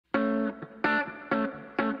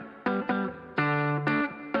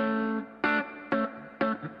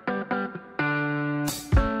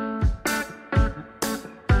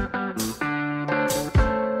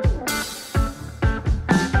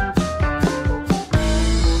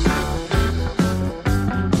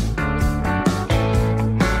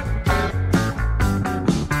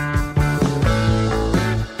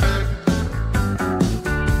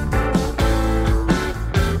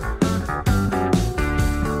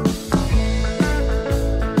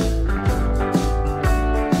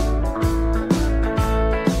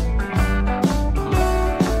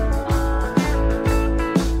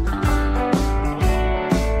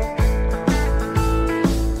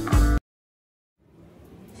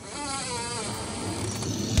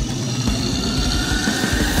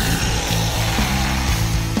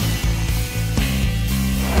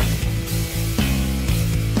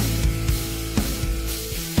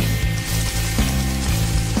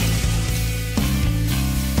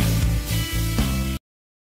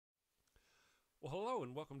Hello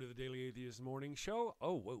and welcome to the Daily Atheist Morning Show.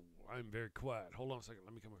 Oh, whoa, I'm very quiet. Hold on a second.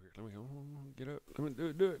 Let me come over here. Let me go. Get up. Let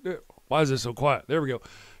me do it. Why is this so quiet? There we go.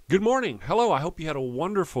 Good morning. Hello. I hope you had a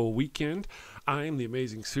wonderful weekend. I am the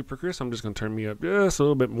amazing Super Chris. I'm just going to turn me up just a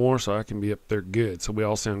little bit more so I can be up there good, so we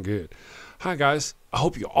all sound good. Hi, guys. I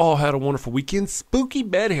hope you all had a wonderful weekend. Spooky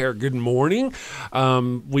Bed Hair, good morning.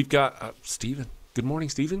 We've got Stephen. Good morning,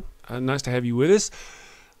 Stephen. Nice to have you with us.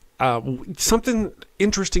 Something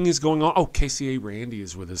interesting is going on. Oh, KCA Randy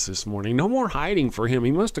is with us this morning. No more hiding for him.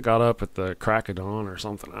 He must have got up at the crack of dawn or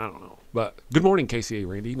something. I don't know. But good morning, KCA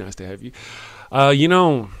Randy. Nice to have you.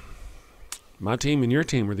 My team and your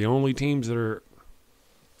team are the only teams that are,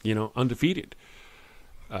 undefeated.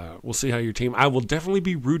 We'll see how your team. I will definitely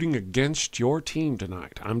be rooting against your team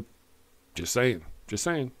tonight. I'm just saying.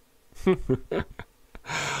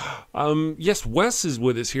 Yes, Wes is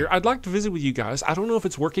with us here. I'd like to visit with you guys. I don't know if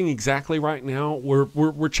it's working exactly right now.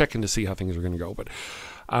 We're checking to see how things are going to go, but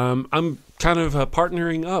I'm kind of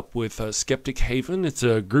partnering up with Skeptic Haven. It's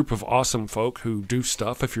a group of awesome folk who do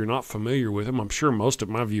stuff. If you're not familiar with them, I'm sure most of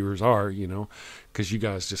my viewers are, because you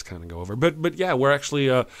guys just kind of go over. But yeah, we're actually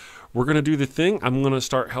we're going to do the thing. I'm going to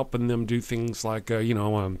start helping them do things like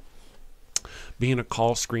being a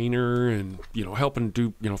call screener and, helping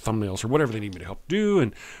do, thumbnails or whatever they need me to help do.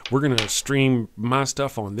 And we're going to stream my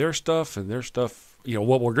stuff on their stuff and their stuff.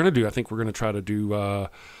 What we're going to do, I think we're going to try to do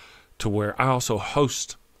to where I also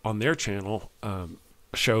host on their channel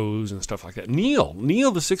shows and stuff like that. Neil,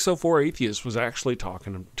 the 604 Atheist, was actually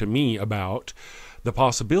talking to me about the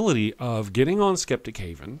possibility of getting on Skeptic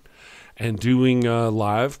Haven and doing a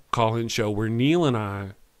live call-in show where Neil and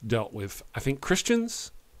I dealt with, I think,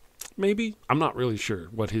 Christians. Maybe. I'm not really sure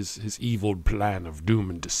what his evil plan of doom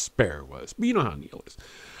and despair was. But you know how Neil is.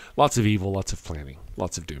 Lots of evil, lots of planning,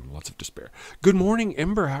 lots of doom, lots of despair. Good morning,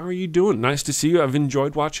 Ember. How are you doing? Nice to see you. I've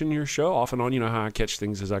enjoyed watching your show off and on. You know how I catch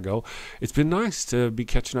things as I go. It's been nice to be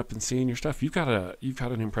catching up and seeing your stuff. You've got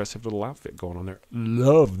an impressive little outfit going on there.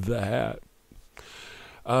 Love the hat.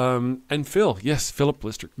 And Phil. Yes, Philip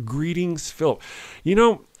Lister. Greetings, Philip.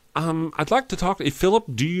 I'd like to talk. Philip,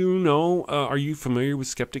 do you know, are you familiar with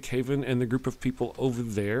Skeptic Haven and the group of people over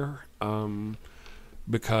there?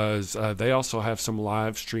 Because they also have some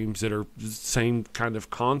live streams that are the same kind of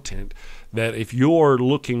content, that if you're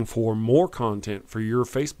looking for more content for your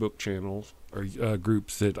Facebook channels or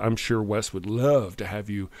groups, that I'm sure Wes would love to have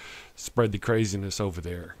you spread the craziness over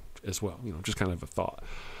there as well. Just kind of a thought.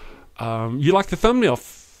 You like the thumbnail?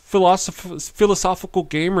 Philosophical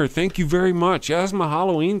Gamer, thank you very much. Yeah, that's my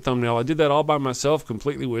Halloween thumbnail. I did that all by myself,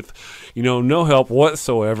 completely with, no help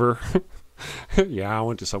whatsoever. Yeah, I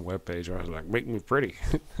went to some webpage where I was like, make me pretty,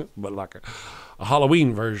 but like a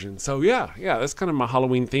Halloween version. So yeah, that's kind of my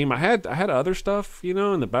Halloween theme. I had other stuff,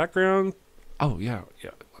 in the background. Oh yeah.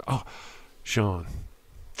 Oh, Sean.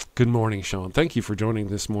 Good morning, Sean. Thank you for joining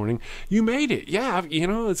this morning. You made it. Yeah,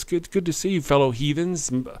 it's good to see you, fellow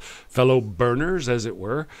heathens, fellow burners, as it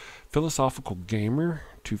were. Philosophical Gamer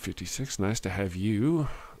 256. Nice to have you.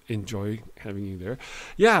 Enjoy having you there.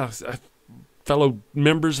 Yeah, fellow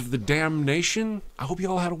members of the Damnation. I hope you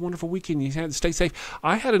all had a wonderful weekend. You had to stay safe.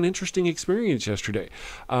 I had an interesting experience yesterday.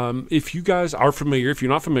 If you guys are familiar, if you're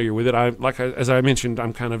not familiar with it, as I mentioned,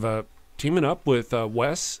 I'm kind of teaming up with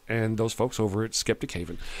Wes and those folks over at Skeptic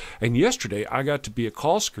Haven. And yesterday, I got to be a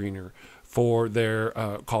call screener for their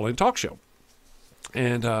call-in talk show.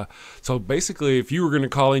 And so basically, if you were going to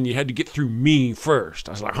call in, you had to get through me first.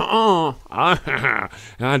 I was like, and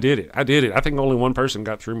I did it. I think only one person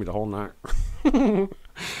got through me the whole night.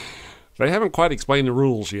 They haven't quite explained the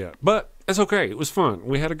rules yet, but it's okay. It was fun.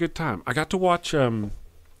 We had a good time. I got to watch...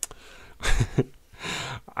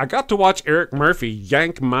 I got to watch Eric Murphy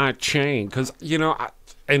yank my chain because,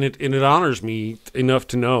 and it honors me enough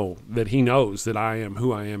to know that he knows that I am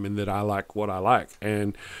who I am and that I like what I like.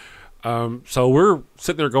 And so we're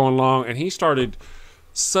sitting there going along, and he started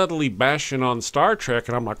subtly bashing on Star Trek,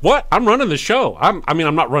 and I'm like, what? I'm running the show. I'm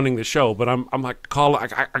not running the show, but I'm like,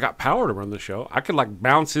 I got power to run the show. I could like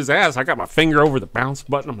bounce his ass. I got my finger over the bounce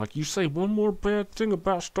button. I'm like, you say one more bad thing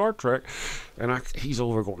about Star Trek, and he's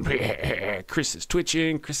over going, Chris is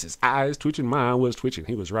twitching, Chris's eyes twitching, mine was twitching.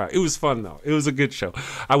 He was right. It was fun though. It was a good show.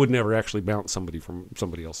 I would never actually bounce somebody from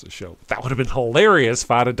somebody else's show. That would have been hilarious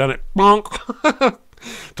if I'd have done it. Bonk.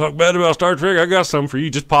 Talk bad about Star Trek, I got something for you.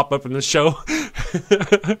 Just pop up in the show.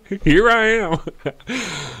 Here I am.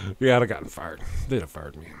 Yeah, I'd have gotten fired. They'd have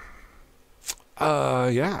fired me.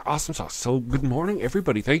 Yeah, awesome sauce. So good morning,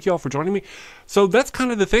 everybody. Thank you all for joining me. So that's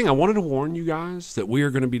kind of the thing. I wanted to warn you guys that we are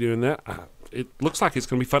going to be doing that. It looks like it's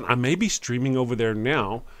going to be fun. I may be streaming over there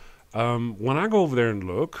now. When I go over there and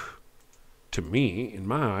look, to me, in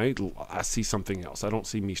my eye, I see something else. I don't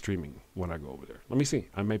see me streaming when I go over there. Let me see.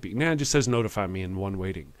 I might be. Nah, it just says notify me in one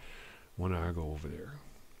waiting when I go over there.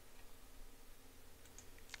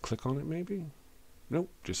 Click on it maybe? Nope,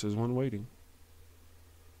 just says one waiting.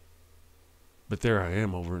 But there I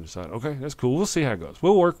am over in the side. Okay, that's cool. We'll see how it goes.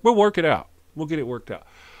 We'll work it out. We'll get it worked out.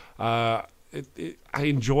 I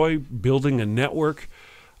enjoy building a network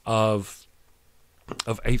of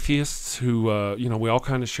atheists who, we all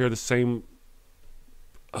kind of share the same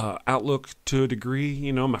outlook to a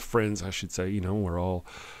degree. My friends, I should say, we're all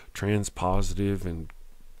trans positive and,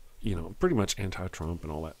 pretty much anti-Trump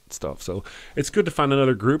and all that stuff. So it's good to find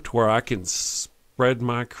another group to where I can spread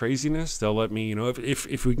my craziness. They'll let me,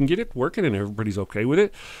 if we can get it working and everybody's okay with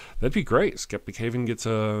it, that'd be great. Skeptic Haven gets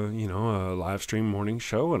a live stream morning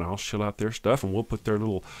show, and I'll chill out their stuff, and we'll put their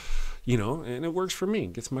little, and it works for me.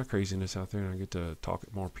 It gets my craziness out there, and I get to talk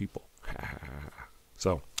at more people.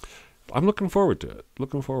 So I'm looking forward to it.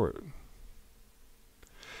 Looking forward.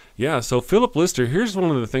 Yeah, so Philip Lister, here's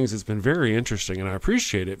one of the things that's been very interesting, and I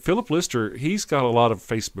appreciate it. Philip Lister, he's got a lot of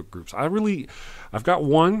Facebook groups. I've got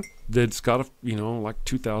one that's got, like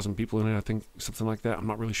 2,000 people in it, I think, something like that. I'm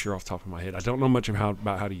not really sure off the top of my head. I don't know much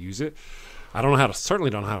about how to use it. I don't know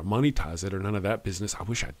certainly don't know how to monetize it or none of that business. I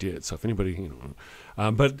wish I did. So if anybody,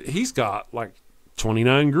 but he's got like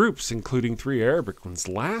 29 groups, including 3 Arabic ones.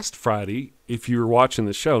 Last Friday, if you were watching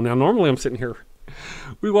the show, now normally I'm sitting here,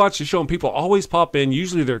 we watch the show and people always pop in.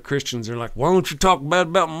 Usually they're Christians. They're like, why don't you talk bad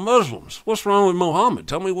about Muslims? What's wrong with Muhammad?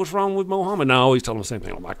 Tell me what's wrong with Muhammad. And I always tell them the same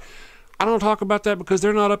thing. I'm like, I don't talk about that because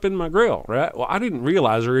they're not up in my grill, right? Well, I didn't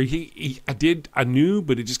realize, or I knew,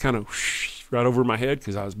 but it just kind of right over my head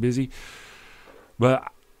because I was busy.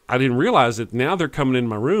 But I didn't realize that now they're coming in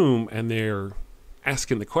my room and they're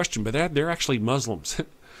asking the question, but they're actually Muslims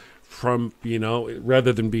from,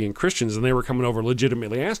 rather than being Christians. And they were coming over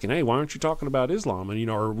legitimately asking, hey, why aren't you talking about Islam?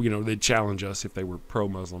 And, they'd challenge us if they were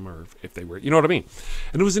pro-Muslim or if they were, you know what I mean?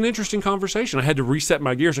 And it was an interesting conversation. I had to reset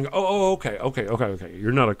my gears and go, okay.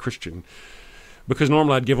 You're not a Christian. Because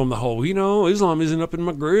normally I'd give them the whole, Islam isn't up in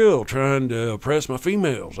my grill trying to oppress my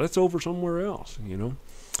females. That's over somewhere else,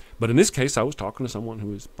 But in this case, I was talking to someone who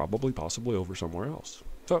was possibly over somewhere else.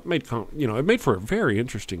 So it made, it made for a very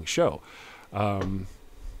interesting show.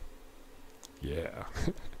 Yeah.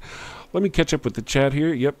 Let me catch up with the chat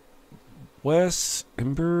here. Yep. Wes,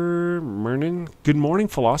 Ember, Mernon. Good morning,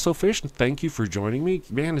 Philosophish. Thank you for joining me.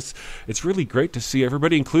 Man, it's really great to see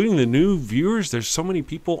everybody, including the new viewers. There's so many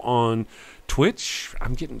people on Twitch.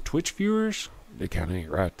 I'm getting Twitch viewers. They kind of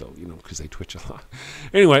ain't right, though, because they Twitch a lot.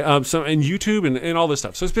 Anyway, and YouTube and all this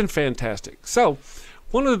stuff. So it's been fantastic. So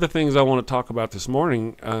one of the things I want to talk about this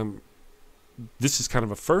morning, this is kind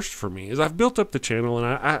of a first for me, is I've built up the channel and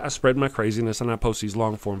I spread my craziness and I post these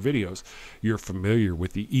long form videos. You're familiar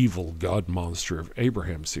with the evil God monster of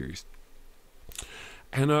Abraham series.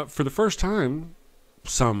 And for the first time,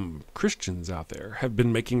 some Christians out there have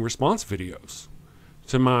been making response videos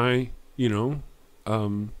to my, to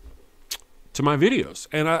my videos.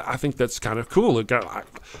 And I think that's kind of cool.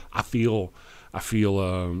 I feel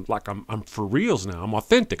like I'm for reals now. I'm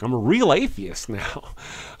authentic. I'm a real atheist now.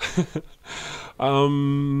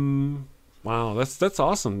 Wow, that's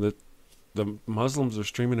awesome that the Muslims are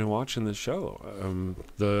streaming and watching the show,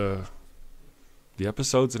 the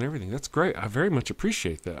episodes and everything. That's great. I very much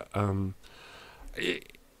appreciate that.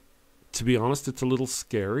 To be honest, it's a little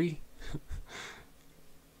scary.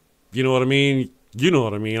 You know what I mean? You know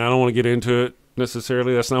what I mean. I don't want to get into it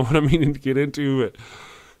necessarily. That's not what I'm meaning to get into. But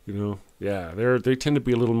yeah, they tend to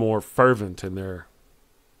be a little more fervent in their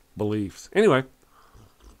beliefs. Anyway,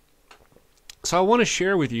 so I want to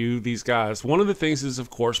share with you these guys. One of the things is, of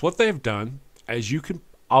course, what they've done, as you can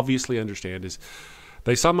obviously understand, is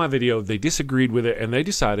they saw my video, they disagreed with it, and they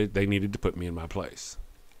decided they needed to put me in my place.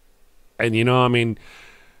 And,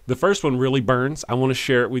 the first one really burns. I want to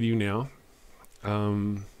share it with you now.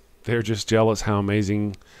 They're just jealous how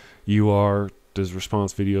amazing you are. Those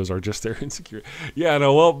response videos are just their insecurity. Yeah,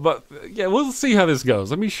 no, well, but yeah, we'll see how this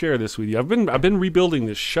goes. Let me share this with you. I've been rebuilding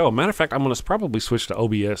this show. Matter of fact, I'm going to probably switch to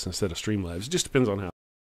OBS instead of Streamlabs. It just depends on how.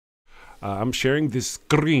 I'm sharing this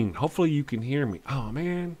screen. Hopefully you can hear me. Oh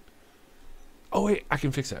man. Oh wait, I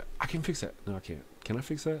can fix that. No, I can't. Can I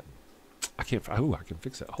fix that? I can't. Oh, I can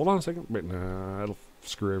fix that. Hold on a second. But nah, it'll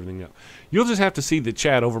screw everything up. You'll just have to see the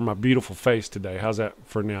chat over my beautiful face today. How's that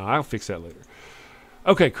for now? I'll fix that later.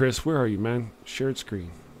 Okay, Chris, where are you, man? Shared screen.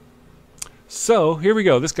 So here we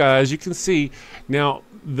go. This guy, as you can see, now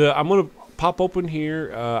I'm gonna pop open here.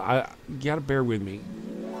 You gotta bear with me.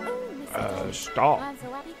 Stop.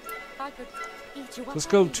 Let's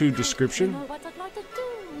go to description.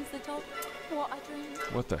 what I dreamed?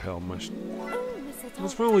 What the hell, Oh, Mr.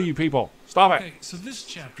 what's wrong with you people? Stop it. Okay, so this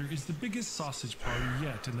chapter is the biggest sausage party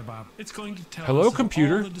yet in the Bible. It's going to tell Hello, us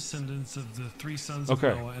computer. of all the descendants of the three sons of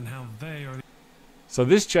Okay. Noah and how they are. So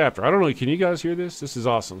this chapter, I don't know, can you guys hear this? This is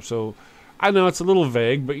awesome. So I know it's a little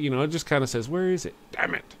vague, but, you know, it just kind of says, where is it?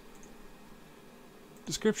 Damn it.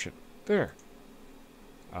 Description. There.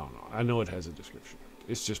 I don't know. I know it has a description.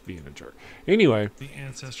 It's just being a jerk. Anyway. The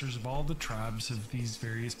ancestors of all the tribes of these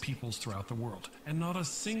various peoples throughout the world. And not a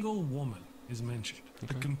single woman is mentioned.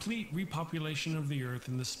 The complete repopulation of the earth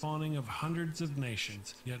and the spawning of hundreds of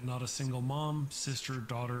nations, yet not a single mom, sister,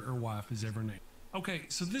 daughter, or wife is ever named. Okay,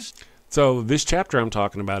 so this chapter I'm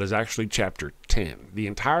talking about is actually chapter 10. The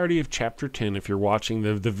entirety of chapter 10, if you're watching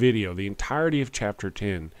the video, the entirety of chapter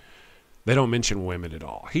 10, they don't mention women at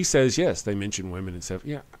all. He says, yes, they mention women and stuff.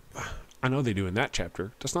 Yeah, I know they do in that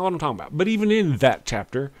chapter. That's not what I'm talking about. But even in that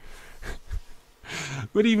chapter,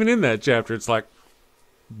 it's like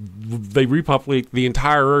they repopulate the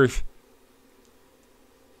entire earth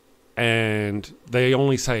and they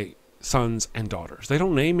only say sons and daughters. They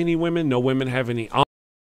don't name any women. No women have any.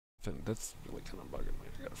 That's really kind of bugging me.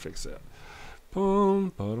 I gotta fix that.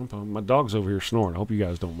 Boom, boom, boom. My dog's over here snoring. I hope you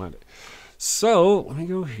guys don't mind it. So let me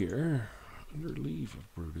go here under leave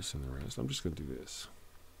of Brutus and the rest. I'm just gonna do this.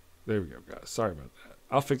 There we go, guys. Sorry about that.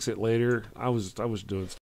 I'll fix it later. I was doing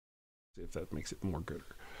stuff, if that makes it more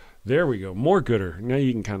gooder. There we go, more gooder. Now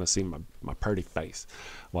you can kind of see my pretty face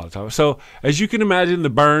a lot of times. So as you can imagine,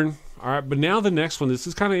 the burn. All right, but now the next one. This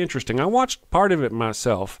is kind of interesting. I watched part of it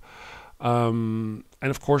myself. And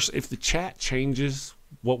of course, if the chat changes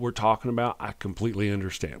what we're talking about, I completely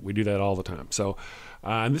understand. We do that all the time. So,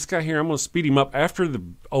 and this guy here, I'm going to speed him up after the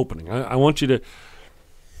opening. I want you to.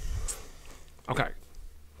 Okay.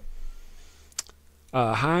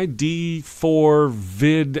 Hi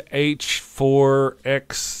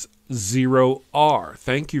D4VidH4X0R.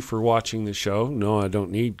 Thank you for watching the show. No, I don't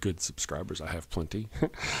need good subscribers. I have plenty.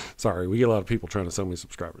 Sorry, we get a lot of people trying to sell me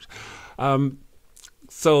subscribers.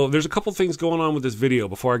 So there's a couple things going on with this video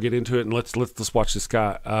before I get into it, and let's watch this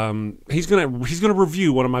guy. He's gonna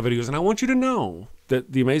review one of my videos, and I want you to know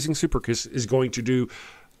that the Amazing Superkiss is going to do.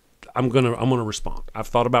 I'm gonna respond. I've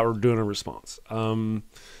thought about doing a response. I'm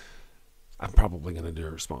probably gonna do a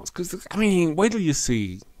response because I mean, wait till you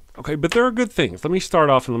see. Okay, but there are good things. Let me start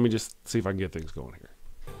off and let me just see if I can get things going here.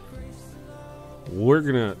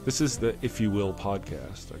 This is the If You Will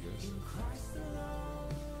podcast, I guess.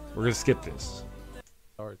 We're gonna skip this.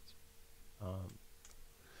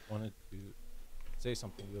 Wanted to say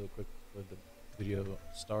something really quick before the video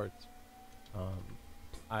starts.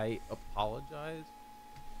 I apologize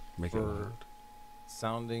for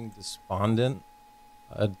sounding despondent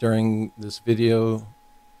during this video.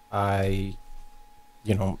 As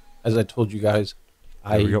I told you guys,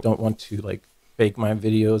 I don't want to like fake my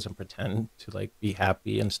videos and pretend to like be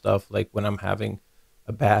happy and stuff like when I'm having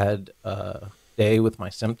a bad day with my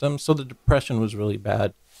symptoms. So the depression was really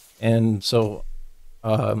bad, and so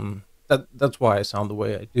that's why I sound the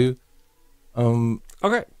way I do.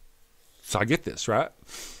 Okay, so I get this, right?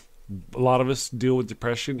 A lot of us deal with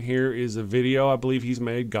depression. Here is a video I believe he's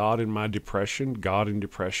made, God in My Depression, God in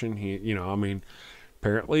Depression.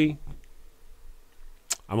 Apparently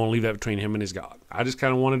I'm gonna leave that between him and his God. I just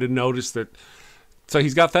kind of wanted to notice that. So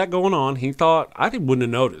he's got that going on. He thought I wouldn't have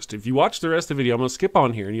noticed. If you watch the rest of the video, I'm gonna skip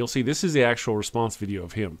on here and you'll see this is the actual response video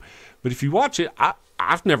of him. But if you watch it,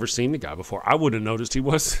 I've never seen the guy before. I would have noticed he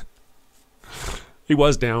was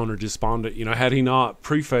down or despondent, had he not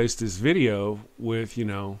prefaced this video with,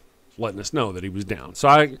 letting us know that he was down. So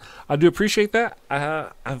I do appreciate that.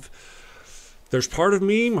 There's part of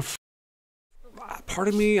me,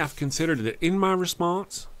 I've considered that in my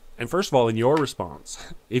response, and first of all, in your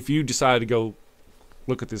response, if you decide to go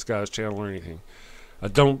look at this guy's channel or anything,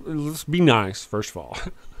 let's be nice, first of all.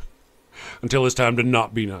 Until it's time to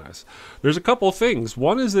not be nice. There's a couple of things.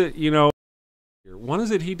 One is that he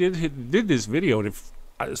did this video, and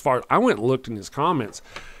as far as I went and looked in his comments,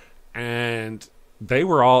 and they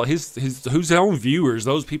were all his own viewers,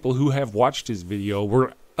 those people who have watched his video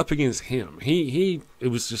were up against him. It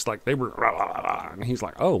was just like they were rah, rah, rah, and he's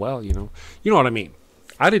like, oh well, you know what I mean.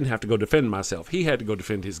 I didn't have to go defend myself. He had to go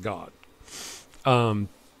defend his God.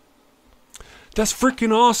 That's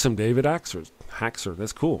freaking awesome, David Haxer.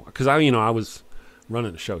 That's cool. Because I was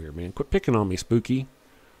running a show here, man. Quit picking on me, Spooky.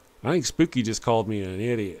 I think Spooky just called me an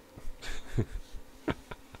idiot.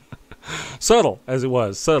 Subtle, as it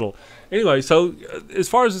was. Subtle. Anyway, so as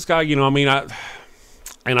far as this guy,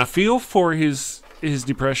 I feel for his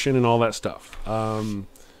depression and all that stuff. I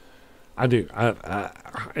do.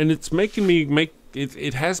 And it's making me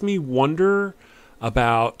it has me wonder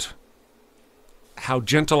about how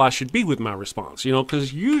gentle I should be with my response, you know,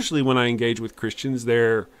 because usually when I engage with Christians,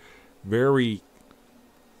 they're very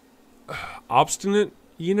obstinate,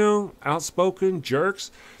 you know, outspoken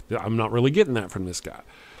jerks. I'm not really getting that from this guy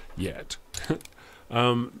yet.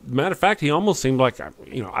 Matter of fact, he almost seemed like,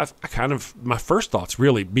 you know, I kind of, my first thoughts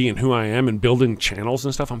really being who I am and building channels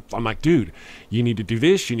and stuff. I'm like, dude, you need to do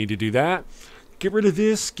this, you need to do that. Get rid of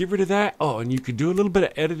this, get rid of that. Oh, and you could do a little bit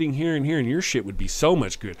of editing here and here, and your shit would be so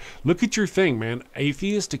much good. Look at your thing, man.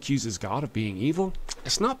 Atheist accuses God of being evil.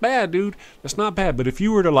 It's not bad, dude. That's not bad. But if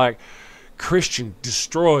you were to like, Christian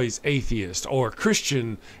destroys atheist, or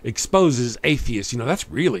Christian exposes atheist, you know, that's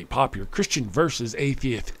really popular. Christian versus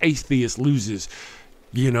atheist, atheist loses.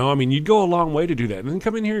 You know, I mean, you'd go a long way to do that. And then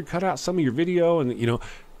come in here and cut out some of your video and, you know,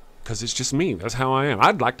 because it's just me. That's how I am.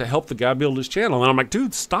 I'd like to help the guy build his channel. And I'm like,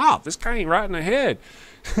 dude, stop. This guy ain't right in the head.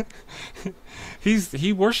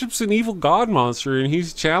 He worships an evil god monster, and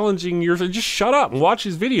he's challenging your... Just shut up and watch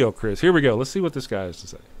his video, Chris. Here we go. Let's see what this guy has to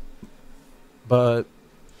say. But,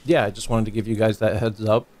 yeah, I just wanted to give you guys that heads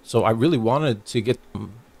up. So I really wanted to get...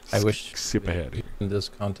 I wish... Skip ahead. This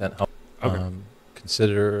content help. Okay.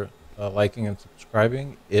 Consider liking and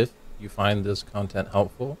subscribing if you find this content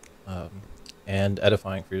helpful. And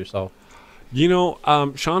edifying for yourself. You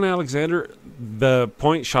know, Sean Alexander, the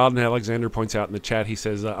point Sean Alexander points out in the chat, he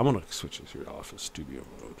says, I'm going to switch this here off of studio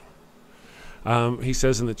mode. He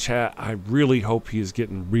says in the chat, I really hope he is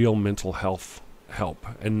getting real mental health help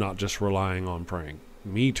and not just relying on praying.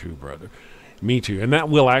 Me too, brother. Me too. And that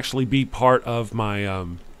will actually be part of my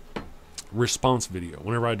response video.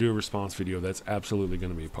 Whenever I do a response video, that's absolutely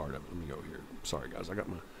going to be a part of it. Let me go here. Sorry, guys. I got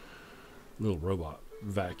my little robot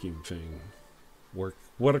vacuum thing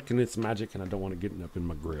working its magic, and I don't want it getting up in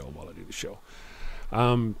my grill while I do the show.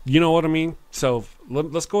 You know what I mean? So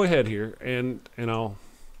let's go ahead here, and I'll...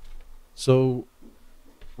 So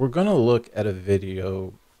we're going to look at a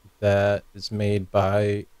video that is made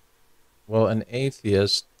by, well, an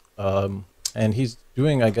atheist, and he's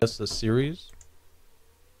doing, I guess, a series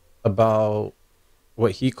about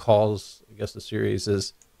what he calls, I guess the series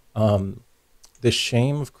is The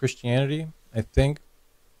Shame of Christianity, I think.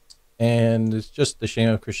 And it's just the shame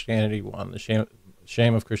of Christianity 1, the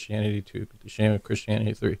shame of Christianity 2, the shame of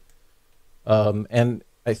Christianity 3. And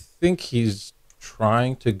I think he's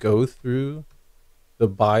trying to go through the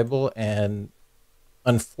Bible, and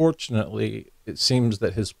unfortunately, it seems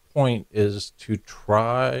that his point is to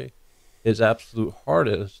try his absolute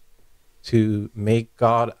hardest to make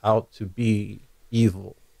God out to be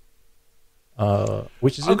evil.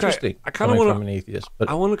 Which is interesting. I kind of want from an atheist, but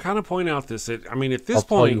I want to kind of point out this. I mean, at this I'll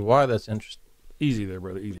point, tell you why that's interesting. Easy there,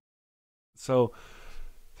 brother. Easy. So,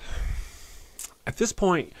 at this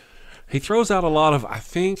point, he throws out a lot of. I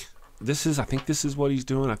think this is what he's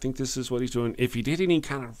doing. I think this is what he's doing. If he did any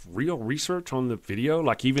kind of real research on the video,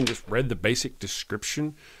 like even just read the basic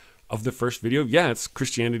description of the first video, yeah, it's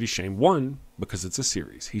Christianity Shame 1 because it's a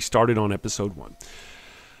series. He started on episode 1.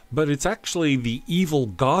 But it's actually the evil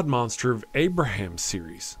God monster of Abraham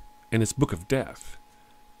series, and it's Book of Death,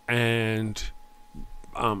 and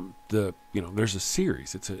there's a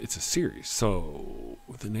series. It's a series, so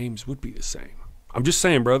the names would be the same. I'm just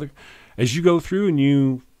saying, brother, as you go through and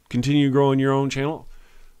you continue growing your own channel,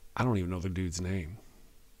 I don't even know the dude's name.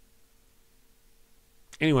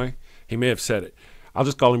 Anyway, he may have said it. I'll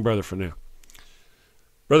just call him brother for now.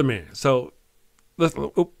 Brother man. So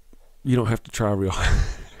you don't have to try real.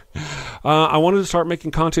 I wanted to start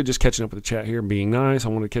making content, just catching up with the chat here and being nice. I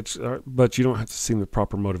want to catch, but you don't have to seem the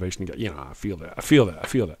proper motivation to get. You know, I feel that.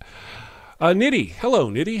 Nitty, hello,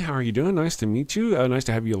 Nitty. How are you doing? Nice to meet you. Nice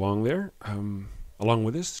to have you along there, along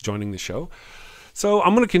with us, joining the show. So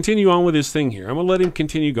I'm going to continue on with this thing here. I'm going to let him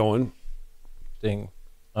continue going. And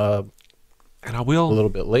I will a little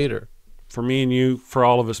bit later. For me and you, for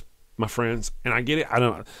all of us, my friends, and I get it.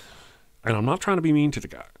 And I'm not trying to be mean to the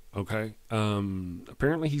guy. Okay.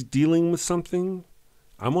 Apparently he's dealing with something.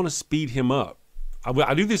 I want to speed him up.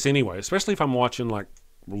 I do this anyway, especially if I'm watching like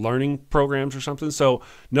learning programs or something. So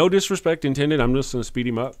no disrespect intended. I'm just going to speed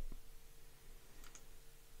him up.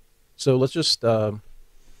 So let's just not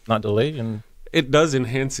delay. And it does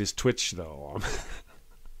enhance his Twitch though.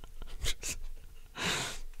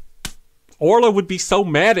 Orla would be so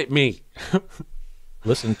mad at me.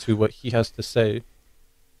 Listen to what he has to say.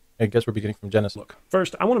 I guess we're beginning from Genesis. Look,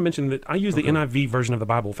 first, I want to mention that I use the NIV version of the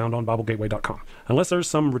Bible found on BibleGateway.com. Unless there's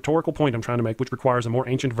some rhetorical point I'm trying to make which requires a more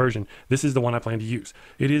ancient version, this is the one I plan to use.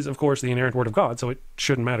 It is, of course, the inerrant word of God, so it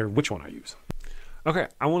shouldn't matter which one I use. Okay,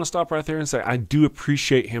 I want to stop right there and say I do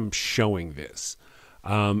appreciate him showing this.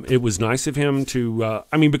 It was nice of him to,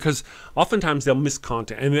 because oftentimes they'll miss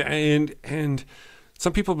content, and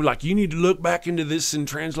some people be like, you need to look back into this and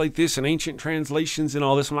translate this and ancient translations and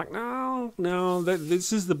all this. I'm like, no,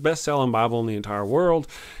 this is the best-selling Bible in the entire world.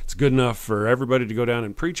 It's good enough for everybody to go down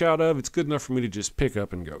and preach out of. It's good enough for me to just pick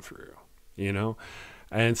up and go through, you know?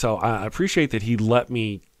 And so I appreciate that he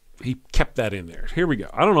kept that in there. Here we go.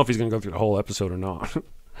 I don't know if he's going to go through the whole episode or not.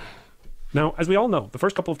 Now, as we all know, the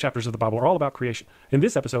first couple of chapters of the Bible are all about creation. In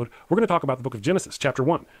this episode, we're going to talk about the book of Genesis, chapter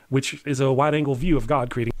 1, which is a wide-angle view of God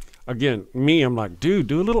creating. Again, I'm like, dude,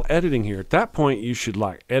 do a little editing here. At that point, you should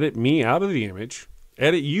like edit me out of the image,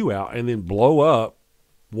 edit you out, and then blow up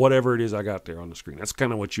whatever it is I got there on the screen. That's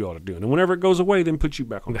kind of what you ought to do. And whenever it goes away, then put you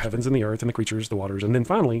back on The heavens and the earth and the creatures, the waters, and then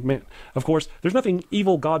finally, man. Of course, there's nothing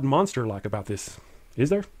evil God monster-like about this,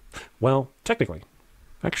 is there? Well, technically,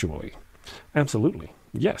 actually, absolutely.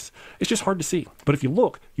 Yes, it's just hard to see. But if you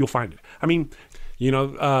look, you'll find it. I mean,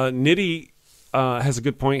 Nitty has a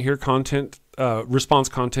good point here. Response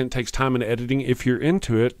content takes time and editing. If you're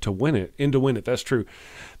into it, to win it, that's true.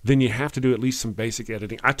 Then you have to do at least some basic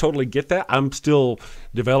editing. I totally get that. I'm still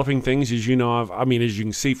developing things, as you know. As you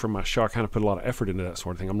can see from my show, I kind of put a lot of effort into that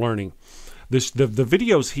sort of thing. I'm learning. The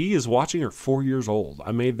videos he is watching are 4 years old.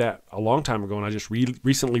 I made that a long time ago, and I just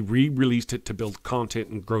recently re-released it to build content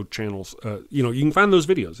and grow channels. You can find those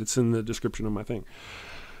videos. It's in the description of my thing.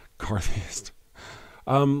 Atheist.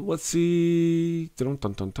 Let's see.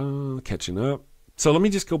 Catching up. So let me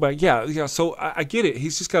just go back. Yeah. So I get it.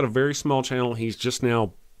 He's just got a very small channel. He's just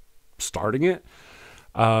now starting it,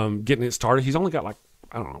 getting it started. He's only got like,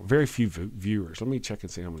 I don't know, very few viewers. Let me check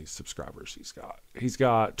and see how many subscribers he's got. He's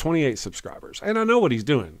got 28 subscribers, and I know what he's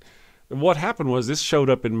doing. What happened was this showed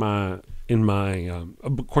up in my.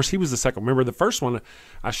 Of course, he was the second. Remember, the first one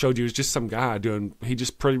I showed you was just some guy he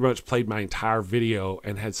just pretty much played my entire video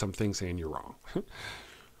and had some thing saying you're wrong.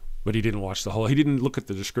 But he didn't watch the whole. He didn't look at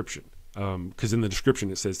the description, because in the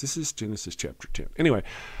description it says this is Genesis chapter 10. Anyway,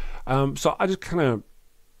 so I just kind of,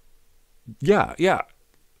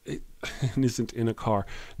 It isn't in a car.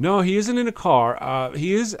 No, he isn't in a car.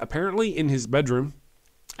 He is apparently in his bedroom,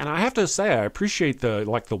 and I have to say I appreciate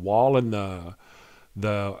the wall and the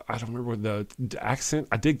I don't remember the accent.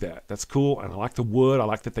 I dig that. That's cool, and I like the wood. I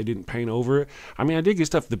like that they didn't paint over it. I mean, I dig his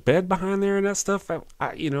stuff. The bed behind there and that stuff. There's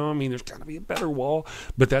got to be a better wall.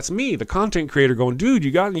 But that's me, the content creator, going, dude,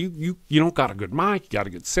 you don't got a good mic. You got a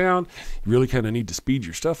good sound. You really kind of need to speed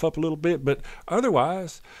your stuff up a little bit. But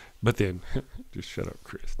otherwise, then just shut up,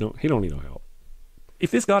 Chris. No, he don't need no help. If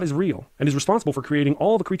this God is real and is responsible for creating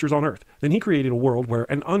all the creatures on earth, then he created a world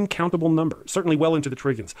where an uncountable number, certainly well into the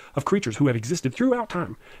trillions, of creatures who have existed throughout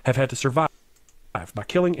time have had to survive by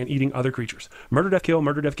killing and eating other creatures. Murder, death, kill,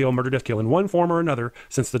 murder, death, kill, murder, death, kill, in one form or another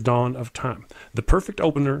since the dawn of time. The perfect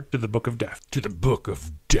opener to the book of death. To the book of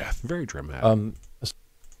death. Very dramatic.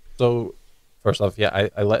 So, first off,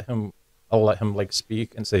 I'll let him like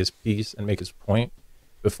speak and say his piece and make his point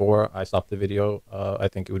before I stop the video. I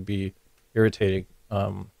think it would be irritating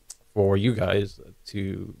for you guys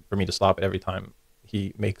for me to stop it every time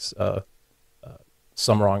he makes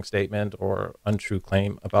some wrong statement or untrue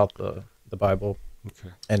claim about the Bible,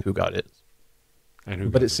 okay, and who God is.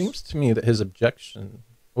 But it seems to me that his objection,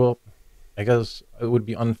 well, I guess it would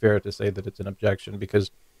be unfair to say that it's an objection,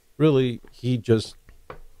 because really he just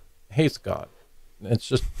hates God. That's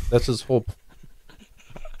his whole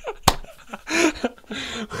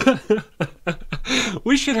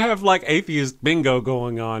We should have like atheist bingo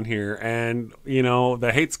going on here, and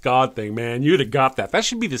the hates God thing, man. You'd have got that. That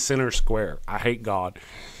should be the center square. I hate God.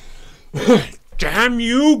 Damn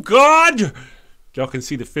you, God! Y'all can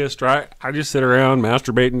see the fist, right? I just sit around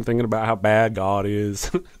masturbating, thinking about how bad God is.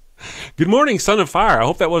 Good morning, son of fire. I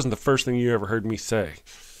hope that wasn't the first thing you ever heard me say.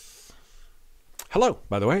 Hello,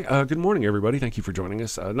 by the way. Good morning, everybody. Thank you for joining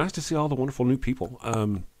us. Nice to see all the wonderful new people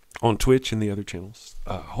on Twitch and the other channels.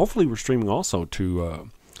 Hopefully we're streaming also to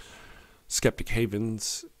Skeptic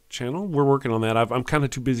Haven's channel. We're working on that. I'm kind of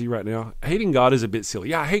too busy right now. Hating God is a bit silly.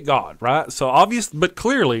 Yeah, I hate God, right? So obvious, but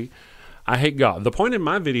clearly I hate God. The point in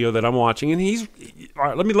my video that I'm watching, and he's all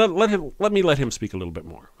right. Let me let him speak a little bit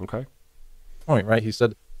more. Okay. Point, right? He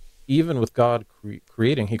said, even with God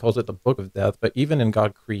creating, he calls it the book of death. But even in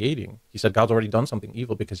God creating, he said God's already done something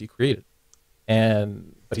evil because he created.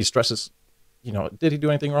 But he stresses, did he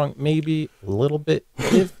do anything wrong? Maybe a little bit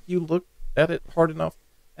if you look at it hard enough.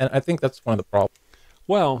 And I think that's one of the problems.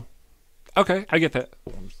 Well, okay, I get that.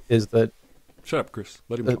 Is that shut up, Chris?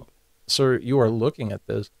 Let him talk. Sir, you are looking at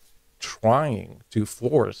this, trying to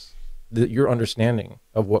force your understanding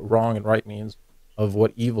of what wrong and right means, of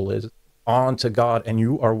what evil is, onto God, and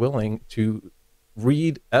you are willing to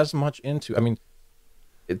read as much into.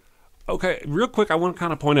 Okay, real quick, I want to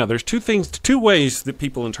kind of point out there's two ways that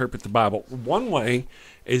people interpret the Bible. One way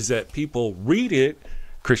is that people read it,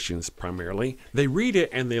 Christians primarily, they read it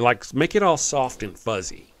and they like make it all soft and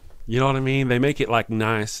fuzzy. You know what I mean? They make it like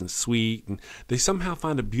nice and sweet, and they somehow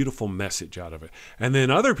find a beautiful message out of it. And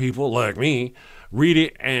then other people, like me, read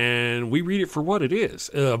it, and we read it for what it is,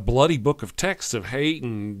 a bloody book of text of hate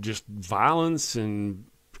and just violence and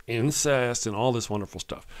incest and all this wonderful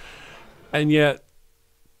stuff. And yet,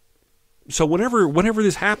 so whenever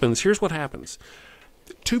this happens, here's what happens.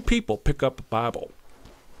 Two people pick up a Bible,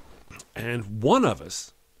 and one of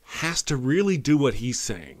us has to really do what he's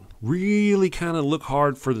saying. Really kind of look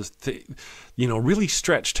hard for really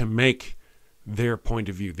stretch to make their point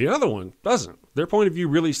of view. The other one doesn't. Their point of view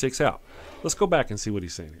really sticks out. Let's go back and see what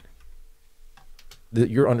he's saying here.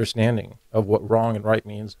 Your understanding of what wrong and right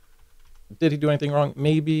means. Did he do anything wrong?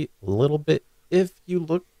 Maybe a little bit, if you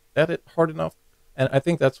look at it hard enough. And I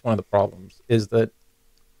think that's one of the problems, is that,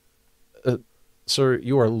 sir,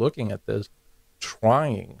 you are looking at this,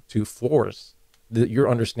 trying to force your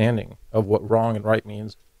understanding of what wrong and right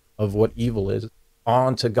means, of what evil is,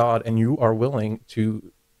 onto God, and you are willing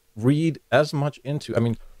to read as much into, I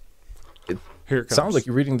mean, it sounds like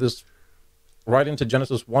you're reading this right into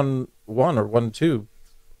Genesis 1:1 or 1:2,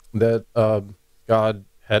 that God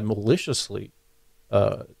had maliciously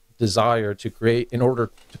desire to create in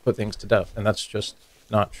order to put things to death, and that's just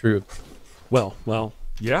not true. Well,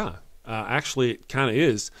 yeah, actually, it kind of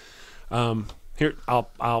is. Here,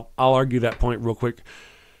 I'll argue that point real quick.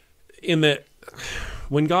 In that,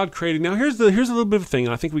 when God created, now here's a little bit of a thing,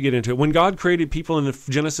 and I think we get into it. When God created people in the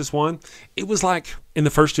Genesis 1, it was like in the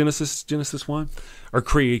first Genesis 1, or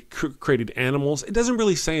created animals. It doesn't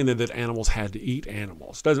really say in there that animals had to eat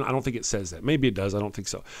animals. I don't think it says that. Maybe it does. I don't think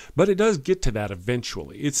so. But it does get to that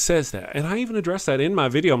eventually. It says that. And I even addressed that in my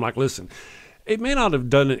video. I'm like, listen, it may not have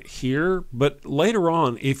done it here, but later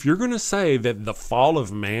on, if you're going to say that the fall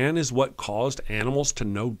of man is what caused animals to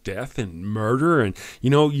know death and murder, and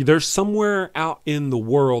there's somewhere out in the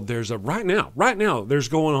world, right now, there's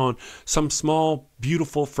going on, some small,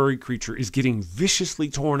 beautiful, furry creature is getting viciously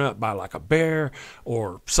torn up by like a bear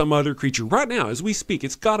or some other creature. Right now, as we speak,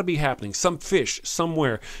 it's got to be happening. Some fish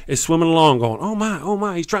somewhere is swimming along going, oh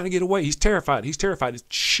my, he's trying to get away. He's terrified. It's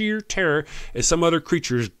sheer terror as some other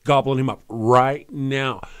creature is gobbling him up right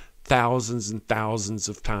now, thousands and thousands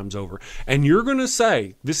of times over. And you're going to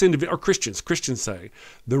say, this individual, or Christians say,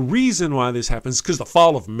 the reason why this happens is because the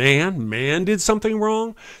fall of man did something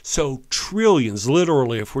wrong. So trillions,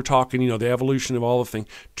 literally, if we're talking, the evolution of all of things,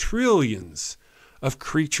 trillions of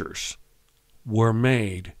creatures were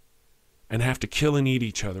made and have to kill and eat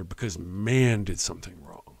each other because man did something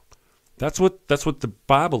wrong. That's what the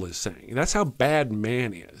Bible is saying. That's how bad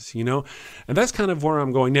man is, and that's kind of where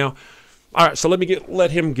I'm going now. All right, so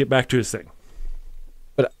let him get back to his thing.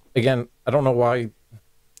 But again, I don't know why.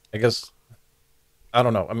 I guess I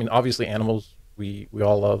don't know. I mean, obviously, animals we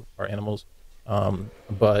all love our animals,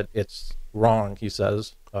 but it's wrong. He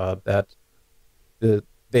says that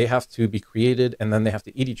they have to be created and then they have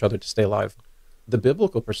to eat each other to stay alive. The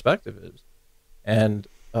biblical perspective is, and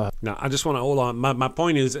now I just want to hold on. My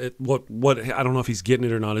point is what I don't know if he's getting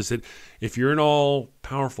it or not. Is that if you're an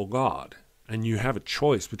all-powerful God, and you have a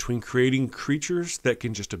choice between creating creatures that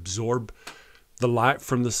can just absorb the light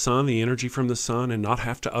from the sun, the energy from the sun, and not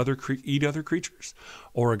have to eat other creatures,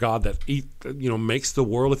 or a God that makes the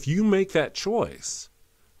world. If you make that choice,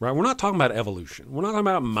 right? We're not talking about evolution. We're not talking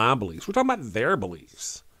about my beliefs. We're talking about their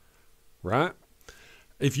beliefs, right?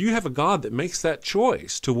 If you have a God that makes that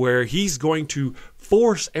choice to where he's going to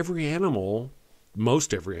force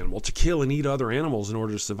most every animal to kill and eat other animals in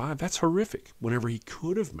order to survive, that's horrific whenever he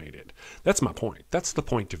could have made it. That's my point. That's the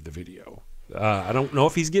point of the video. I don't know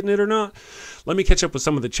if he's getting it or not. Let me catch up with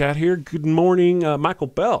some of the chat here. Good morning, Michael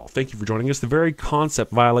Bell. Thank you for joining us. The very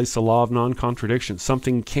concept violates the law of non-contradiction.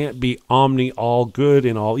 Something can't be omni, all good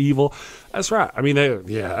and all evil. That's right. I mean,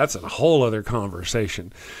 that's a whole other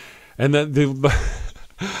conversation. And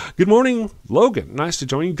good morning, Logan. Nice to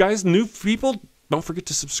join you guys. New people, don't forget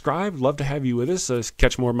to subscribe. Love to have you with us.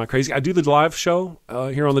 Catch more of my crazy. I do the live show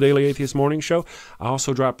here on the Daily Atheist Morning Show. I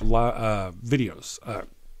also drop videos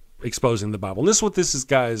exposing the Bible. And this is what this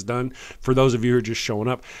guy has done for those of you who are just showing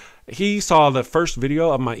up. He saw the first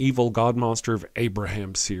video of my Evil God Monster of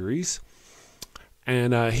Abraham series.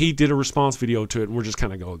 And he did a response video to it, and we're just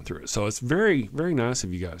kind of going through it. So it's very, very nice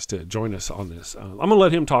of you guys to join us on this. I'm going to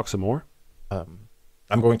let him talk some more. I'm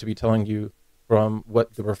going to be telling you from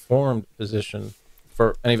what the Reformed position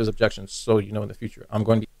for any of his objections, so in the future. I'm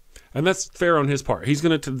going to be... And that's fair on his part. He's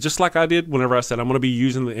going to, just like I did whenever I said I'm going to be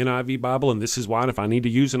using the NIV Bible, and this is why, and if I need to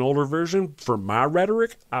use an older version for my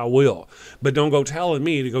rhetoric, I will. But don't go telling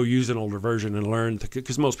me to go use an older version and learn,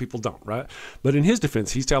 because most people don't, right? But in his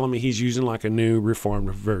defense, he's telling me he's using like a new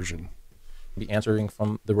Reformed version. Be answering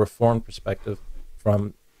from the Reformed perspective,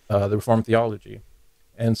 from the Reformed theology.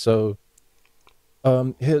 And so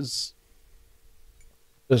his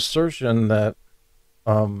assertion that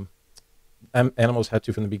animals had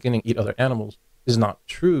to, from the beginning, eat other animals is not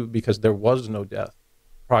true, because there was no death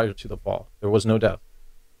prior to the fall. There was no death.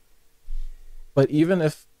 But even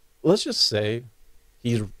if, let's just say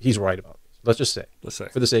he's right about this. Let's say,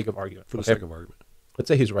 for the sake of argument. Let's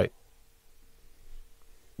say he's right.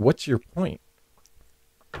 What's your point?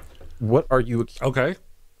 What are you? Okay.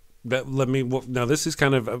 Now this is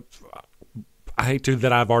kind of, I hate to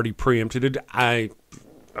that I've already preempted it.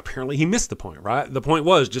 Apparently he missed the point, right? The point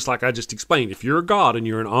was, just like I just explained, if you're a God and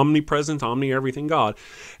you're an omnipresent, omni-everything God,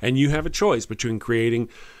 and you have a choice between creating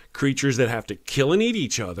creatures that have to kill and eat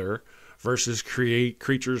each other versus create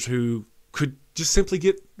creatures who could just simply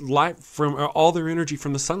get light from all their energy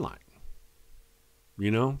from the sunlight. You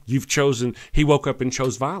know, you've chosen, he woke up and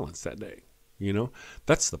chose violence that day. You know,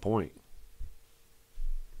 that's the point.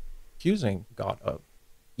 Accusing God of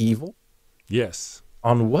evil? Yes.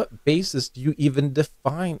 On what basis do you even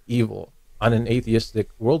define evil on an atheistic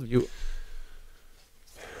worldview?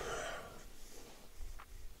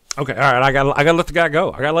 Okay, all right, I gotta let the guy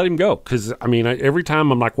go. I gotta let him go, because I mean, every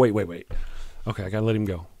time I'm like, wait. Okay, I gotta let him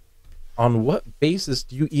go. On what basis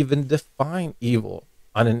do you even define evil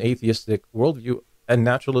on an atheistic worldview, a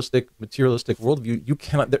naturalistic, materialistic worldview? You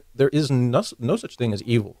cannot. There is no such thing as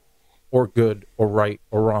evil, or good, or right,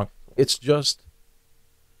 or wrong. It's just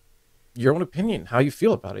your own opinion, how you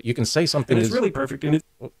feel about it. You can say something is really perfect, and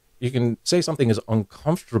you can say something is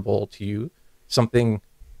uncomfortable to you, something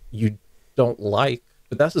you don't like,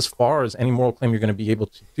 but that's as far as any moral claim you're going to be able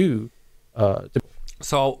to do.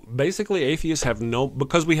 So basically, atheists have no,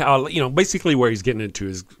 because we have, basically where he's getting into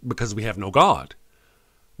is because we have no God,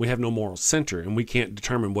 we have no moral center, and we can't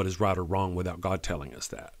determine what is right or wrong without God telling us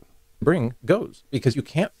that. Goes, because you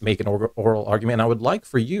can't make an oral argument. And I would like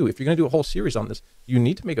for you, if you're going to do a whole series on this, you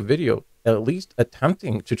need to make a video at least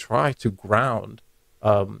attempting to try to ground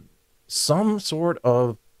some sort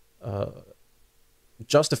of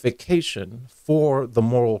justification for the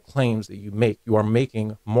moral claims that you make. You are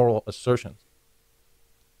making moral assertions.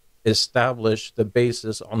 Establish the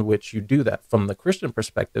basis on which you do that. From the Christian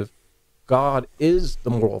perspective, God is the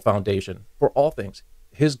moral foundation for all things.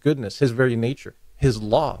 His goodness, his very nature, his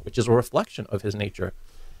law, which is a reflection of his nature,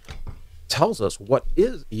 tells us what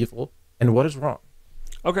is evil and what is wrong.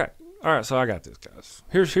 Okay. All right. So I got this, guys.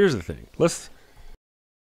 Here's the thing.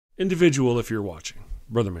 Individual, if you're watching,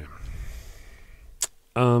 brother man,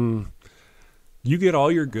 you get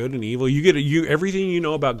all your good and evil. You get everything you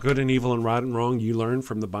know about good and evil and right and wrong. You learn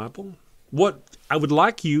from the Bible. What I would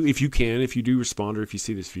like you, if you can, if you do respond or if you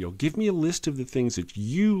see this video, give me a list of the things that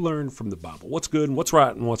you learned from the Bible. What's good and what's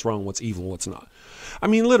right and what's wrong, what's evil and what's not. I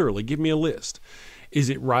mean, literally, give me a list. Is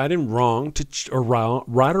it right and wrong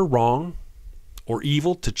right or wrong or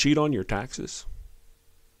evil to cheat on your taxes?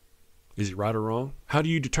 Is it right or wrong? How do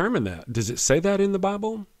you determine that? Does it say that in the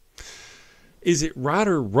Bible? Is it right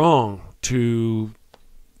or wrong to,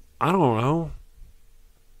 I don't know,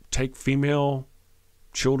 take female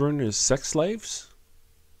children as sex slaves?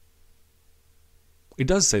 It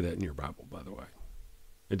does say that in your Bible, by the way.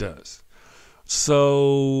 It does.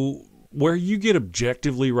 So where you get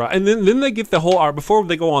objectively right, and then they get the whole, before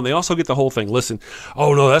they go on, they also get the whole thing. Listen,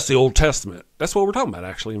 oh no, that's the Old Testament. That's what we're talking about,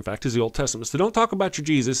 actually, in fact, is the Old Testament. So don't talk about your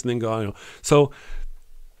Jesus and then go, So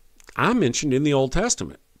I mentioned in the Old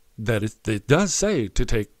Testament that it does say to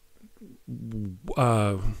take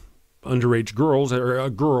underage girls or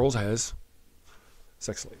girls as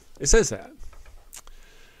sex slave. It says that.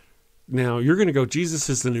 Now you're going to go, Jesus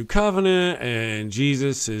is the new covenant and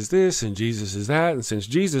Jesus is this and Jesus is that. And since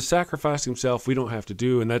Jesus sacrificed himself, we don't have to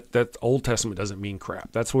do. And that Old Testament doesn't mean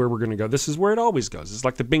crap. That's where we're going to go. This is where it always goes. It's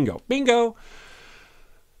like the bingo.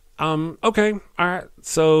 Okay. All right.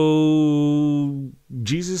 So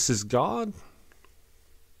Jesus is God.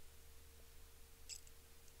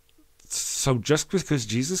 So just because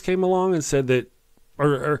Jesus came along and said that,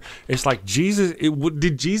 or it's like Jesus,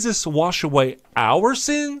 did Jesus wash away our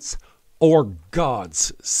sins or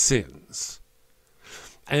God's sins?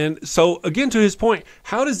 And so again, to his point,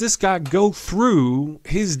 how does this guy go through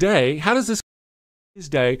his day? How does this his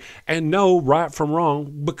day and know right from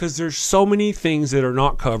wrong? Because there's so many things that are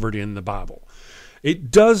not covered in the Bible. It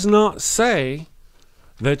does not say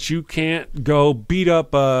that you can't go beat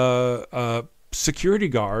up a security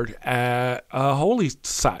guard at a holy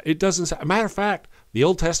site. It doesn't say. Matter of fact, the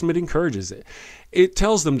Old Testament encourages it. It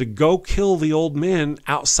tells them to go kill the old men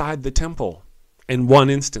outside the temple. In one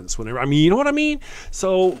instance, whenever, I mean, you know what I mean?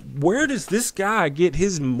 So where does this guy get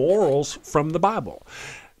his morals from the Bible?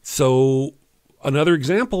 So another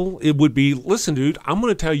example, it would be, listen, dude, I'm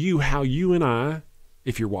going to tell you how you and I,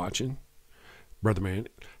 if you're watching, brother man,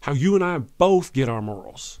 how you and I both get our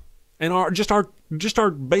morals and our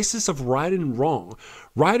basis of right and wrong.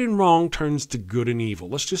 Right and wrong turns to good and evil.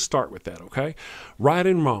 Let's just start with that, okay? Right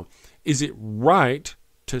and wrong. Is it right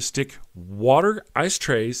to stick water ice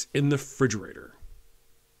trays in the refrigerator?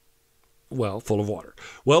 Well, full of water.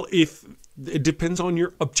 Well, if it depends on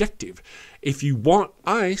your objective. If you want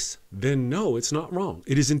ice, then no, it's not wrong.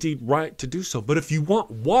 It is indeed right to do so. But if you want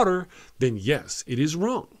water, then yes, it is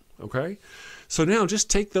wrong. Okay? So now just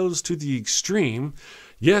take those to the extreme.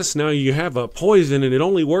 Yes, now you have a poison and it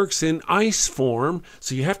only works in ice form,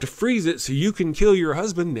 so you have to freeze it so you can kill your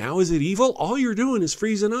husband. Now is it evil? All you're doing is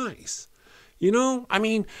freezing ice. You know, I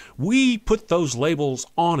mean, we put those labels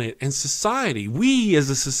on it, and society, we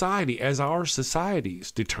as a society, as our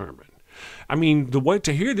societies determine. I mean, the way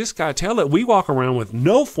to hear this guy tell it, we walk around with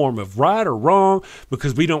no form of right or wrong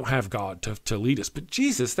because we don't have God to lead us. But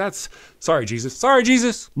Jesus, sorry, Jesus.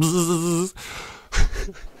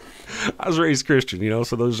 I was raised Christian, you know,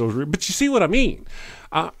 so but you see what I mean?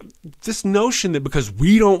 This notion that because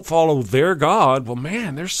we don't follow their God, well,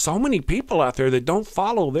 man, there's so many people out there that don't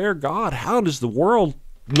follow their God. How does the world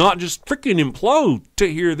not just freaking implode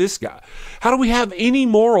to hear this guy? How do we have any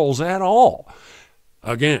morals at all?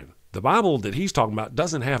 Again, the Bible that he's talking about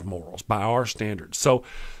doesn't have morals by our standards. So,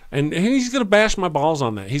 and he's going to bash my balls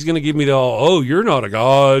on that. He's going to give me oh, you're not a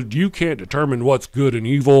God. You can't determine what's good and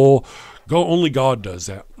evil. Only God does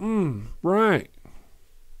that. Right.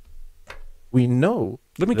 We know.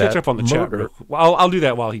 Let me catch up on the chat. I'll do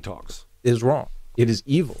that while he talks. Is wrong. It is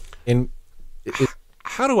evil. And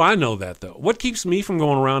how do I know that though? What keeps me from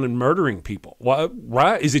going around and murdering people? What,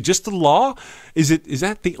 right? Is it just the law? Is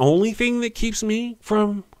that the only thing that keeps me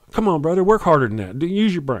from? Come on, brother. Work harder than that.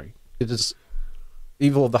 Use your brain. It is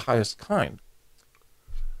evil of the highest kind.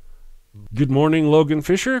 Good morning, Logan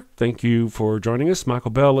Fisher. Thank you for joining us.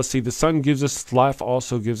 Michael Bell, let's see. The sun gives us life,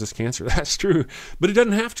 also gives us cancer. That's true. But it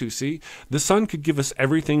doesn't have to, see. The sun could give us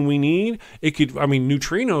everything we need. It could,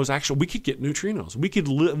 neutrinos, actually, we could get neutrinos. We could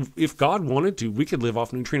live, if God wanted to, we could live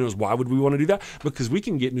off neutrinos. Why would we want to do that? Because we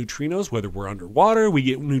can get neutrinos whether we're underwater. We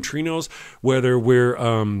get neutrinos whether we're...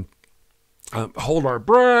 hold our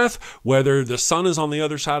breath, whether the sun is on the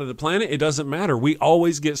other side of the planet, it doesn't matter. We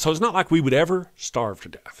always get, so it's not like we would ever starve to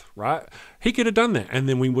death, right? He could have done that and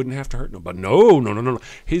then we wouldn't have to hurt nobody. No.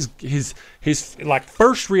 His like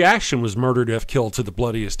first reaction was murder, death, kill to the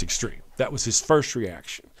bloodiest extreme. That was his first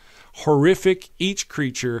reaction. Horrific. Each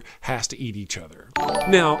creature has to eat each other.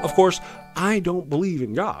 Now, of course, I don't believe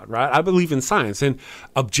in God, right? I believe in science, and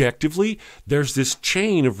objectively, there's this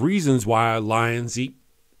chain of reasons why lions eat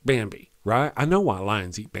Bambi. Right? I know why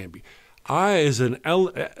lions eat Bambi. I, as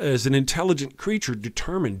an intelligent creature,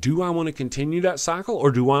 determine, do I want to continue that cycle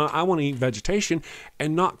or do I want to eat vegetation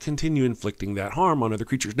and not continue inflicting that harm on other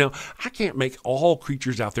creatures? Now, I can't make all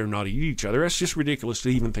creatures out there not eat each other. That's just ridiculous to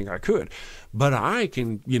even think I could. But I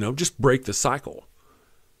can, just break the cycle.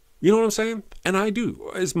 You know what I'm saying? And I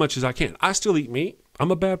do as much as I can. I still eat meat.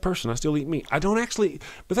 I'm a bad person. I still eat meat. I don't actually,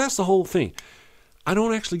 but that's the whole thing. I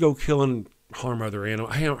don't actually go harm other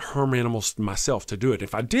animals. I don't harm animals myself to do it.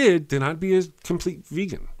 If I did, then I'd be a complete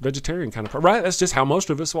vegetarian kind of person, right? That's just how most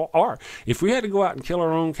of us are. If we had to go out and kill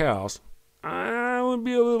our own cows, I would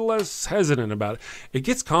be a little less hesitant about it. It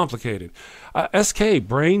gets complicated. SK,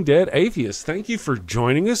 Brain Dead Atheist, thank you for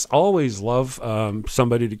joining us. Always love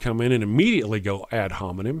somebody to come in and immediately go ad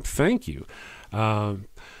hominem. Thank you.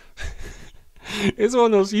 It's one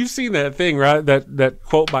of those, you've seen that thing, right? That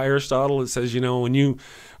quote by Aristotle. It says,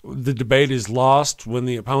 the debate is lost when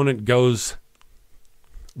the opponent goes,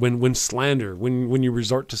 when you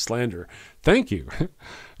resort to slander. Thank you.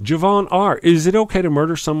 Javon R. Is it okay to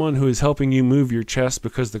murder someone who is helping you move your chest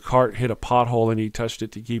because the cart hit a pothole and he touched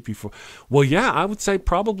it to keep you from? Well, yeah, I would say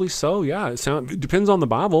probably so. Yeah, it depends on the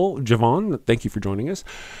Bible. Javon, thank you for joining us.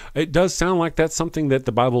 It does sound like that's something that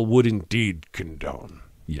the Bible would indeed condone.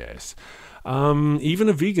 Yes. Even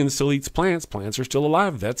a vegan still eats plants. Plants are still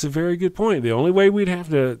alive. That's a very good point. The only way we'd have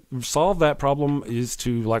to solve that problem is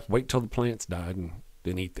to wait till the plants died and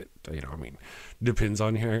then eat it. Depends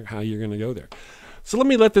on how you're going to go there. So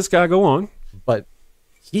let this guy go on. But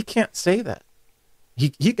he can't say that. He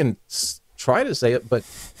can try to say it, but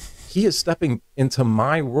he is stepping into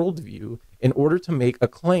my worldview in order to make a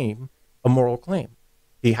claim, a moral claim.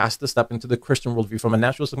 He has to step into the Christian worldview. From a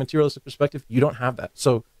naturalistic, materialistic perspective, you don't have that.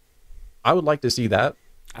 So I would like to see that.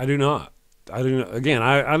 I do not. I do not. Again,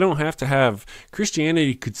 I don't have to have,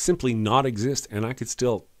 Christianity could simply not exist, and I could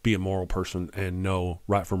still be a moral person and know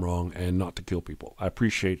right from wrong and not to kill people. I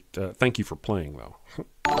appreciate, thank you for playing, though. If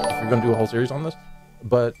you're going to do a whole series on this.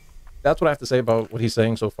 But that's what I have to say about what he's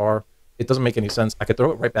saying so far. It doesn't make any sense. I could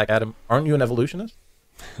throw it right back at him. Aren't you an evolutionist?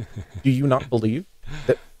 Do you not believe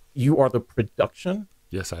that you are the production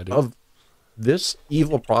Yes, I do. of this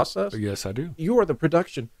evil process? Yes, I do. You are the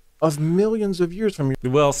production of millions of years from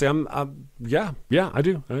Well, see, yeah, I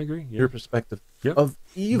do. I agree. Yeah. your perspective Yep. of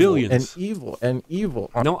evil Billions. and evil and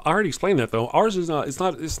evil. No, I already explained that though. Ours is not.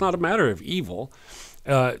 It's not a matter of evil.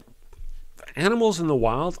 Animals in the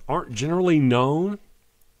wild aren't generally known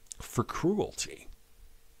for cruelty,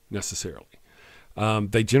 necessarily.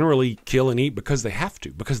 They generally kill and eat because they have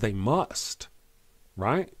to, because they must,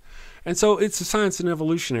 right? And so it's a science and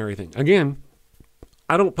evolutionary thing. Again,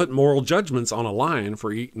 I don't put moral judgments on a lion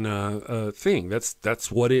for eating a thing.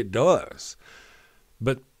 That's what it does.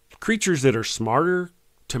 But creatures that are smarter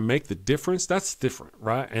to make the difference, that's different,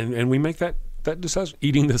 right? And we make that decision.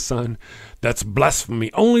 Eating the sun, that's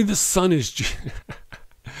blasphemy. Only the sun is...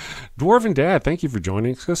 Dwarven Dad, thank you for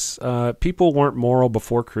joining us. People weren't moral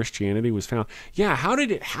before Christianity was found. Yeah, how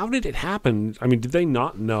did it happen? I mean, did they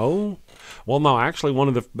not know? Well, no, actually,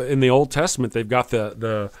 in the Old Testament, they've got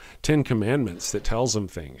the 10 Commandments that tells them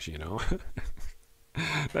things, you know.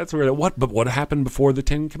 That's where but what happened before the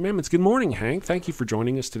 10 Commandments? Good morning, Hank. Thank you for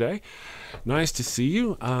joining us today. Nice to see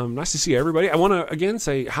you. Nice to see everybody. I want to again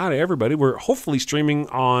say hi to everybody. We're hopefully streaming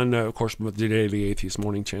on, of course, the Daily Atheist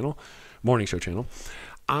Morning Show channel.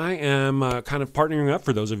 I am kind of partnering up,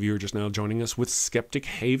 for those of you who are just now joining us, with Skeptic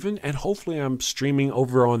Haven, and hopefully I'm streaming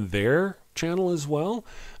over on their channel as well.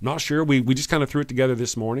 Not sure. We just kind of threw it together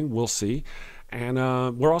this morning. We'll see. And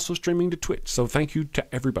we're also streaming to Twitch. So thank you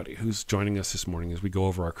to everybody who's joining us this morning as we go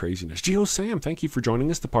over our craziness. Geo Sam, thank you for joining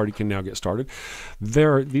us. The party can now get started.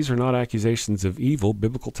 These are not accusations of evil.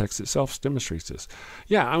 Biblical text itself demonstrates this.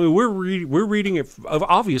 Yeah, I mean, we're reading it.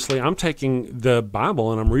 Obviously, I'm taking the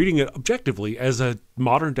Bible and I'm reading it objectively as a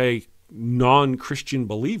modern day non-Christian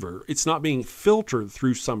believer. It's not being filtered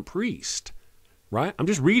through some priest, right? I'm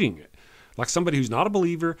just reading it like somebody who's not a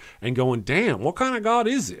believer and going, damn, what kind of God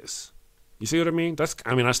is this? You see what I mean?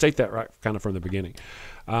 I state that right kind of from the beginning.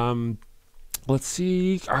 Let's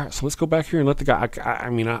see. All right, so let's go back here and let the guy.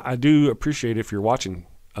 I do appreciate if you're watching,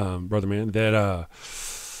 brother man, that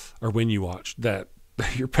or when you watch that,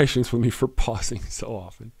 your patience with me for pausing so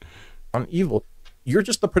often. On evil, you're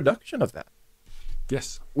just the production of that.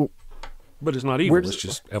 Yes, but it's not evil. It's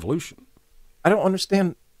just evolution. I don't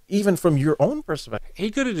understand, even from your own perspective. He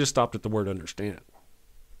could have just stopped at the word understand.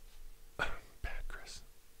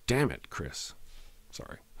 Damn it, Chris.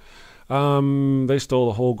 Sorry. They stole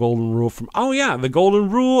the whole golden rule from... Oh, yeah, the golden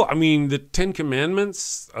rule. I mean, the 10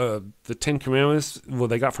 Commandments. Well,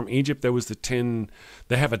 they got from Egypt. There was the 10...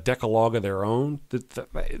 They have a decalogue of their own.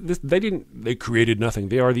 They created nothing.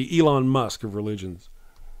 They are the Elon Musk of religions.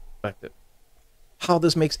 How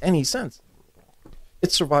this makes any sense.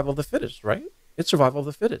 It's survival of the fittest, right? It's survival of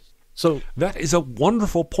the fittest. So that is a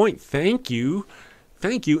wonderful point. Thank you.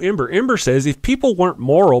 Thank you, Ember. Ember says, if people weren't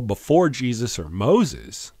moral before Jesus or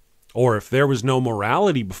Moses, or if there was no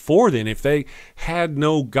morality before then, if they had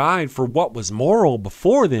no guide for what was moral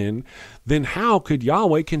before then how could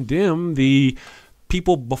Yahweh condemn the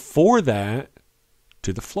people before that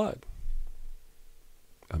to the flood?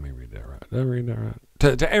 Let me read that right. Did I read that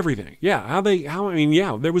right? To everything. Yeah,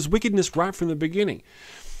 there was wickedness right from the beginning.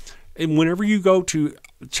 And whenever you go to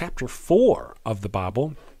chapter 4 of the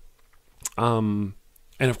Bible,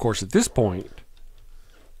 and of course, at this point,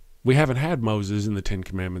 we haven't had Moses and the 10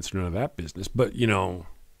 Commandments, none of that business. But,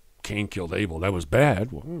 Cain killed Abel. That was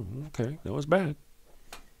bad. Well, okay, that was bad.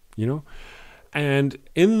 And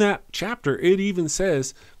in that chapter, it even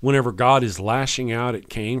says, whenever God is lashing out at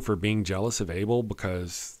Cain for being jealous of Abel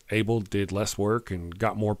because Abel did less work and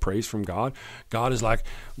got more praise from God, God is like,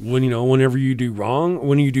 whenever you do wrong,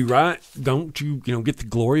 when you do right, don't you, get the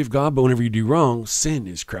glory of God. But whenever you do wrong, sin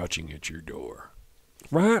is crouching at your door.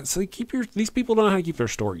 Right, so these people don't know how to keep their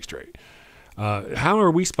story straight.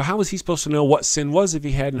 How was he supposed to know what sin was if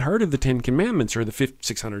he hadn't heard of the 10 Commandments or the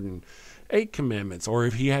 608 Commandments, or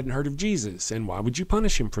if he hadn't heard of Jesus? And why would you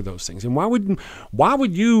punish him for those things? And why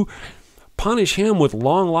would you punish him with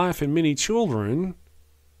long life and many children,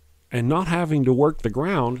 and not having to work the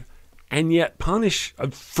ground, and yet punish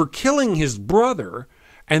for killing his brother?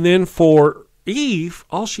 And then for Eve,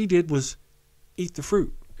 all she did was eat the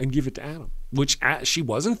fruit and give it to Adam. which she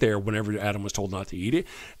wasn't there whenever Adam was told not to eat it,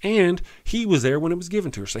 and he was there when it was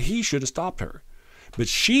given to her, so he should have stopped her. But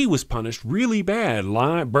she was punished really bad,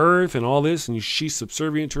 birth and all this, and she's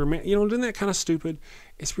subservient to her man. You know, isn't that kind of stupid?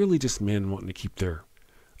 It's really just men wanting to keep their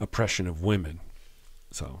oppression of women.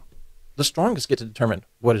 So the strongest get to determine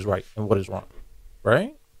what is right and what is wrong,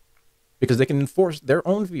 right? Because they can enforce their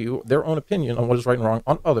own view, their own opinion on what is right and wrong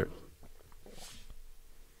on others.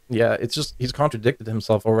 Yeah, it's just he's contradicted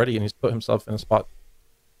himself already, and he's put himself in a spot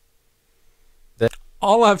that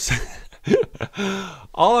all I've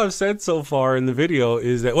said so far in the video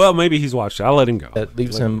is that, well, maybe he's watched it. I'll let him go. That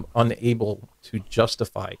leaves him unable to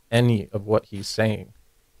justify any of what he's saying,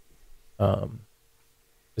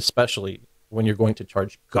 especially when you're going to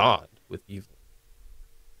charge God with evil.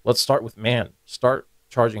 Let's start with man. Start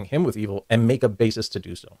charging him with evil and make a basis to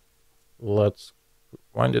do so. Let's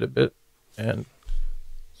wind it a bit and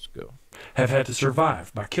let's go. Have had to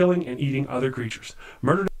survive by killing and eating other creatures.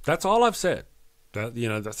 Murdered. That's all I've said.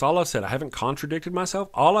 That's all I've said. I haven't contradicted myself.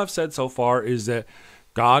 All I've said so far is that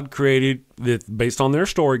God created, based on their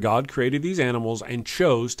story, God created these animals and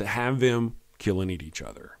chose to have them kill and eat each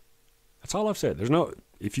other. That's all I've said. There's no,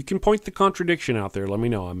 if you can point the contradiction out there, let me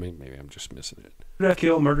know. I mean, maybe I'm just missing it. Death,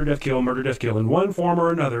 kill, murder, death, kill, murder, death, kill in one form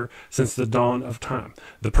or another since the dawn of time.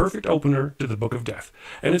 The perfect opener to the book of death.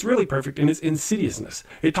 And it's really perfect in its insidiousness.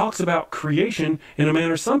 It talks about creation in a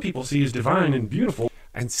manner some people see as divine and beautiful.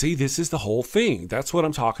 And see, this is the whole thing. That's what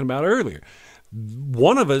I'm talking about earlier.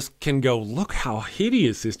 One of us can go, look how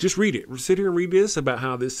hideous this. Just read it. Sit here and read this about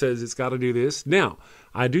how this says it's got to do this. Now,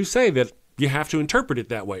 I do say that you have to interpret it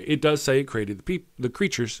that way. It does say it created the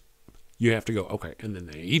creatures. You have to go, okay, and then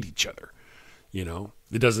they eat each other. You know,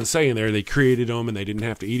 it doesn't say in there they created them and they didn't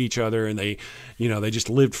have to eat each other and they, you know, they just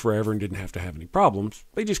lived forever and didn't have to have any problems.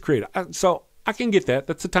 They just created. So I can get that.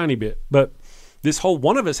 That's a tiny bit. But this whole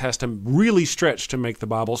one of us has to really stretch to make the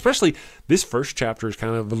Bible, especially this first chapter is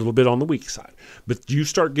kind of a little bit on the weak side. But you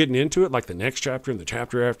start getting into it, like the next chapter and the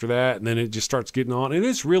chapter after that, and then it just starts getting on. And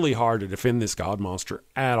it's really hard to defend this God monster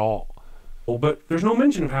at all. But there's no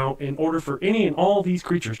mention of how, in order for any and all these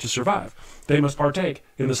creatures to survive, they must partake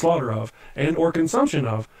in the slaughter of and or consumption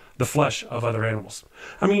of the flesh of other animals.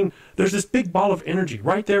 I mean, there's this big ball of energy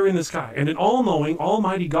right there in the sky, and an all-knowing,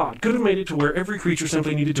 almighty God could have made it to where every creature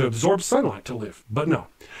simply needed to absorb sunlight to live. But no.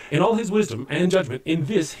 In all his wisdom and judgment, in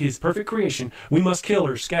this, his perfect creation, we must kill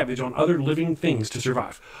or scavenge on other living things to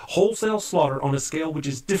survive. Wholesale slaughter on a scale which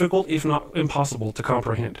is difficult, if not impossible, to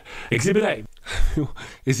comprehend. Exhibit A.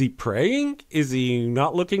 Is he praying? Is he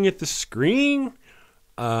not looking at the screen?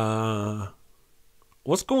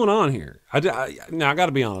 What's going on here? Now I got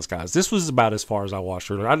to be honest, guys. This was about as far as I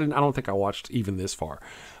watched earlier. I don't think I watched even this far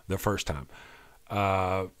the first time.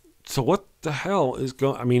 So what the hell is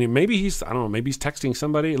going? I mean, maybe he's, I don't know. Maybe he's texting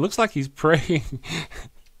somebody. It looks like he's praying.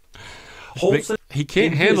 He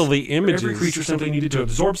can't handle the images. Every creature simply needed to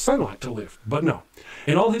absorb sunlight to live. But no.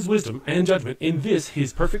 In all his wisdom and judgment, in this,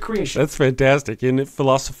 his perfect creation. That's fantastic. Isn't it,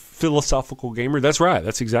 philosophical gamer? That's right.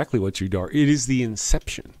 That's exactly what you are. It is the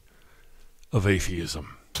inception of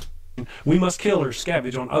atheism. We must kill or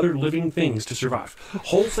scavenge on other living things to survive.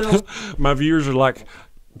 Wholesale. My viewers are like,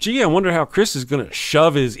 gee, I wonder how Chris is going to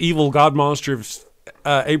shove his evil God monster of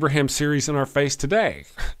Abraham series in our face today.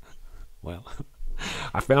 Well,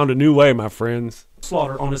 I found a new way, my friends.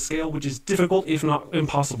 Slaughter on a scale which is difficult, if not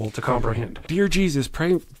impossible, to comprehend. Dear Jesus,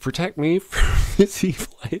 protect me from this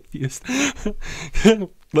evil atheist.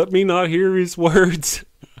 Let me not hear his words.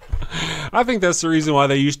 I think that's the reason why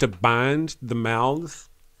they used to bind the mouths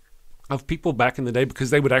of people back in the day,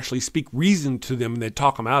 because they would actually speak reason to them and they'd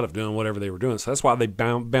talk them out of doing whatever they were doing. So that's why they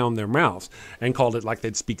bound their mouths and called it like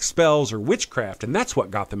they'd speak spells or witchcraft, and that's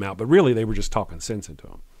what got them out. But really, they were just talking sense into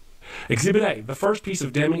them. Exhibit A, the first piece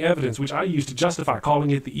of damning evidence which I use to justify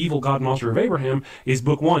calling it the evil God monster of Abraham, is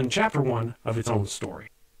Book 1, Chapter 1 of its own story.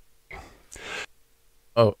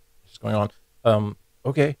 Oh, what's going on?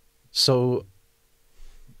 Okay, so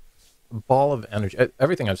ball of energy.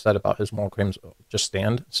 Everything I've said about his moral claims just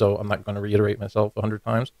stand, so I'm not going to reiterate myself 100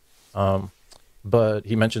 times. But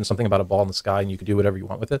he mentioned something about a ball in the sky and you could do whatever you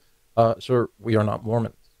want with it. Sir, we are not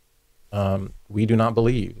Mormons. We do not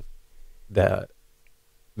believe that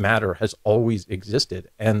matter has always existed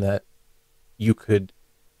and that you could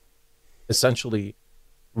essentially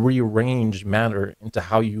rearrange matter into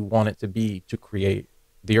how you want it to be to create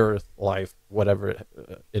the earth, life, whatever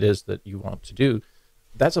it is that you want to do.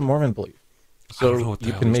 That's a Mormon belief. So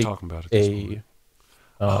you can make a I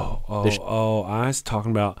was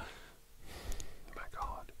talking about, my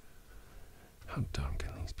God, how dumb can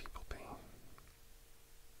these people be?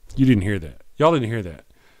 You didn't hear that. Y'all didn't hear that.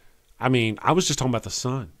 I mean, I was just talking about the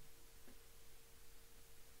sun.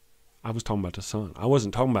 I was talking about the sun. I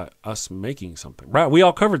wasn't talking about us making something. Right, we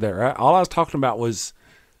all covered that, right? All I was talking about was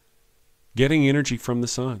getting energy from the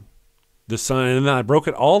sun. The sun, and then I broke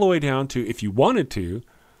it all the way down to, if you wanted to,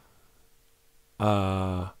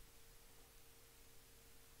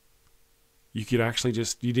 you could actually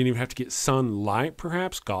just, you didn't even have to get sunlight,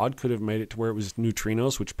 perhaps. God could have made it to where it was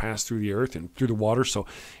neutrinos, which passed through the earth and through the water. So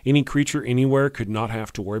any creature anywhere could not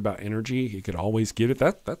have to worry about energy. He could always get it.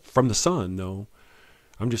 That from the sun, no.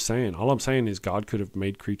 I'm just saying. All I'm saying is God could have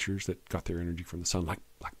made creatures that got their energy from the sun, like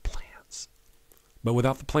plants. But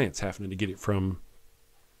without the plants having to get it from,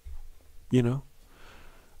 you know.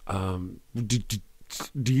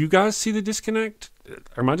 Do you guys see the disconnect?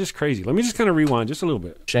 Or am I just crazy? Let me just kind of rewind just a little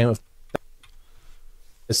bit. Shame of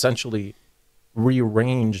essentially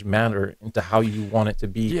rearrange matter into how you want it to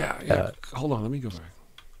be. Yeah. Hold on, let me go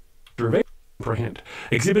back. Comprehend.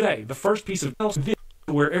 Exhibit A, the first piece of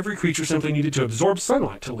where every creature simply needed to absorb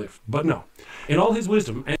sunlight to live. But no, in all his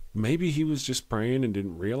wisdom, and maybe he was just praying and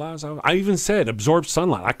didn't realize. I even said absorb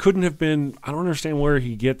sunlight. I couldn't have been. I don't understand where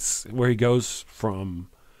he goes from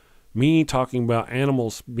me talking about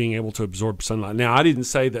animals being able to absorb sunlight. Now, I didn't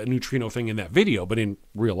say the neutrino thing in that video, but in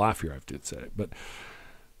real life here I did say it.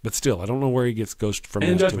 But still, I don't know where he goes from.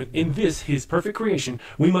 And judgment, in this, his perfect creation,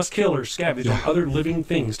 we must kill or scavenge on other living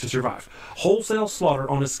things to survive. Wholesale slaughter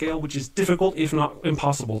on a scale which is difficult, if not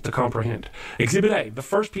impossible, to comprehend. Exhibit A, the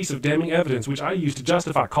first piece of damning evidence which I use to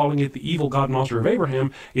justify calling it the evil God monster of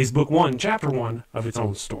Abraham, is Book 1, Chapter 1 of its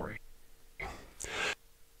own story.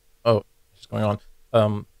 Oh, what's going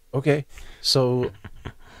on? Okay, so...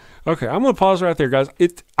 Okay, I'm going to pause right there, guys.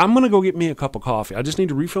 I'm going to go get me a cup of coffee. I just need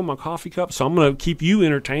to refill my coffee cup, so I'm going to keep you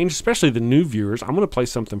entertained, especially the new viewers. I'm going to play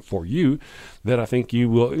something for you that I think you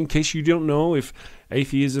will, in case you don't know if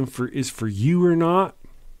atheism is for you or not.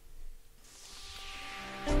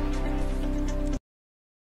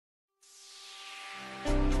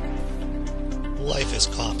 Life is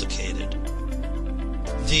complicated.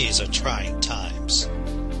 These are trying times.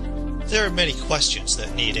 There are many questions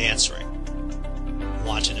that need answering.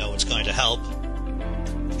 Want to know what's going to help?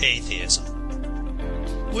 Atheism.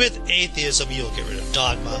 With atheism, you'll get rid of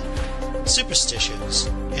dogma, superstitions,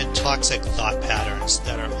 and toxic thought patterns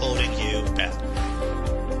that are holding you back.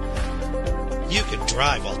 You can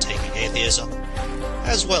drive while taking atheism,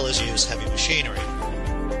 as well as use heavy machinery.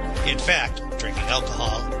 In fact, drinking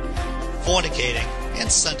alcohol, fornicating,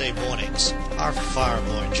 and Sunday mornings are far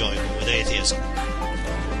more enjoyable with atheism.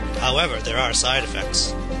 However, there are side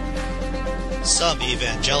effects. Some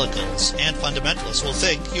evangelicals and fundamentalists will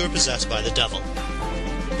think you are possessed by the devil.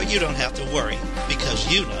 But you don't have to worry,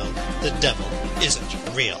 because you know the devil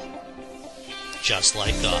isn't real. Just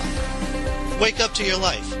like God. Wake up to your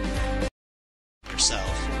life.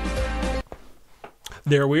 Yourself.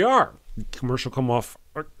 There we are. Commercial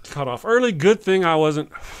cut off early. Good thing I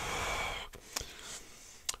wasn't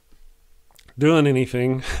doing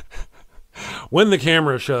anything when the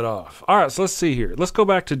camera shut off. All right, so let's see here. Let's go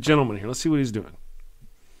back to gentleman here. Let's see what he's doing.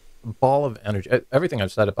 Ball of energy. Everything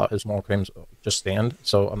I've said about his moral claims just stand,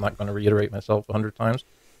 so I'm not going to reiterate myself 100 times.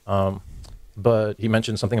 But he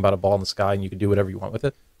mentioned something about a ball in the sky and you can do whatever you want with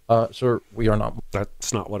it. Sir, we are not.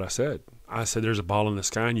 That's not what I said. I said there's a ball in the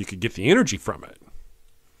sky and you could get the energy from it.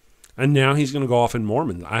 And now he's going to go off in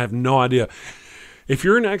Mormon. I have no idea. If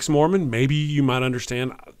you're an ex-Mormon, maybe you might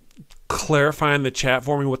understand. Clarify in the chat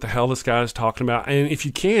for me what the hell this guy is talking about. And if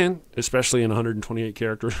you can, especially in 128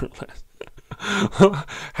 characters or less,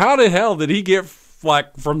 how the hell did he get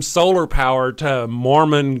like from solar power to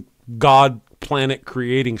Mormon God planet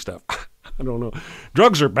creating stuff? I don't know.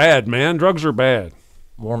 Drugs are bad, man. Drugs are bad.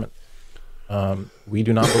 Mormon. We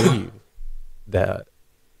do not believe that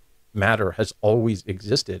matter has always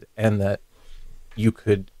existed and that you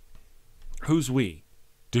could... Who's we?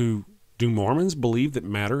 Do Mormons believe that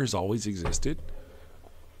matter has always existed?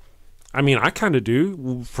 I mean, I kind of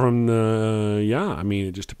do. From the, I mean,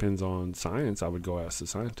 it just depends on science. I would go ask the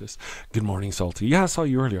scientists. Good morning, Salty. Yeah, I saw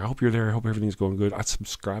you earlier. I hope you're there. I hope everything's going good. I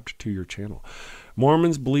subscribed to your channel.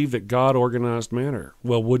 Mormons believe that God organized matter.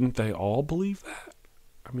 Well, wouldn't they all believe that?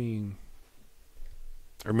 I mean,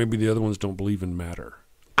 or maybe the other ones don't believe in matter.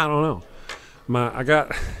 I don't know.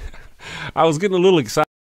 I was getting a little excited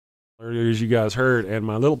earlier, as you guys heard, and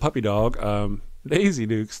my little puppy dog, Daisy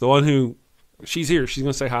Dukes, the one who, she's here. She's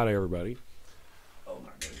going to say hi to everybody. Oh, my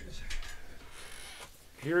goodness.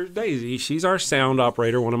 Here's Daisy. She's our sound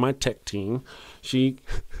operator, one of my tech team. She,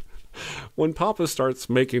 when Papa starts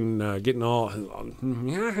making, getting all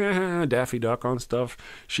Daffy Duck on stuff,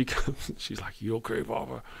 she comes, she's like, you okay,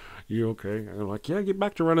 Papa? You okay? And I'm like, yeah, get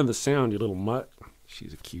back to running the sound, you little mutt.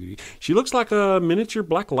 She's a cutie. She looks like a miniature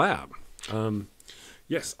black lab.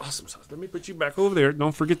 Yes, awesome sauce. Let me put you back over there.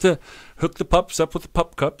 Don't forget to hook the pups up with the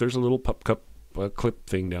pup cup. There's a little pup cup clip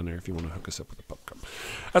thing down there if you want to hook us up with a pup cup.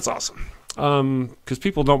 That's awesome. Because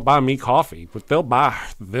people don't buy me coffee, but they'll buy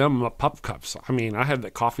them pup cups. I mean, I had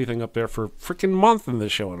that coffee thing up there for a freaking month in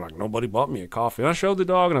this show, and like nobody bought me a coffee. And I showed the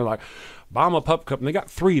dog, and I was like, buy them a pup cup, and they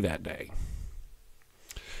got 3 that day.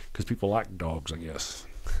 Because people like dogs, I guess.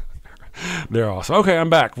 They're awesome. Okay, I'm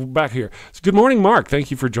back here. So good morning, Mark.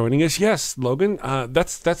 Thank you for joining us. Yes, Logan.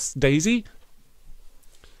 That's Daisy.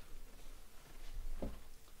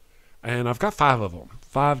 And I've got 5 of them.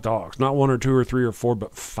 5 dogs. Not 1 or 2 or 3 or 4,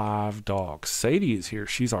 but 5 dogs. Sadie is here.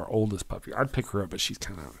 She's our oldest puppy. I'd pick her up, but she's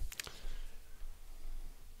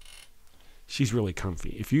really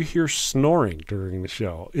comfy. If you hear snoring during the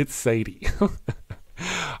show, it's Sadie.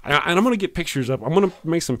 And I'm going to get pictures up. I'm going to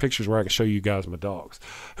make some pictures where I can show you guys my dogs.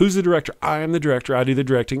 Who's the director? I am the director. I do the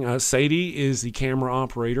directing. Sadie is the camera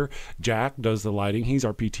operator. Jack does the lighting. He's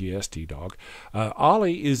our PTSD dog.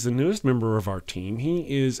 Ollie is the newest member of our team.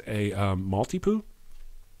 He is a Maltipoo.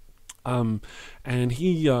 And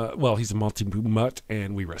he's a Maltipoo mutt,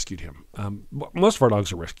 and we rescued him. Most of our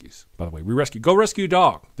dogs are rescues, by the way. Go rescue a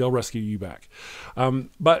dog. They'll rescue you back.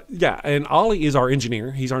 But yeah, and Ollie is our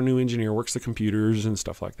engineer. He's our new engineer, works the computers and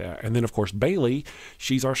stuff like that. And then, of course, Bailey,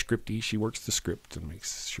 she's our scriptie. She works the script and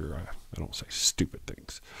makes sure I don't say stupid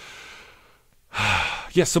things.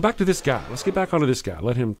 Yes, so back to this guy. Let's get back onto this guy.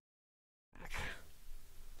 Let him.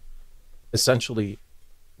 Essentially,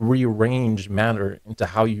 rearrange matter into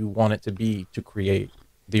how you want it to be to create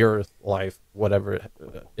the earth, life, whatever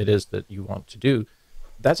it is that you want to do.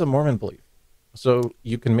 That's a Mormon belief. So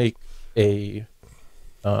you can make the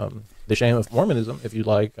shame of Mormonism if you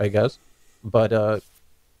like, I guess. But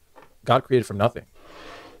God created from nothing.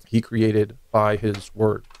 He created by his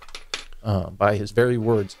word. By his very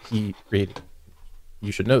words, he created.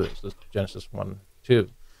 You should know this. This is Genesis 1:2.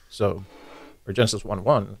 So, or Genesis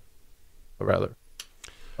 1:1, rather.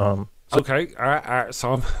 Okay, all right.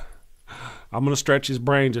 So I'm going to stretch his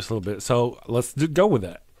brain just a little bit. So let's go with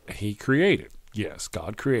that. He created. Yes,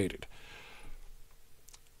 God created.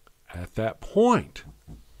 At that point,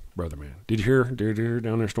 brother man, did you hear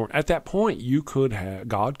down there snoring? At that point,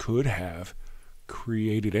 God could have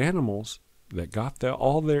created animals that got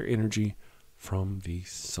all their energy from the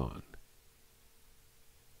sun.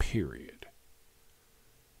 Period.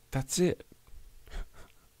 That's it.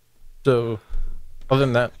 So, other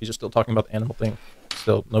than that, he's just still talking about the animal thing.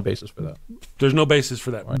 Still no basis for that. There's no basis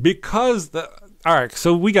for that. Right. Because all right,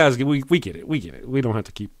 so we get it. We get it. We don't have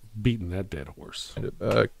to keep beating that dead horse.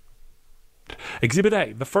 Exhibit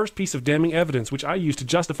A, the first piece of damning evidence which I use to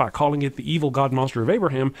justify calling it the evil God monster of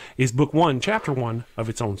Abraham is Book 1, Chapter 1 of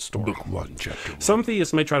its own story. Book 1, Chapter 1. Some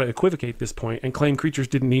theists may try to equivocate this point and claim creatures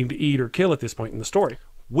didn't need to eat or kill at this point in the story,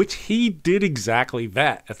 which he did exactly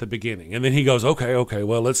that at the beginning. And then he goes, okay,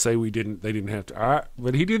 well, let's say they didn't have to. All right,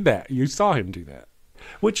 but he did that. You saw him do that,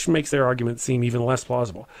 which makes their argument seem even less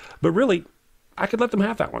plausible. But really, I could let them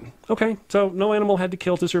have that one. Okay, so no animal had to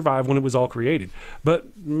kill to survive when it was all created.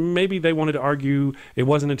 But maybe they wanted to argue it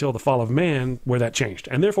wasn't until the fall of man where that changed.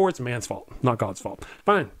 And therefore, it's man's fault, not God's fault.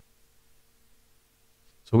 Fine.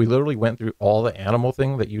 So we literally went through all the animal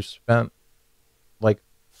thing that you spent, like,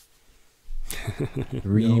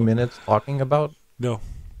 3 minutes talking about? No.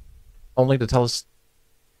 Only to tell us,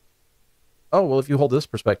 oh, well, if you hold this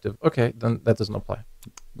perspective, okay, then that doesn't apply.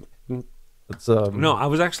 It's, no, I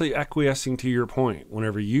was actually acquiescing to your point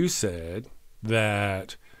whenever you said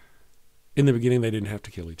that in the beginning they didn't have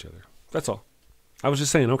to kill each other. That's all. I was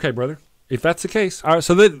just saying, okay, brother, if that's the case. All right,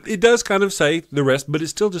 so that it does kind of say the rest, but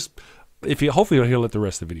it's still just, hopefully he'll let the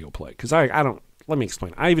rest of the video play. Because I don't, let me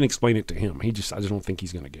explain. I even explained it to him. I just don't think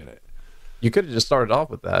he's going to get it. You could have just started off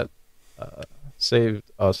with that,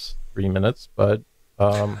 saved us 3 minutes, but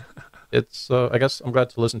it's, I guess I'm glad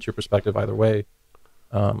to listen to your perspective either way.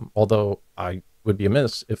 Although I would be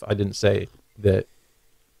amiss if I didn't say that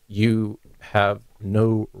you have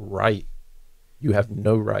no right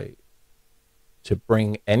to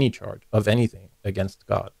bring any charge of anything against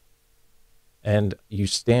God. And you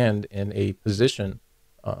stand in a position,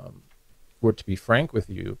 for to be frank with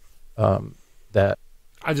you, that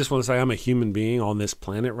I just want to say I'm a human being on this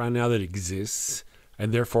planet right now that exists,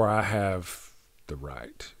 and therefore I have the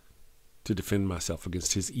right to defend myself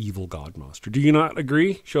against his evil God monster. Do you not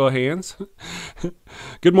agree? Show of hands.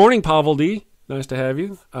 Good morning, Pavel D. Nice to have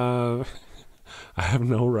you. I have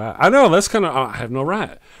no right. I know, that's kind of, I have no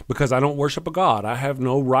right because I don't worship a God. I have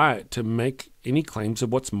no right to make any claims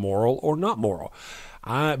of what's moral or not moral.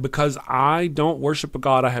 Because I don't worship a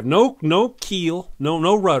God, I have no keel,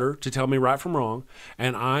 no rudder to tell me right from wrong,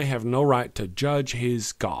 and I have no right to judge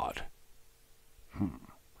his God.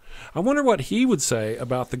 I wonder what he would say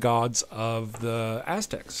about the gods of the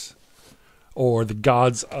Aztecs, or the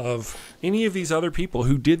gods of any of these other people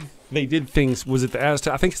who did things. Was it the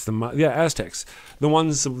Aztecs? I think it's Aztecs, the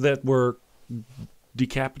ones that were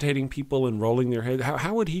decapitating people and rolling their head.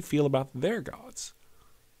 How would he feel about their gods?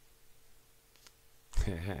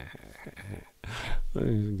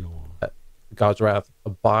 God's wrath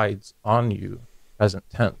abides on you, present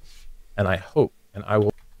tense, and I hope, and I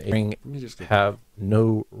will have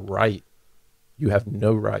no right. You have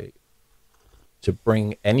no right to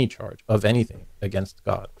bring any charge of anything against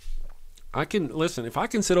God. I can listen, if I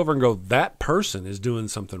can sit over and go, that person is doing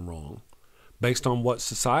something wrong based on what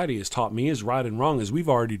society has taught me is right and wrong, as we've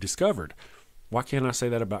already discovered. Why can't I say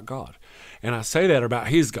that about God? And I say that about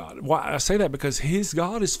his God. Why I say that because his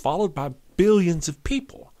God is followed by billions of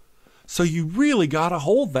people. So you really got to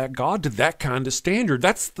hold that God to that kind of standard.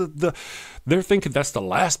 That's they're thinking that's the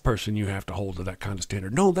last person you have to hold to that kind of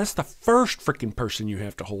standard. No, that's the first freaking person you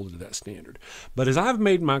have to hold to that standard. But as I've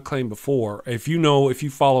made my claim before, if you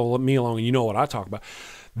follow me along and you know what I talk about,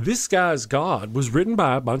 this guy's God was written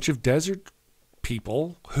by a bunch of desert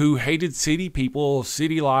people who hated city people,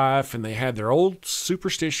 city life, and they had their old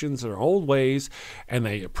superstitions, their old ways, and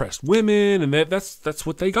they oppressed women, and that's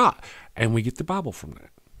what they got. And we get the Bible from that.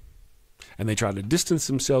 And they try to distance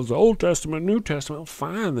themselves, the Old Testament, New Testament.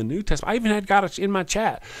 Fine, the New Testament. I even had guys in my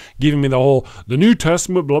chat giving me the New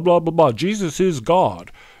Testament, blah, blah, blah, blah. Jesus is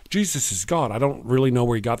God. Jesus is God. I don't really know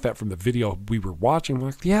where he got that from the video we were watching. I'm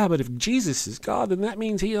like, yeah, but if Jesus is God, then that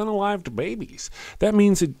means he unalived babies. That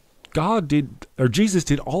means that Jesus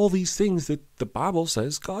did all these things that the Bible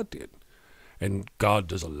says God did. And God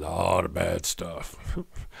does a lot of bad stuff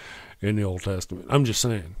in the Old Testament. I'm just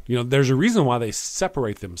saying, there's a reason why they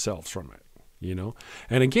separate themselves from it,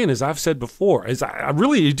 And again, as I've said before, I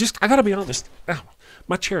got to be honest. Ow,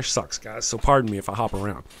 my chair sucks, guys, so pardon me if I hop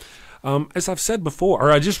around. As I've said before,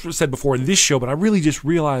 or I just said before in this show, but I really just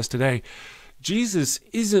realized today, Jesus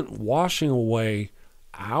isn't washing away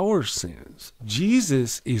our sins.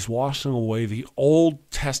 Jesus is washing away the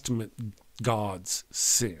Old Testament God's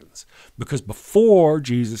sins. Because before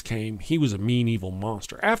Jesus came, he was a mean, evil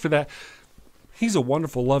monster. After that, he's a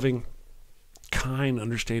wonderful, loving, kind,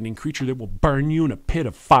 understanding creature that will burn you in a pit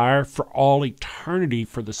of fire for all eternity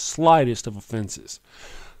for the slightest of offenses.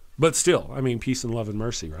 But still, peace and love and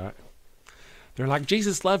mercy, right? They're like,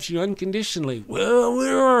 Jesus loves you unconditionally. Well,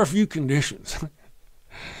 there are a few conditions.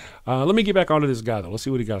 Let me get back onto this guy, though. Let's see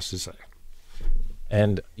what he got to say.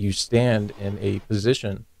 And you stand in a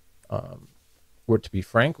position, or to be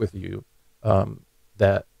frank with you,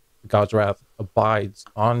 that God's wrath abides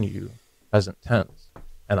on you, present tense.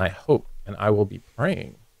 And I hope, and I will be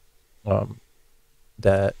praying,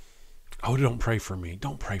 that... Oh, don't pray for me.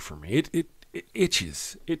 Don't pray for me. It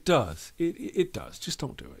itches. It does. It does. Just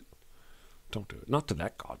don't do it. Don't do it. Not to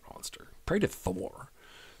that God monster. Pray to Thor.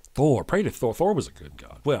 Pray to Thor. Thor was a good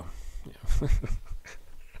God. Well, yeah.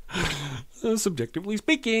 Subjectively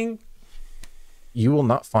speaking. You will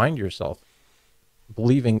not find yourself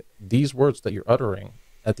believing these words that you're uttering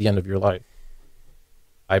at the end of your life.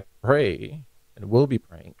 I pray and will be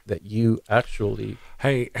praying that you actually...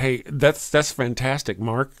 Hey, that's fantastic,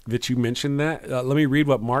 Mark, that you mentioned that. Let me read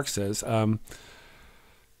what Mark says.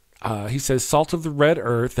 He says, salt of the red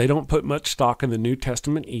earth, they don't put much stock in the New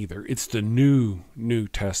Testament either. It's the New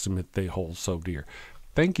Testament they hold so dear.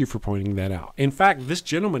 Thank you for pointing that out. In fact, this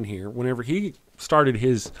gentleman here, whenever he started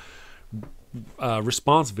his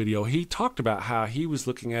response video, he talked about how he was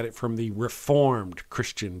looking at it from the Reformed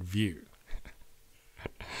Christian view.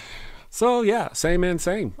 So, yeah, same and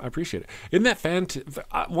same. I appreciate it. Isn't that fantastic?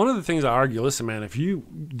 One of the things I argue, listen, man,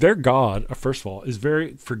 their God, first of all, is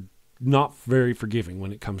not very forgiving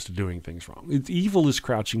when it comes to doing things wrong. Evil is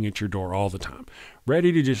crouching at your door all the time,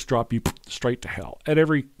 ready to just drop you straight to hell.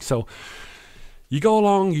 So you go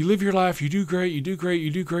along, you live your life, you do great,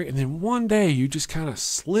 and then one day you just kind of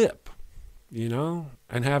slip,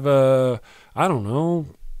 and have an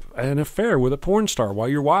affair with a porn star while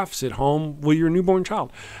your wife's at home with your newborn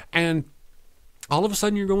child. And all of a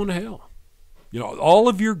sudden you're going to hell. All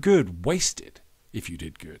of your good wasted. If you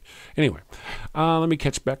did good. Anyway, let me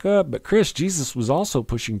catch back up. But Chris, Jesus was also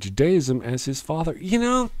pushing Judaism as his father.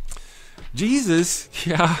 Jesus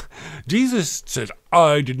said,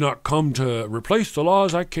 I did not come to replace the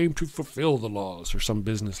laws. I came to fulfill the laws, or some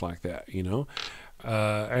business like that, and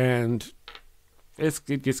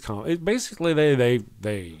it gets basically they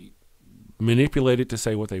manipulate it to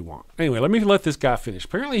say what they want. Anyway, let me let this guy finish.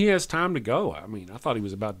 Apparently he has time to go. I thought he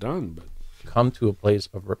was about done, but come to a place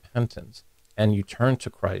of repentance. And you turn to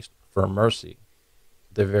Christ for mercy,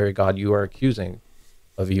 the very God you are accusing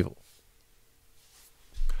of evil.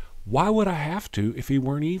 Why would I have to if he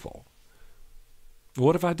weren't evil?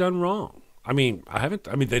 What have I done wrong? I mean,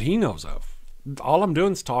 that he knows of. All I'm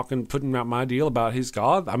doing is talking, putting out my deal about his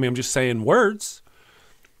God. I mean, I'm just saying words.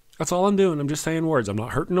 That's all I'm doing. I'm just saying words. I'm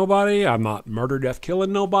not hurting nobody. I'm not murder, death,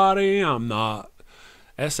 killing nobody. I'm not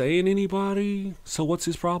essaying anybody. So what's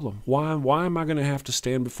his problem? Why am I going to have to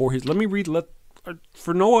stand before his...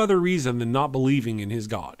 for no other reason than not believing in his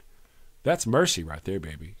God. That's mercy right there,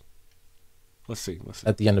 baby. Let's see.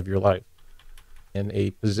 At the end of your life, in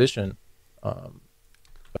a position...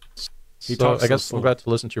 So I guess I'm glad to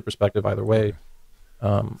listen to your perspective either way.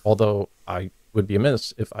 Although I would be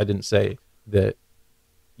amiss if I didn't say that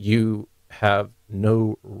you have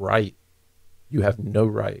no right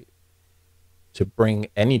to bring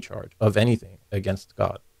any charge of anything against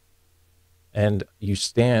God. And you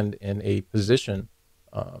stand in a position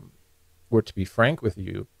where, to be frank with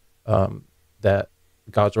you, that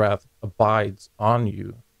God's wrath abides on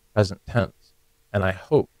you, present tense. And I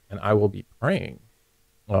hope, and I will be praying,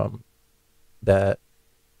 that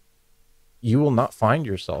you will not find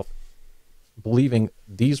yourself believing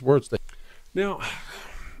these words. That now,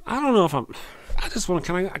 I don't know if I just want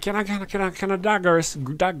to kind of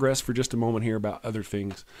digress for just a moment here about other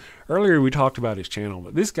things. Earlier we talked about his channel,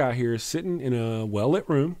 but this guy here is sitting in a well-lit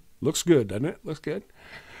room. Looks good, doesn't it? Looks good.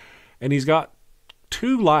 And he's got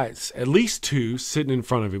two lights, at least two, sitting in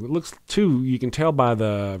front of him. It looks two, you can tell by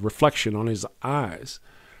the reflection on his eyes.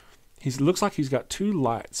 He looks like he's got two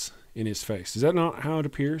lights in his face. Is that not how it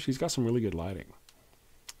appears? He's got some really good lighting.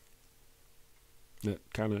 That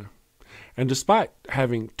kind of... And despite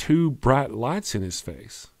having two bright lights in his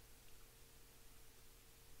face,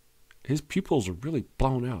 his pupils are really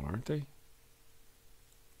blown out, aren't they?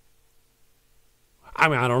 I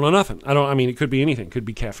mean, I don't know nothing. I mean, it could be anything. Could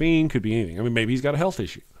be caffeine, could be anything. I mean, maybe he's got a health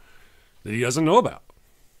issue that he doesn't know about.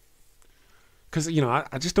 Because,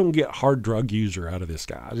 I just don't get hard drug user out of this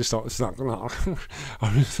guy. I just don't, it's not, I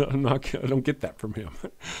don't get that from him.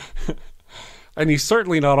 And he's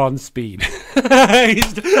certainly not on speed.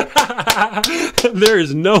 There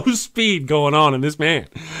is no speed going on in this man.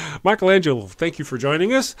 Michelangelo, thank you for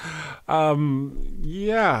joining us. So I'm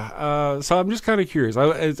just kind of curious.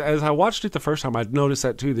 As I watched it the first time, I noticed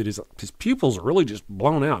that too, that his pupils are really just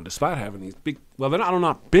blown out despite having these big, well, they're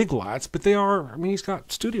not big lights, but they are, I mean, he's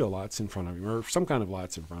got studio lights in front of him, or some kind of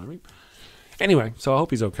lights in front of him. Anyway, so I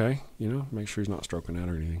hope he's okay, make sure he's not stroking out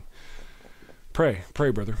or anything. Pray,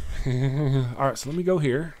 brother. All right, so let me go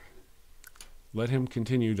here. Let him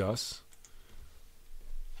continue thus.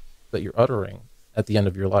 That you're uttering at the end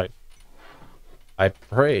of your life. I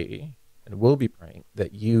pray and will be praying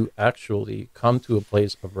that you actually come to a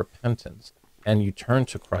place of repentance and you turn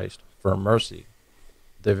to Christ for mercy,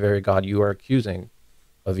 the very God you are accusing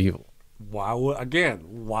of evil. Why would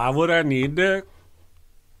I need to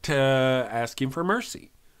ask him for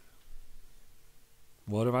mercy?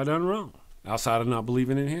 What have I done wrong? Outside of not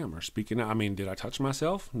believing in him or speaking out. I mean, did I touch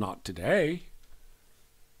myself? Not today.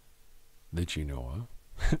 That you know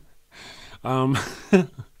of.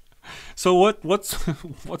 So what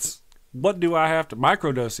do I have to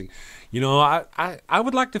microdosing? I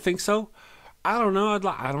would like to think so. I don't know. I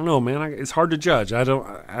don't know, man. It's hard to judge. I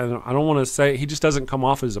don't want to say he just doesn't come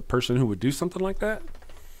off as a person who would do something like that.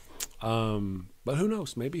 But who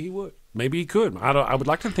knows? Maybe he would. Maybe he could. I would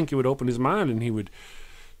like to think he would open his mind and he would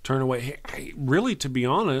turn away. Really, to be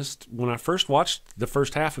honest, when I first watched the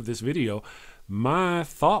first half of this video, my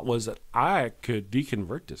thought was that I could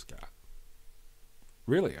deconvert this guy.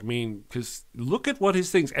 Really, I mean, because look at what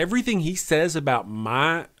everything he says about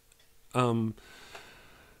my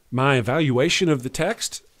evaluation of the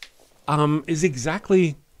text is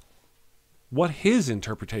exactly what his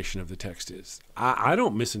interpretation of the text is. I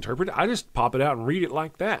don't misinterpret it. I just pop it out and read it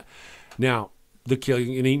like that. Now, the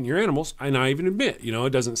killing and eating your animals, and I even admit,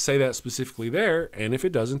 it doesn't say that specifically there, and if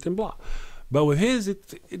it doesn't, then blah. But with his,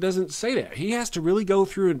 it doesn't say that. He has to really go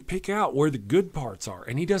through and pick out where the good parts are,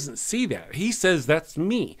 and he doesn't see that. He says, that's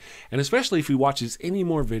me. And especially if he watches any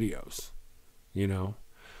more videos,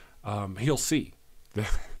 he'll see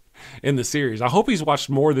in the series. I hope he's watched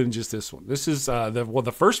more than just this one. This is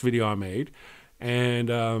the first video I made, and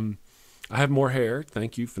I have more hair.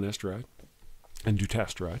 Thank you, finasteride and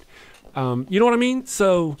dutasteride. You know what I mean?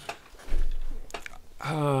 So,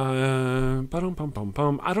 I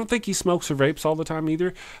don't think he smokes or vapes all the time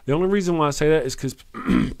either. The only reason why I say that is because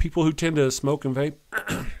people who tend to smoke and vape,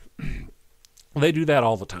 they do that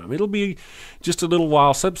all the time. It'll be just a little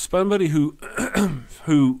while. Somebody who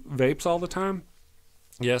vapes all the time,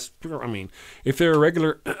 yes, I mean, if they're a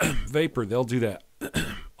regular vapor, they'll do that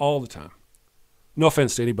all the time. No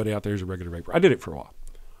offense to anybody out there who's a regular vapor. I did it for a while.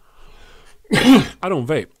 I don't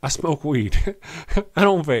vape. I smoke weed. I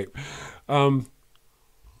don't vape.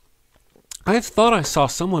 I thought I saw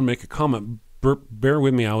someone make a comment. Bear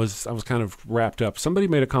with me. I was kind of wrapped up. Somebody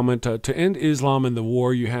made a comment, to end Islam in the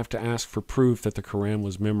war, you have to ask for proof that the Quran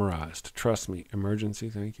was memorized. Trust me. Emergency.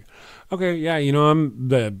 Thank you. Okay. Yeah. You know,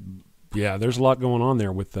 there's a lot going on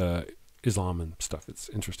there with Islam and stuff. It's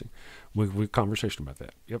interesting. We conversation about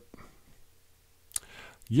that. Yep.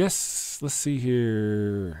 Yes. Let's see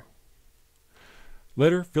here.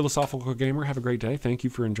 Later, Philosophical Gamer, have a great day. Thank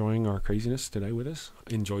you for enjoying our craziness today with us.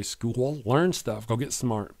 Enjoy school. Learn stuff. Go get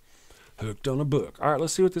smart. Hooked on a book. All right,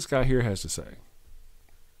 let's see what this guy here has to say.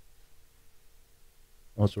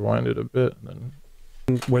 Let's rewind it a bit. And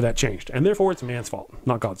then where that changed. And therefore, it's man's fault,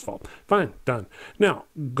 not God's fault. Fine, done. Now,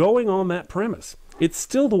 going on that premise, it's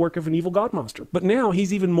still the work of an evil God monster. But now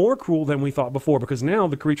he's even more cruel than we thought before, because now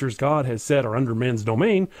the creatures God has said are under man's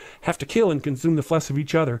domain have to kill and consume the flesh of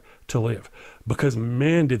each other to live. Because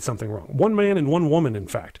man did something wrong. One man and one woman, in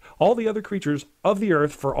fact. All the other creatures of the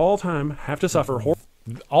earth for all time have to suffer.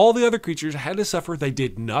 All the other creatures had to suffer. They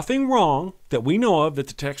did nothing wrong that we know of, that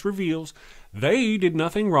the text reveals. They did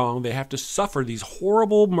nothing wrong. They have to suffer these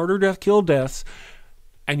horrible murder, death, kill deaths.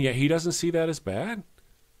 And yet he doesn't see that as bad.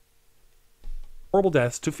 Horrible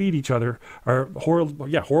deaths to feed each other, or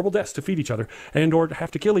horrible deaths to feed each other, and or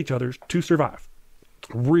have to kill each other to survive.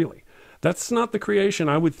 Really. That's not the creation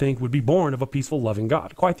I would think would be born of a peaceful, loving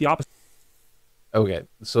God. Quite the opposite. okay,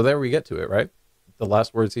 so there we get to it, right? The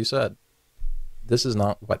last words he said. This is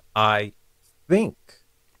not what I think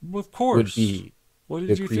Of course. would be What the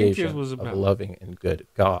did you think creation it was of about? a loving and good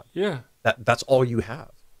God. Yeah. That's all you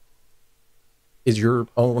have. Is your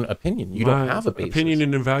own opinion. You don't have a basis. Opinion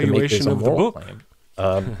and to make this evaluation a of the moral book. claim.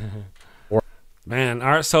 Man,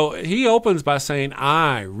 all right, so he opens by saying,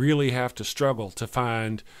 I really have to struggle to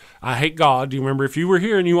find, I hate God. Do you remember, if you were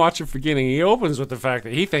here and you watched it from the beginning, he opens with the fact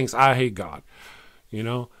that he thinks I hate God, you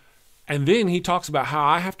know? And then he talks about how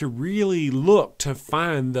I have to really look to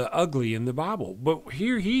find the ugly in the Bible. But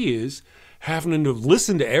here he is having to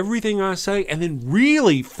listen to everything I say and then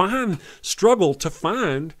really struggle to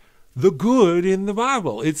find the good in the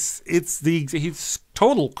It's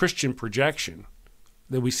total Christian projection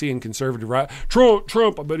that we see in conservative right.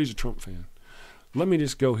 Trump, I bet he's a Trump fan. Let me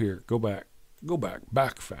just go here. Go back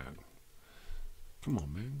fan. Come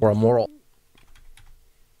on, man. Or a moral,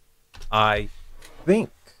 I think,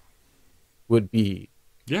 would be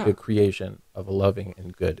the creation of a loving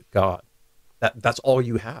and good God. That's all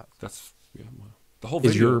you have. That's the whole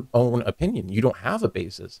video. Is your own opinion. You don't have a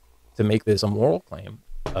basis to make this a moral claim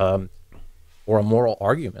or a moral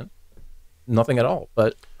argument. Nothing at all.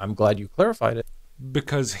 But I'm glad you clarified it.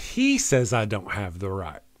 Because he says I don't have the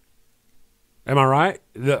right. Am I right?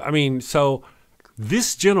 So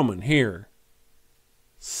this gentleman here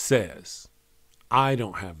says I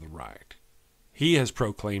don't have the right. He has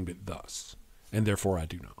proclaimed it thus, and therefore I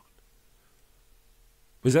do not.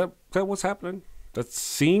 Is that what's happening? That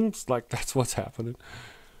seems like that's what's happening.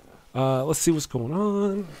 Let's see what's going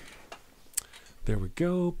on. There we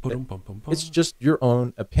go. It's just your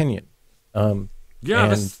own opinion.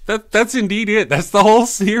 Yeah, that's indeed it. That's the whole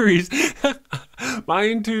series. My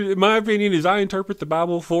opinion is I interpret the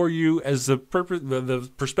Bible for you as the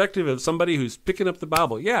perspective of somebody who's picking up the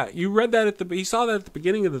Bible. Yeah, you read that you saw that at the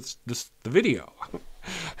beginning of the video.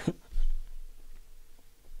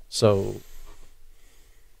 So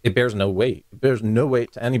it bears no weight. It bears no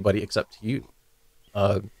weight to anybody except to you.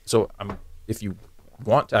 If you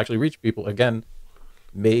want to actually reach people, again,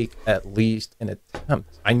 make at least an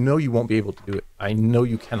attempt. I know you won't be able to do it. I know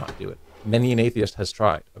you cannot do it. Many an atheist has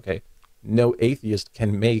tried, okay? No atheist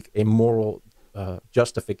can make a moral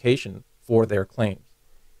justification for their claims.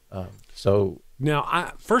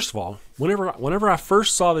 Now, first of all, whenever I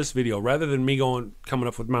first saw this video, rather than me coming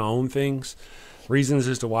up with my own reasons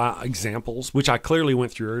as to why, examples, which I clearly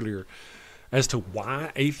went through earlier, as to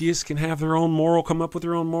why atheists can have come up with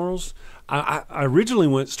their own morals, I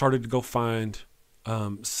originally started to go find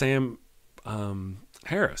Sam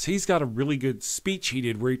Harris. He's got a really good speech he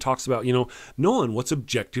did where he talks about, knowing what's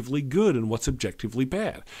objectively good and what's objectively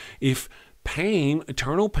bad. If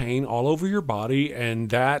eternal pain all over your body, and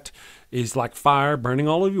that is like fire burning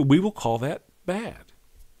all over you, we will call that bad.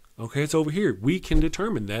 Okay, it's over here. We can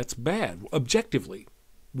determine that's bad objectively.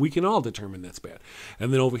 We can all determine that's bad.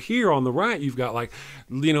 And then over here on the right, you've got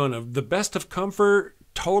the best of comfort,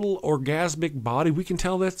 total orgasmic body. We can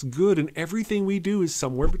tell that's good, and everything we do is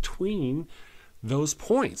somewhere between those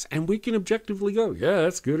points. And we can objectively go, yeah,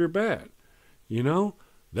 that's good or bad. We don't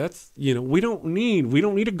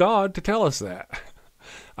need a God to tell us that.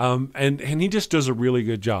 And he just does a really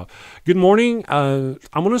good job. Good morning. I'm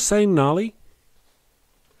going to say Nali.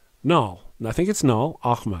 No, I think it's no,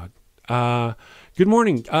 Ahmad. Good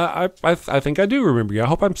morning. I think I do remember you. I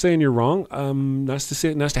hope I'm saying you're wrong. Nice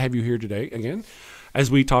to have you here today again,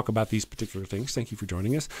 as we talk about these particular things. Thank you for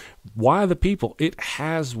joining us. Why the people? It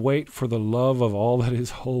has weight for the love of all that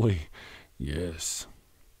is holy. Yes.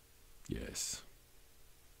 Yes.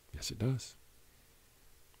 Yes, it does.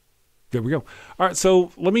 There we go. All right,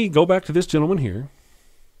 so let me go back to this gentleman here.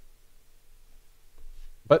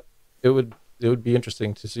 But it would be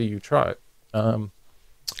interesting to see you try it.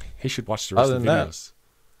 He should watch the rest of the videos.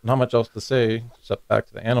 Not much else to say except back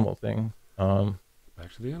to the animal thing.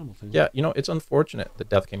 Back to the animal thing. Yeah, it's unfortunate that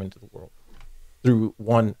death came into the world through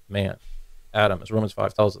one man, Adam, as Romans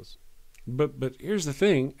 5 tells us. But here's the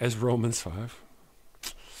thing, as Romans 5.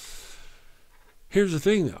 Here's the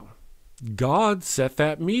thing, though. God set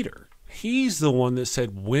that meter. He's the one that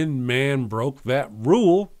said when man broke that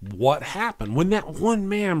rule, what happened? When that one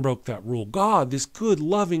man broke that rule, God, this good,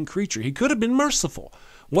 loving creature, he could have been merciful.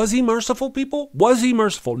 Was he merciful, people? Was he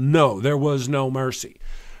merciful? No, there was no mercy.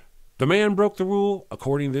 The man broke the rule,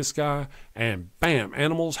 according to this guy, and bam,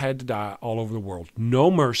 animals had to die all over the world. No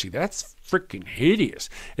mercy. That's freaking hideous.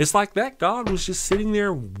 It's like that God was just sitting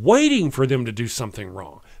there waiting for them to do something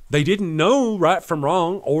wrong. They didn't know right from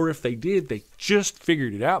wrong, or if they did, they just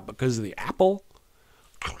figured it out because of the apple.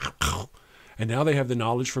 And now they have the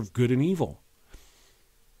knowledge for good and evil.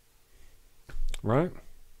 Right?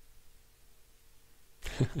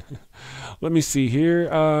 Let me see here.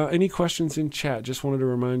 Any questions in chat? Just wanted to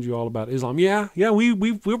remind you all about Islam. Yeah, we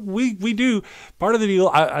do. Part of the deal,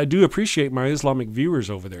 I do appreciate my Islamic viewers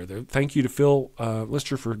over there. Thank you to Phil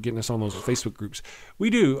Lister for getting us on those Facebook groups. We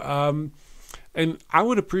do. And I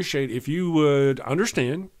would appreciate if you would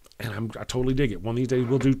understand, and I totally dig it. One of these days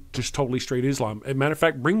we'll do just totally straight Islam. As a matter of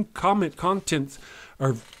fact, bring content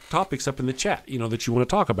or topics up in the chat, that you want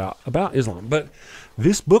to talk about Islam. But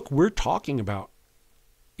this book we're talking about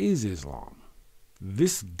is Islam.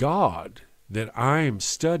 This God that I am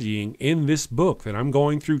studying in this book that I'm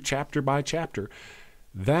going through chapter by chapter,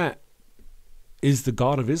 that is the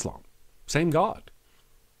God of Islam. Same God.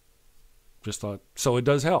 Just thought, so it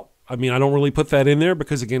does help. I mean, I don't really put that in there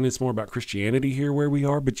because, again, it's more about Christianity here where we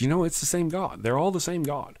are. But, it's the same God. They're all the same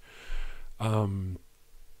God.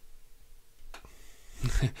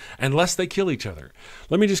 Unless they kill each other.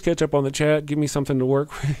 Let me just catch up on the chat. Give me something to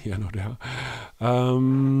work with. Yeah, no doubt.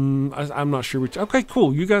 I'm not sure which. Okay,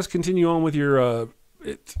 cool. You guys continue on with your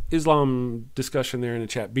Islam discussion there in the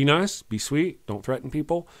chat. Be nice. Be sweet. Don't threaten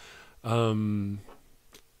people.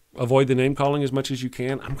 Avoid the name calling as much as you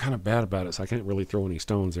can. I'm kind of bad about it, so I can't really throw any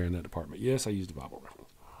stones there in that department. Yes, I used a Bible reference.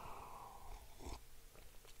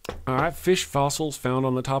 All right, fish fossils found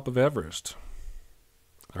on the top of Everest.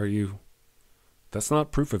 That's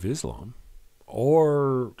not proof of Islam,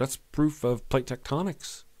 or that's proof of plate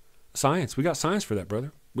tectonics. Science. We got science for that,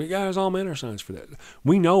 brother. We got all manner of science for that.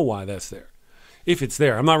 We know why that's there. If it's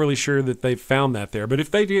there. I'm not really sure that they found that there, but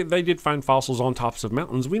if they did find fossils on tops of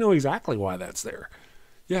mountains, we know exactly why that's there.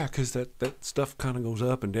 Yeah, because that stuff kind of goes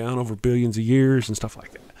up and down over billions of years and stuff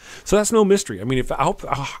like that. So that's no mystery. I mean,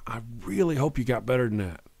 I really hope you got better than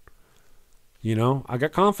that. I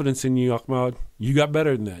got confidence in you, Ahmad. You got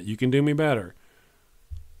better than that. You can do me better.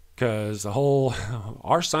 Because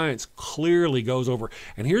our science clearly goes over.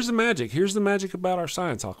 And here's the magic. Here's the magic about our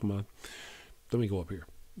science, Ahmad. Let me go up here.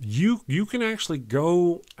 You can actually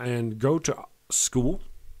go to school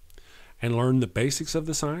and learn the basics of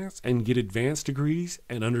the science and get advanced degrees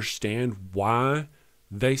and understand why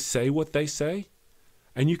they say what they say.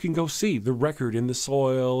 And you can go see the record in the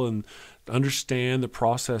soil and understand the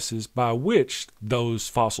processes by which those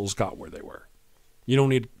fossils got where they were. You don't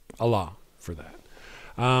need Allah for that.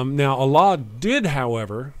 Now, Allah did,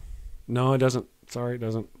 however, no, it doesn't. Sorry, it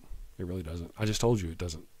doesn't. It really doesn't. I just told you it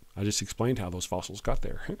doesn't. I just explained how those fossils got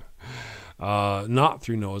there. Not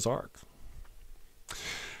through Noah's Ark.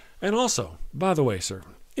 And also, by the way, sir,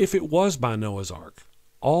 if it was by Noah's Ark,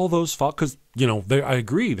 all those fossils, because, I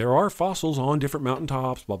agree, there are fossils on different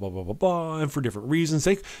mountaintops, blah, blah, blah, blah, blah, and for different reasons.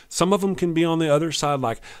 Some of them can be on the other side,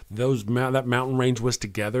 like that mountain range was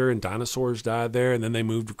together and dinosaurs died there, and then they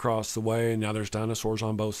moved across the way, and now there's dinosaurs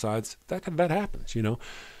on both sides. That happens,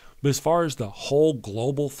 But as far as the whole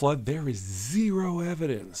global flood, there is zero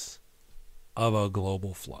evidence of a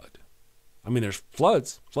global flood. I mean, there's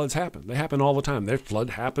floods. Floods happen. They happen all the time. There's flood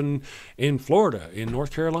happened in Florida, in North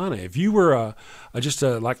Carolina. If you were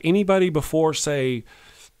like anybody before, say,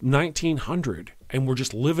 1900, and were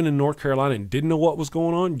just living in North Carolina and didn't know what was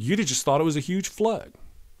going on, you'd have just thought it was a huge flood.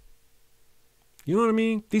 You know what I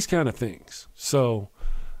mean? These kind of things. So,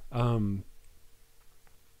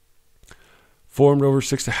 Formed over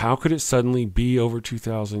 60. How could it suddenly be over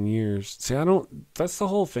 2,000 years? See, that's the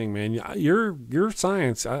whole thing, man. Your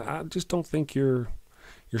science, I just don't think your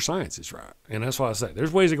science is right. And that's why I say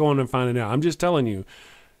there's ways of going and finding out. I'm just telling you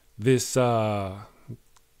this,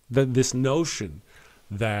 this notion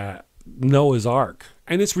that Noah's Ark,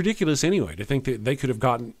 and it's ridiculous anyway to think that they could have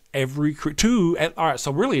gotten all right,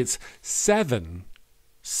 so really it's seven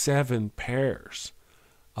pairs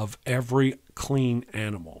of every clean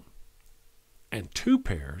animal and 2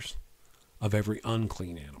 pairs of every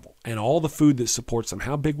unclean animal and all the food that supports them.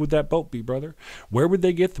 How big would that boat be, brother? Where would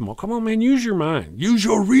they get them all? Come on, man, use your mind. Use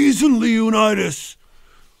your reason, Leonidas.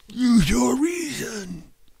 Use your reason.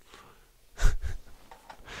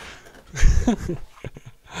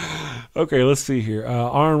 Okay, let's see here.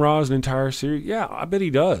 Aaron Ra's an entire series. Yeah, I bet he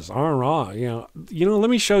does. Aaron Ra, you know, let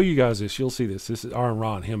me show you guys this. You'll see this. This is Aaron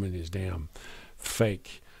Ra and him and his damn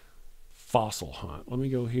fake fossil hunt. Let me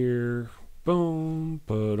go here. Boom,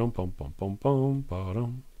 ba-dum, bum, bum, bum, bum,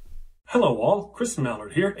 ba-dum. Hello all, Chris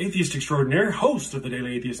Mallard here, atheist extraordinaire, host of the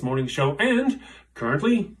Daily Atheist Morning Show, and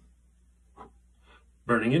currently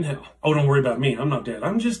burning in hell. Oh, don't worry about me, I'm not dead.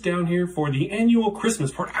 I'm just down here for the annual Christmas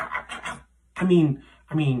party. I mean,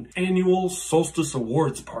 annual solstice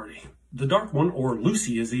awards party. The Dark One, or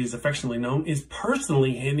Lucy as he is affectionately known, is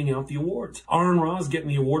personally handing out the awards. Aaron Ra is getting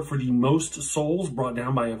the award for the most souls brought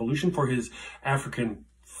down by evolution for his African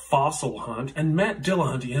fossil hunt, and Matt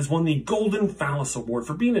Dillahunty has won the Golden Phallus Award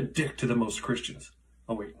for being a dick to the most Christians.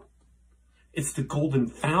 Oh wait, it's the Golden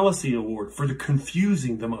Fallacy Award for the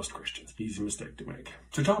confusing the most Christians. Easy mistake to make.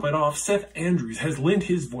 To top it off, Seth Andrews has lent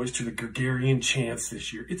his voice to the Gregorian chants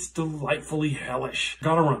this year. It's delightfully hellish.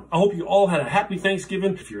 Gotta run. I hope you all had a happy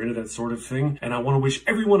Thanksgiving, if you're into that sort of thing, and I want to wish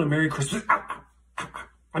everyone a Merry Christmas.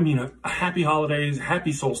 A happy holidays,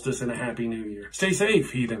 happy solstice, and a happy new year. Stay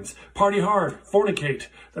safe, heathens. Party hard, fornicate,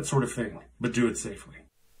 that sort of thing. But do it safely.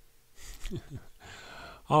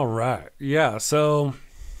 All right. Yeah, so,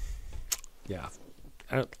 yeah.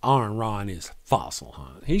 Aaron Ra and his fossil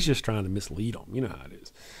hunt. He's just trying to mislead them. You know how it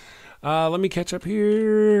is. Let me catch up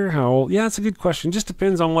here. How old? Yeah, it's a good question. Just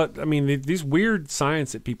depends on what, these weird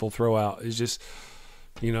science that people throw out is just...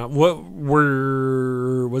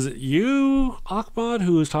 was it you, Ahmad,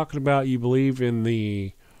 who was talking about you believe in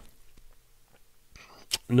the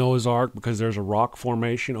Noah's Ark because there's a rock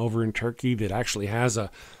formation over in Turkey that actually has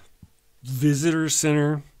a visitor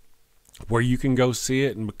center where you can go see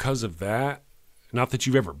it, and because of that, not that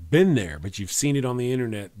you've ever been there, but you've seen it on the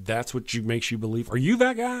internet, that's what makes you believe. Are you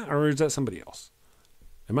that guy, or is that somebody else?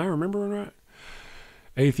 Am I remembering right?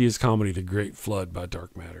 Atheist Comedy, The Great Flood by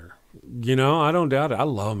Dark Matter. I don't doubt it. I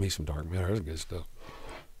love me some Dark Matter. That's good stuff.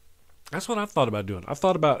 That's what I've thought about doing. I've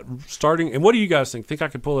thought about starting, and what do you guys think? Think I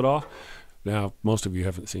could pull it off? Now, most of you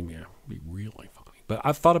haven't seen me. It'd be really funny. But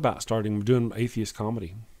I've thought about doing atheist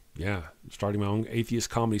comedy. Yeah, starting my own atheist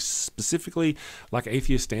comedy, specifically like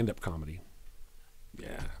atheist stand-up comedy.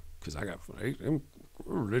 Yeah, because I got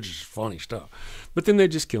religious funny stuff. But then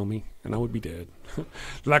they'd just kill me, and I would be dead.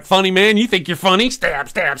 Like, funny man, you think you're funny? Stab,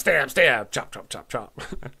 stab, stab, stab. Chop, chop, chop, chop.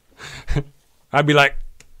 I'd be like,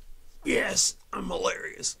 yes, I'm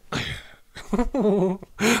hilarious.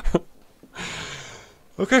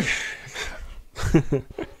 Okay.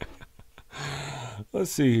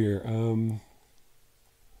 Let's see here.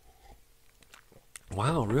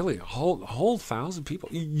 Wow, really? A whole 1,000 people.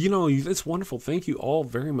 It's wonderful. Thank you all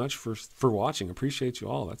very much for watching. Appreciate you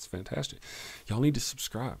all. That's fantastic. Y'all need to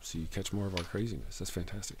subscribe so you catch more of our craziness. That's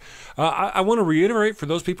fantastic. I want to reiterate for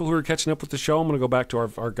those people who are catching up with the show, I'm going to go back to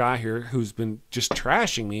our guy here who's been just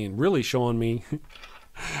trashing me and really showing me,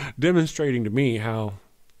 demonstrating to me how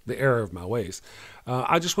the error of my ways.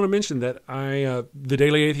 I just want to mention that the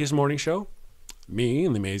Daily Atheist Morning Show, me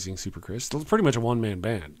and the amazing Super Chris, it's pretty much a one-man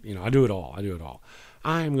band. I do it all.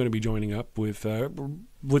 I am going to be joining up with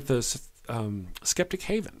the Skeptic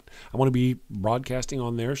Haven. I want to be broadcasting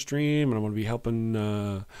on their stream, and I want to be helping.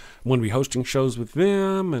 I'm going to be hosting shows with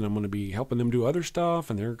them, and I'm going to be helping them do other stuff.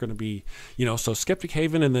 And they're going to be, so Skeptic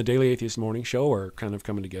Haven and the Daily Atheist Morning Show are kind of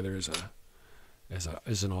coming together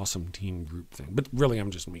as an awesome team group thing. But really,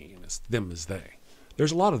 I'm just me, and it's them as they.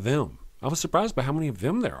 There's a lot of them. I was surprised by how many of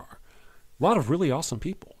them there are. A lot of really awesome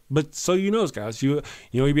people. But so guys, you'll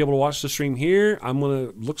be able to watch the stream here.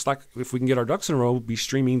 Looks like if we can get our ducks in a row, we'll be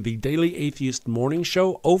streaming the Daily Atheist Morning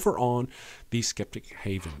Show over on the Skeptic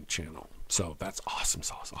Haven channel. So that's awesome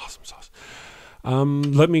sauce.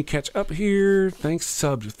 Let me catch up here. Thanks,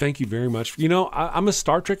 sub. Thank you very much. I'm a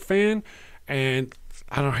Star Trek fan, and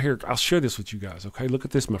I'll share this with you guys. Okay, look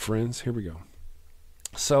at this, my friends. Here we go.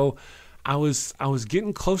 So I was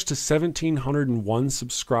getting close to 1,701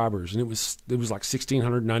 subscribers, and it was like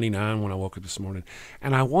 1,699 when I woke up this morning.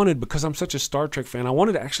 And I wanted, because I'm such a Star Trek fan, I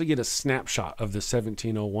wanted to actually get a snapshot of the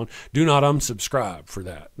 1,701. Do not unsubscribe for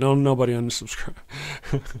that. No, nobody unsubscribe.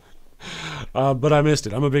 But I missed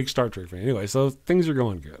it. I'm a big Star Trek fan. Anyway, so things are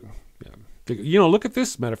going good. Yeah. You know, look at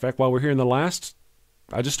this. Matter of fact, while we're here in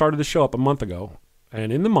I just started the show up a month ago.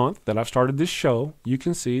 And in the month that I've started this show, you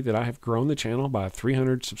can see that I have grown the channel by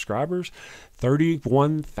 300 subscribers,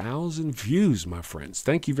 31,000 views, my friends.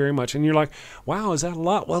 Thank you very much. And you're like, wow, is that a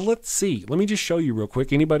lot? Well, let's see. Let me just show you real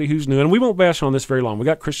quick. Anybody who's new, and we won't bash on this very long. We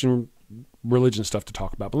got Christian religion stuff to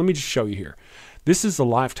talk about, but let me just show you here. This is the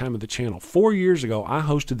lifetime of the channel. 4 years ago, I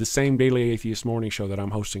hosted the same Daily Atheist Morning Show that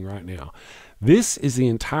I'm hosting right now. This is the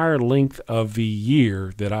entire length of the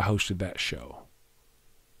year that I hosted that show.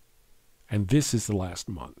 And this is the last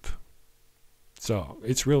month. So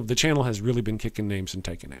it's real. The channel has really been kicking names and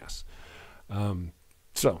taking ass.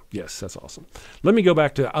 So yes, that's awesome. Let me go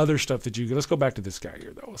back to other stuff let's go back to this guy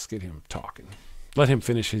here though. Let's get him talking. Let him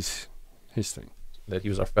finish his thing. That he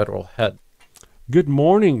was our federal head. Good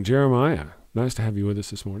morning, Jeremiah. Nice to have you with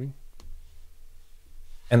us this morning.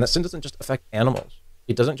 And that sin doesn't just affect animals.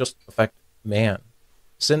 It doesn't just affect man.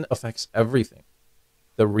 Sin affects everything.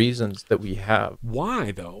 The reasons that we have.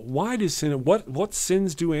 Why though? Why does sin? What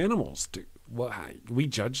sins do animals do? We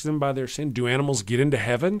judge them by their sin. Do animals get into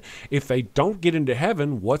heaven? If they don't get into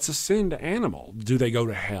heaven, what's a sin to animal? Do they go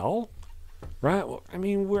to hell? Right? Well, I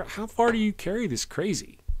mean, how far do you carry this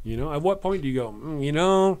crazy? You know, at what point do you go? You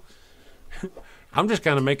know, I'm just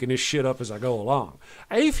kind of making this shit up as I go along.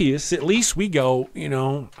 Atheists, at least we go. You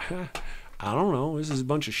know, I don't know. This is a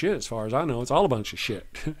bunch of shit as far as I know. It's all a bunch of shit.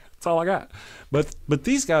 That's all I got. But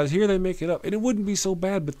these guys here, they make it up. And it wouldn't be so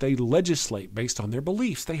bad, but they legislate based on their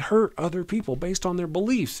beliefs. They hurt other people based on their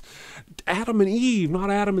beliefs. Adam and Eve, not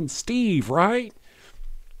Adam and Steve, right?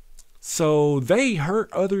 So they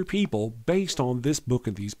hurt other people based on this book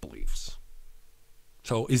and these beliefs.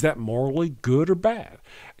 So is that morally good or bad?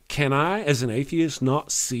 Can I, as an atheist,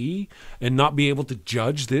 not see and not be able to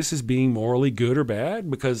judge this as being morally good or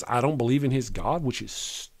bad because I don't believe in his God, which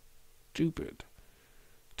is stupid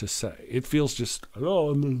to say. It feels just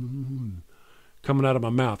coming out of my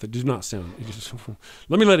mouth. It does not sound.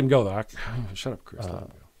 Let me let him go though. Shut up, Chris.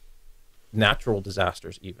 Natural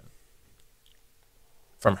disasters, even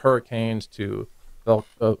from hurricanes to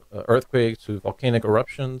earthquakes to volcanic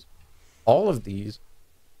eruptions, all of these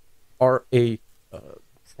are a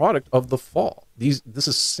product of the fall. This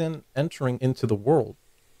is sin entering into the world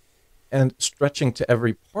and stretching to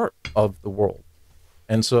every part of the world.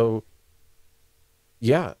 And so,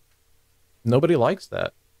 yeah, nobody likes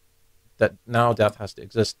that now death has to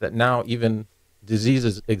exist, that now even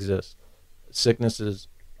diseases exist, sicknesses,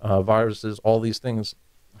 viruses, all these things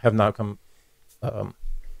have now come, are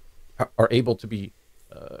able to be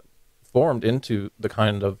formed into the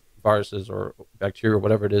kind of viruses or bacteria or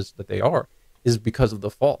whatever it is that they are, is because of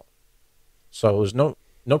the fall. So there's no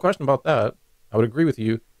question about that. I would agree with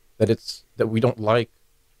you that we don't like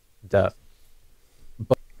death.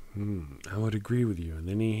 But I would agree with you. And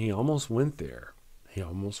then he almost went there.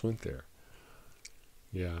 Yeah.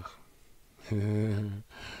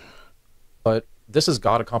 But this is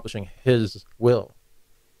God accomplishing his will.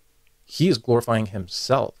 He is glorifying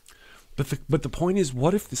himself. But the point is,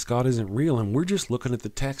 what if this God isn't real and we're just looking at the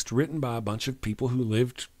text written by a bunch of people who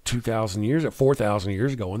lived 2,000 years or 4,000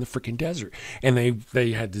 years ago in the freaking desert, and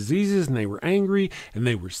they had diseases and they were angry and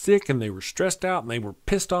they were sick and they were stressed out and they were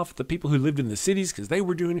pissed off at the people who lived in the cities because they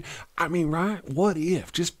were doing, I mean, right? What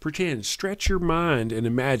if? Just pretend, stretch your mind and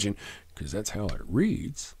imagine, because that's how it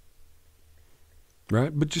reads,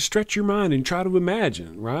 right? But just stretch your mind and try to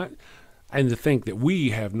imagine, right? And to think that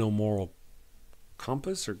we have no moral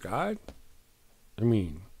compass or guide. I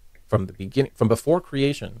mean, from the beginning, from before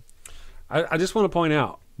creation. I just want to point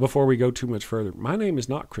out before we go too much further, my name is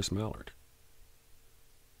not Chris Mallard.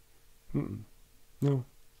 No,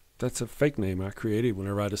 that's a fake name I created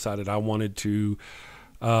whenever I decided I wanted to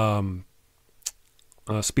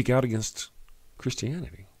speak out against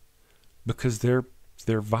Christianity because they're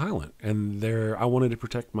violent and I wanted to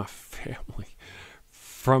protect my family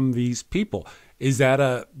from these people.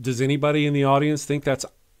 Does anybody in the audience think that's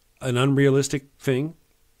an unrealistic thing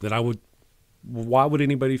why would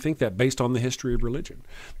anybody think that based on the history of religion,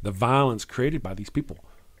 the violence created by these people?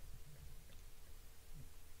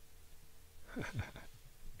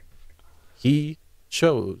 He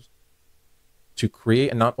chose to create,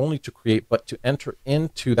 and not only to create, but to enter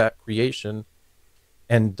into that creation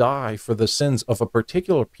and die for the sins of a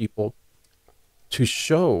particular people to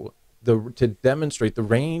show to demonstrate the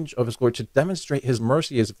range of his glory, to demonstrate his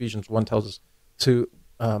mercy, as Ephesians 1 tells us, to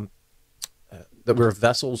that we're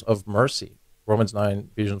vessels of mercy. Romans 9,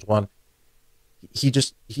 Ephesians 1.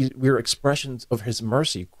 We're expressions of his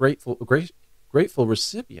mercy, grateful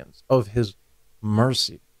recipients of his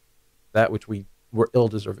mercy, that which we were ill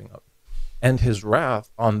deserving of, and his wrath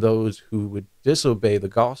on those who would disobey the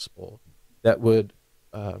gospel, that would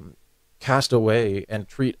cast away and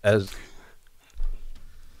treat as.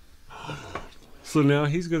 So now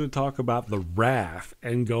he's going to talk about the wrath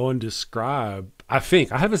and go and describe, I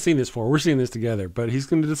haven't seen this before, we're seeing this together, but he's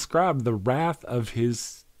going to describe the wrath of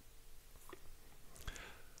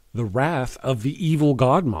the evil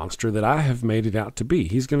God monster that I have made it out to be.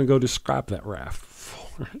 He's going to go describe that wrath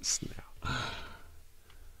for us now.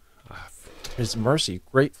 His mercy,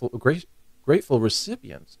 grateful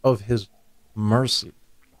recipients of his mercy,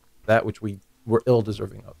 that which we were ill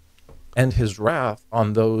deserving of, and his wrath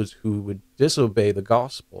on those who would disobey the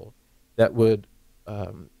gospel, that would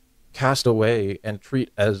cast away and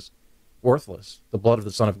treat as worthless the blood of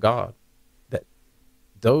the Son of God, that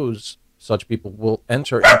such people will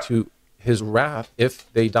enter into his wrath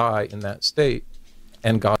if they die in that state,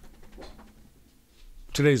 and God.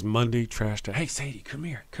 Today's Monday trash day. Hey, Sadie, come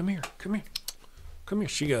here.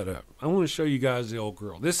 She got up. I want to show you guys the old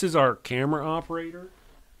girl. This is our camera operator.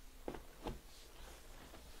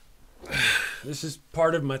 This is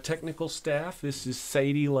part of my technical staff. This is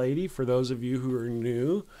Sadie Lady, for those of you who are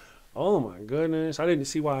new. Oh my goodness. I didn't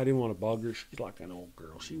see why I didn't want to bug her. She's like an old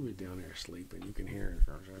girl. She was down there sleeping. You can hear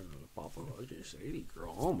her. Papa, just Sadie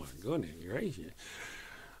girl. Oh my goodness gracious.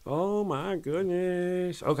 Oh my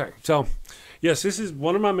goodness. Okay, so yes, this is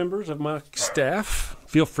one of my members of my staff.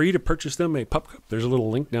 Feel free to purchase them a pup cup. There's a little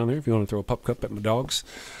link down there if you want to throw a pup cup at my dogs.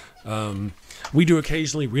 We do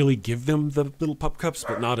occasionally really give them the little pup cups,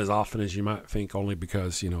 but not as often as you might think, only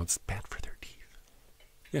because, it's bad for their teeth.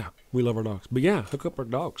 Yeah, we love our dogs. But yeah, hook up our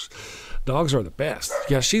dogs. Dogs are the best.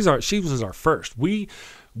 Yeah, she was our first. We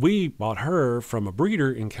bought her from a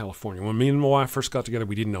breeder in California. When me and my wife first got together,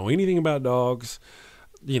 we didn't know anything about dogs.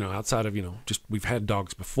 Outside of, just we've had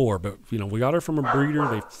dogs before, but, we got her from a breeder.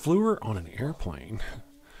 They flew her on an airplane,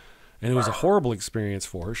 and it was a horrible experience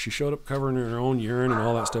for her. She showed up covering her own urine and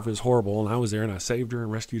all that stuff. It was horrible, and I was there, and I saved her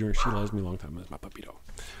and rescued her, and she loves me a long time. That's my puppy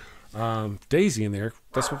dog. Daisy in there,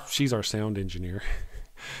 she's our sound engineer.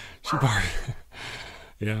 She barked.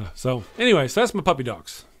 Yeah, so anyway, so that's my puppy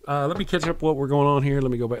dogs. Let me catch up what we're going on here.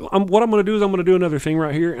 Let me go back. What I'm going to do is I'm going to do another thing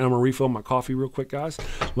right here, and I'm going to refill my coffee real quick, guys.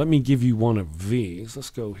 Let me give you one of these. Let's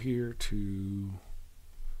go here to...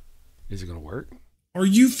 Is it going to work? Are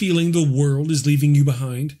you feeling the world is leaving you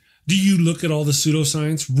behind? Do you look at all the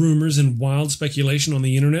pseudoscience, rumors, and wild speculation on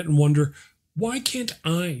the internet and wonder, why can't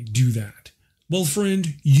I do that? Well,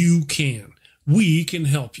 friend, you can. We can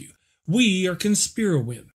help you. We are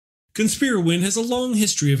ConspiraWin. ConspiraWin has a long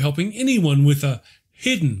history of helping anyone with a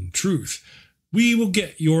hidden truth. We will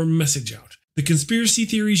get your message out. The conspiracy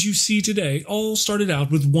theories you see today all started out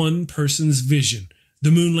with one person's vision. The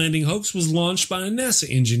moon landing hoax was launched by a NASA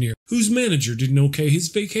engineer whose manager didn't okay his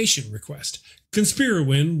vacation request.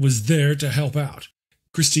 ConspiraWin was there to help out.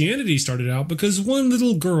 Christianity started out because one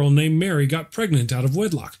little girl named Mary got pregnant out of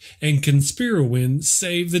wedlock, and ConspiraWin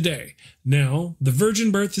saved the day. Now, the virgin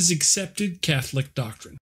birth is accepted Catholic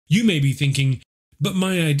doctrine. You may be thinking, but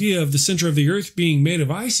my idea of the center of the earth being made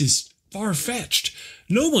of ice is far-fetched.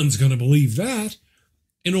 No one's going to believe that.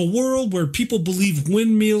 In a world where people believe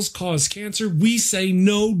windmills cause cancer, we say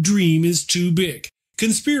no dream is too big.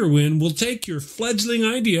 ConspiraWin will take your fledgling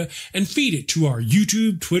idea and feed it to our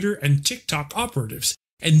YouTube, Twitter, and TikTok operatives.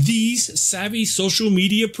 And these savvy social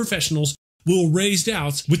media professionals will raise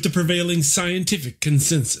doubts with the prevailing scientific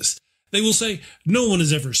consensus. They will say, no one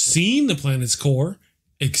has ever seen the planet's core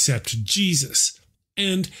except Jesus.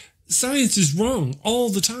 And science is wrong all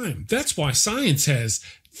the time. That's why science has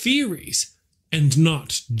theories and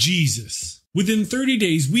not Jesus. Within 30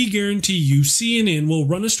 days, we guarantee you CNN will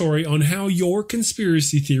run a story on how your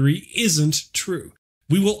conspiracy theory isn't true.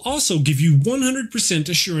 We will also give you 100%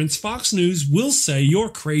 assurance Fox News will say your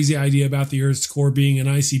crazy idea about the Earth's core being an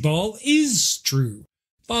icy ball is true.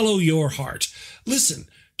 Follow your heart. Listen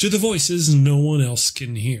to the voices no one else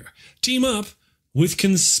can hear. Team up with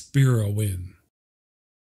ConspiraWin.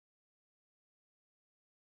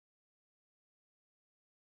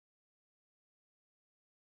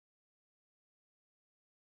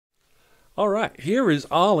 All right, here is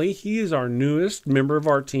Ollie. He is our newest member of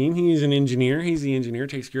our team. He's an engineer. He's the engineer,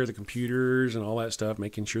 takes care of the computers and all that stuff,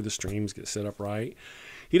 making sure the streams get set up right.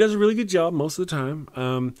 He does a really good job most of the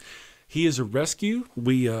time. He is a rescue.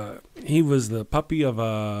 He was the puppy of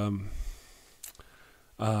a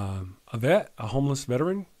a vet, a homeless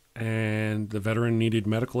veteran, and the veteran needed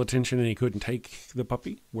medical attention and he couldn't take the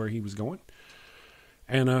puppy where he was going.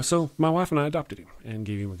 And so my wife and I adopted him and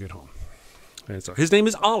gave him a good home. And so his name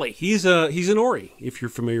is Ollie. He's an Ori. If you're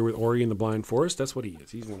familiar with Ori in the Blind Forest, that's what he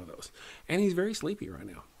is. He's one of those. And he's very sleepy right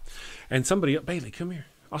now. And somebody, Bailey, come here.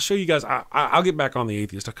 I'll show you guys. I'll get back on the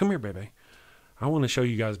atheist. Come here, baby. I want to show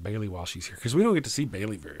you guys Bailey while she's here, because we don't get to see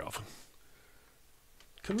Bailey very often.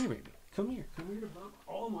 Come here, baby. Come here. Come here.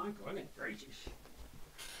 Oh, my goodness gracious.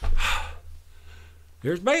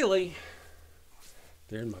 There's Bailey.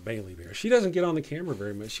 There's my Bailey bear. She doesn't get on the camera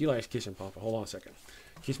very much. She likes kissing Papa. Hold on a second.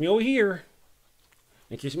 Kiss me over here.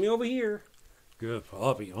 And kiss me over here. Good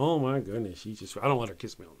puppy. Oh, my goodness. I don't let her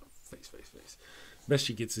kiss me on the face. Best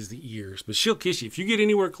she gets is the ears. But she'll kiss you. If you get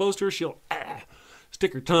anywhere close to her, she'll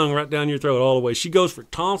stick her tongue right down your throat all the way. She goes for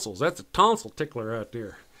tonsils. That's a tonsil tickler right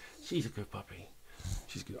there. She's a good puppy.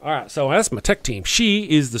 She's good. All right, so that's my tech team. She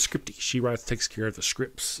is the scripty. She takes care of the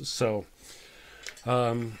scripts. So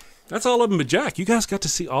that's all of them but Jack. You guys got to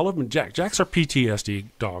see all of them. Jack's our PTSD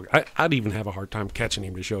dog. I'd even have a hard time catching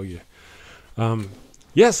him to show you.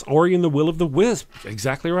 Yes, Ori and the Will of the Wisp.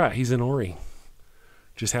 Exactly right. He's an Ori.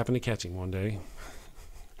 Just happened to catch him one day.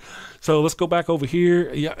 So let's go back over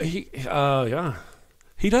here. Yeah, he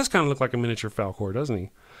does kind of look like a miniature Falcor, doesn't he?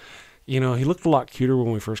 You know, he looked a lot cuter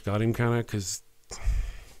when we first got him, kind of, because.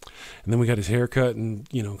 And then we got his haircut, and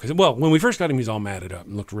when we first got him, he's all matted up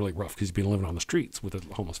and looked really rough because he'd been living on the streets with a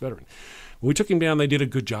homeless veteran. When we took him down, they did a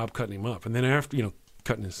good job cutting him up, and then after he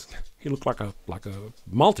looked like a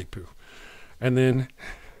Maltipoo, and then.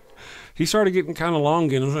 He started getting kind of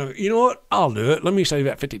long and I was like, you know what? I'll do it. Let me save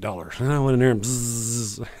that $50. And I went in there and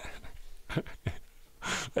bzzz.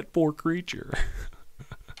 That poor creature.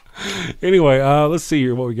 Anyway, let's see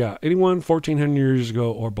here what we got. Anyone 1,400 years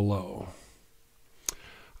ago or below?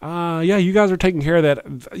 Yeah, you guys are taking care of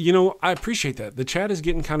that. You know, I appreciate that. The chat is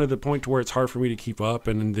getting kind of the point to where it's hard for me to keep up,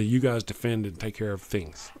 and that you guys defend and take care of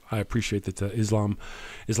things. I appreciate that the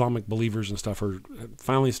Islamic believers and stuff are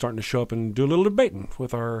finally starting to show up and do a little debating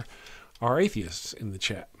with our atheists in the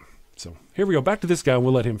chat. So here we go. Back to this guy, and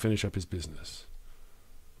we'll let him finish up his business.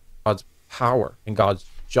 God's power and God's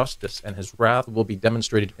justice and his wrath will be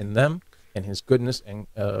demonstrated in them, and his goodness and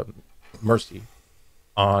mercy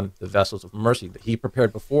on the vessels of mercy that he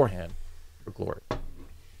prepared beforehand for glory.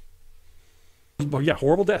 Well, yeah,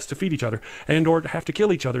 horrible deaths to feed each other and or to have to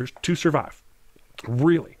kill each other to survive.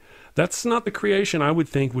 Really. That's not the creation I would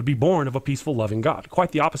think would be born of a peaceful, loving God.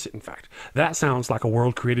 Quite the opposite, in fact. That sounds like a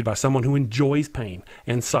world created by someone who enjoys pain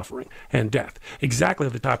and suffering and death. Exactly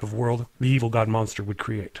the type of world the evil God monster would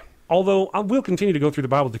create. Although I will continue to go through the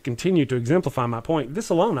Bible to continue to exemplify my point, this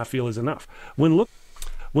alone I feel is enough. When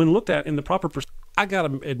looked at in the proper perspective, I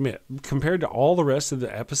gotta admit, compared to all the rest of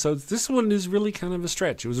the episodes, this one is really kind of a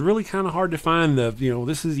stretch. It was really kind of hard to find the,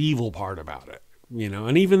 this is evil part about it,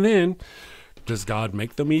 and even then, does God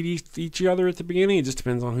make them eat each other at the beginning? It just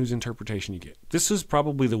depends on whose interpretation you get. This is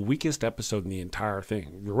probably the weakest episode in the entire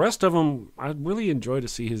thing. The rest of them, I'd really enjoy to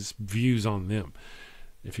see his views on them,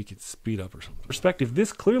 if he could speed up or something. Perspective,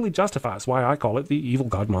 this clearly justifies why I call it the evil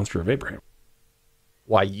God monster of Abraham.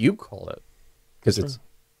 Why you call it? Because it's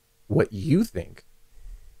what you think.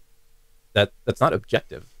 That's not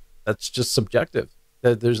objective. That's just subjective.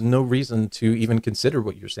 There's no reason to even consider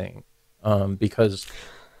what you're saying, because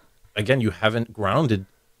again, you haven't grounded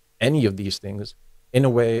any of these things in a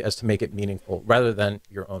way as to make it meaningful, rather than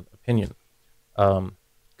your own opinion.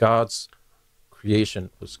 God's creation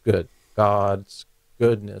was good. God's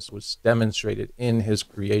goodness was demonstrated in his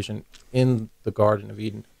creation in the Garden of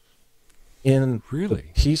Eden, in the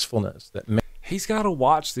peacefulness that man. He's got to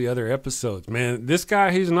watch the other episodes, man. This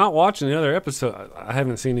guy, he's not watching the other episode. I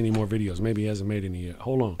haven't seen any more videos. Maybe he hasn't made any yet.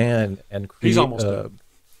 Hold on. And create, he's almost done.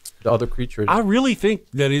 The other creatures. I really think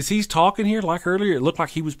that as he's talking here, like earlier, it looked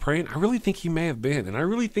like he was praying. I really think he may have been. And I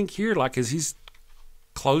really think here, like as he's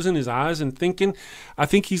closing his eyes and thinking, I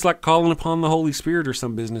think he's like calling upon the Holy Spirit or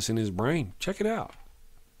some business in his brain. Check it out.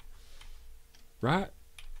 Right?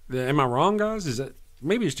 Am I wrong, guys? Is that,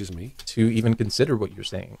 maybe it's just me. To even consider what you're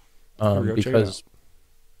saying. Because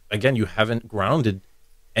again, you haven't grounded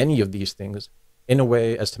any of these things in a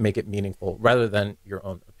way as to make it meaningful, rather than your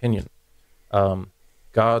own opinion.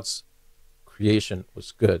 God's creation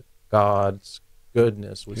was good. God's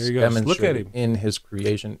goodness was demonstrated in his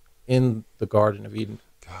creation in the Garden of Eden.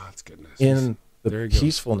 God's goodness. In the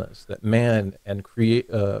peacefulness that man and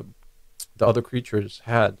the other creatures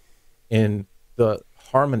had, in the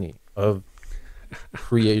harmony of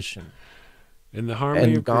creation. In the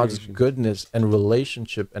harmony of God's creation. Goodness and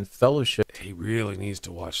relationship and fellowship. He really needs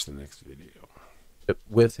to watch the next video.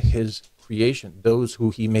 With his creation, those who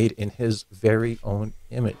he made in his very own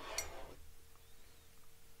image.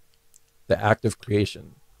 The act of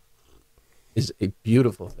creation is a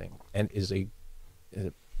beautiful thing and is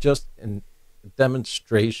just a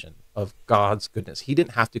demonstration of God's goodness. He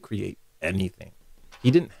didn't have to create anything.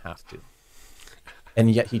 He didn't have to. And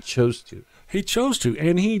yet he chose to. He chose to,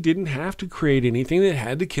 and he didn't have to create anything that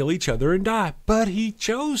had to kill each other and die, but he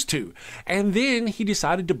chose to. And then he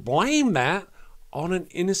decided to blame that on an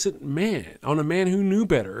innocent man, on a man who knew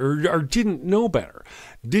better or didn't know better,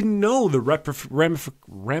 didn't know the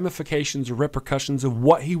ramifications or repercussions of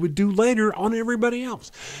what he would do later on everybody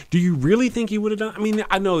else. Do you really think he would have done? I mean,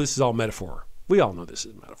 I know this is all metaphor. We all know this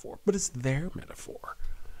is metaphor, but it's their metaphor,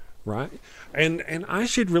 right? And I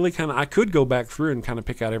should really I could go back through and kind of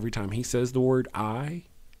pick out every time he says the word I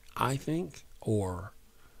think, or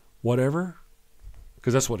whatever.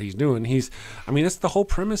 Because that's what he's doing. That's the whole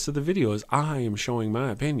premise of the video is I am showing my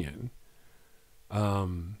opinion.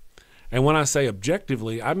 And when I say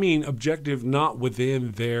objectively, I mean objective not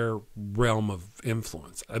within their realm of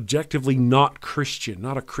influence. Objectively not Christian,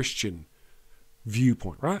 not a Christian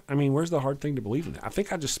viewpoint, right? I mean, where's the hard thing to believe in that? I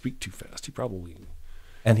think I just speak too fast. He probably...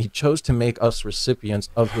 And he chose to make us recipients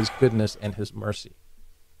of his goodness and his mercy.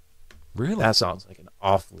 Really? That sounds like an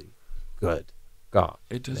awfully good God.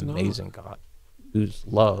 It does an not. Amazing God. Whose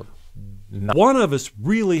love. One of us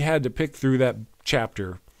really had to pick through that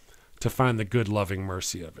chapter to find the good, loving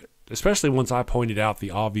mercy of it. Especially once I pointed out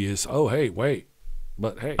the obvious, oh, hey, wait.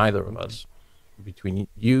 But hey. Neither of us, between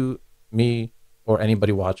you, me, or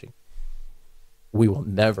anybody watching, we will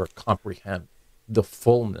never comprehend the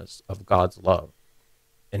fullness of God's love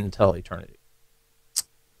until eternity.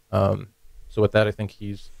 So with that, I think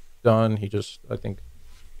he's done. He just, I think,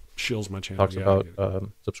 shills my channel. Talks about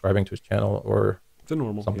subscribing to his channel or the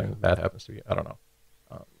normal something bad happens to you. I don't know.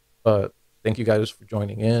 But thank you guys for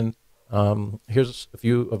joining in. Here's a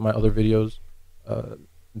few of my other videos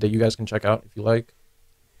that you guys can check out if you like.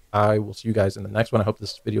 I will see you guys in the next one. I hope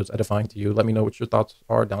this video is edifying to you. Let me know what your thoughts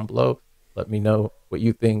are down below. Let me know what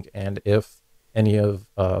you think and if any of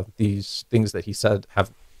these things that he said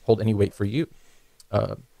hold any weight for you.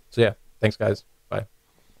 So yeah, thanks guys. Bye.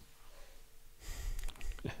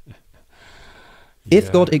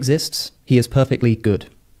 If God exists, he is perfectly good.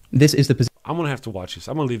 This is the position. I'm going to have to watch this.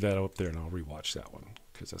 I'm going to leave that up there and I'll rewatch that one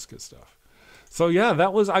because that's good stuff. So yeah,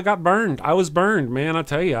 I got burned. I was burned, man. I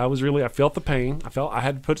tell you, I felt the pain. I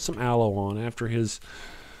had to put some aloe on after his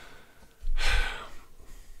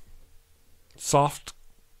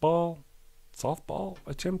softball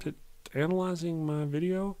attempt at analyzing my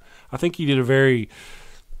video. I think he did a very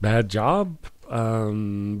bad job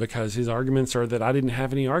because his arguments are that I didn't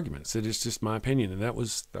have any arguments. It is just my opinion, and that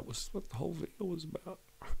was what the whole video was about.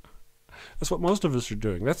 That's what most of us are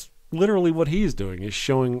doing. That's literally what he's doing, is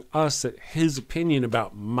showing us that his opinion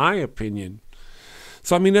about my opinion.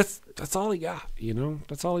 So I mean, that's all he got, you know.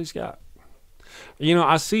 That's all he's got. You know,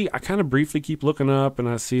 I kind of briefly keep looking up, and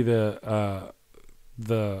I see the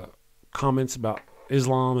comments about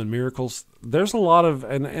Islam and miracles. There's a lot of,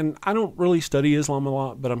 and I don't really study Islam a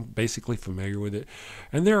lot, but I'm basically familiar with it.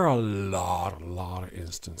 And there are a lot of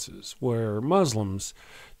instances where Muslims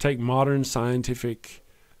take modern scientific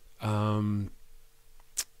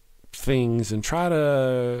things and try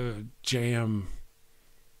to jam,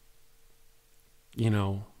 you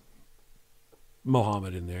know,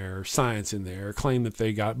 Muhammad in there, or science in there, or claim that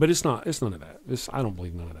they got, but it's none of that. I don't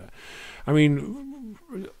believe none of that. I mean,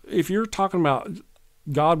 if you're talking about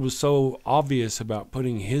God was so obvious about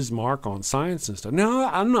putting his mark on science and stuff. Now,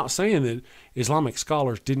 I'm not saying that Islamic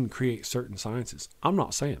scholars didn't create certain sciences. I'm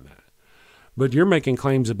not saying that. But you're making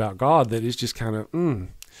claims about God that is just kind of,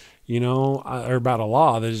 you know, or about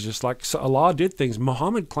Allah that is just like, so Allah did things.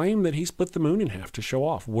 Muhammad claimed that he split the moon in half to show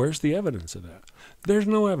off. Where's the evidence of that? There's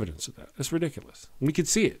no evidence of that. That's ridiculous. We could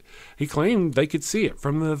see it. He claimed they could see it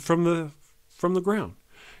from the ground.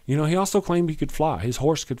 You know, he also claimed he could fly. His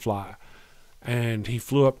horse could fly. And he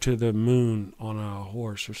flew up to the moon on a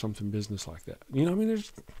horse or something business like that. You know, I mean,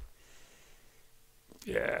 there's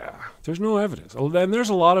no evidence. And there's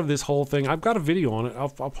a lot of this whole thing. I've got a video on it. I'll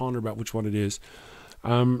ponder about which one it is.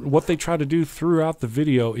 What they try to do throughout the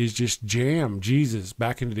video is just jam Jesus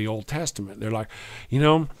back into the Old Testament. They're like, you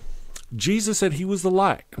know, Jesus said he was the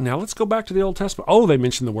light. Now let's go back to the Old Testament. Oh, they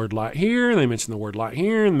mention the word light here, and they mention the word light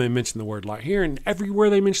here, and they mention the word light here, and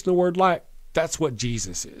everywhere they mention the word light, that's what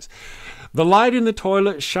Jesus is. The light in the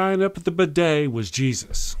toilet shine up at the bidet was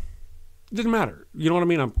Jesus. It didn't matter. You know what I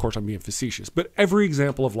mean? Of course, I'm being facetious. But every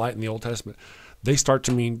example of light in the Old Testament, they start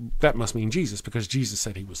to mean, that must mean Jesus, because Jesus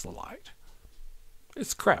said he was the light.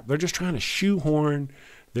 It's crap. They're just trying to shoehorn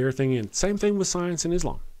their thing in. Same thing with science and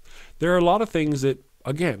Islam. There are a lot of things that,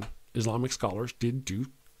 again, Islamic scholars did do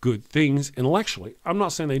good things intellectually. I'm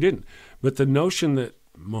not saying they didn't. But the notion that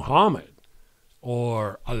Muhammad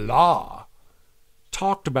or Allah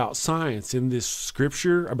talked about science in this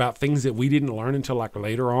scripture, about things that we didn't learn until like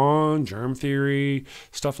later on, germ theory,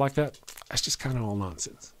 stuff like that, that's just kind of all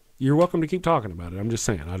nonsense. You're welcome to keep talking about it. I'm just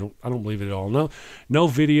saying, I don't believe it at all. No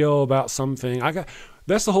video about something.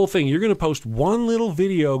 That's the whole thing. You're going to post one little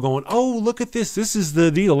video going, oh, look at this. This is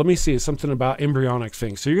the deal. Let me see. It's something about embryonic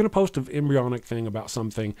things. So you're going to post an embryonic thing about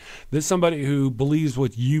something that somebody who believes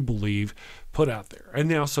what you believe put out there. And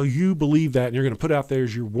now, so you believe that, and you're going to put out there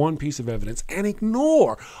as your one piece of evidence and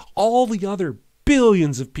ignore all the other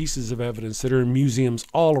billions of pieces of evidence that are in museums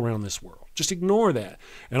all around this world. Just ignore that.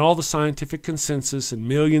 And all the scientific consensus and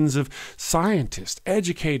millions of scientists,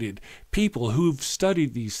 educated people who've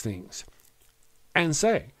studied these things, and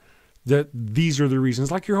say that these are the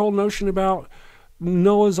reasons. Like your whole notion about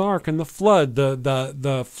Noah's Ark and the flood,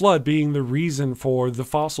 the flood being the reason for the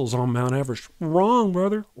fossils on Mount Everest. Wrong,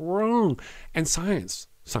 brother, wrong. And science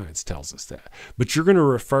tells us that. But you're going to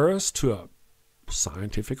refer us to a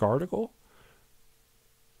scientific article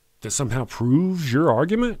that somehow proves your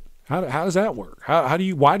argument? How does that work?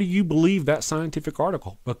 Why do you believe that scientific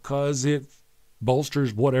article? Because it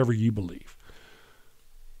bolsters whatever you believe.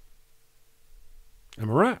 Am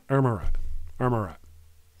I right? Or am I right? Or am I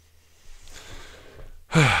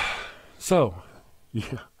right? So,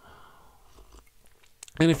 yeah.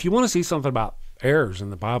 And if you want to see something about errors in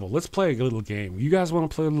the Bible, let's play a little game. You guys want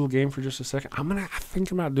to play a little game for just a second? I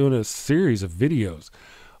think about doing a series of videos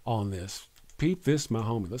on this. Peep this, my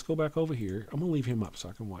homie. Let's go back over here. I'm going to leave him up so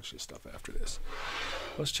I can watch this stuff after this.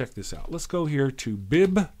 Let's check this out. Let's go here to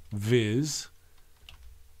bibviz.org.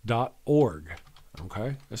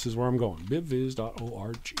 Okay, this is where I'm going,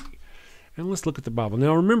 bibviz.org. And let's look at the Bible.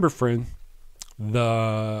 Now, remember, friend,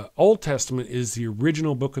 the Old Testament is the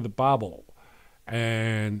original book of the Bible,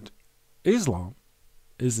 and Islam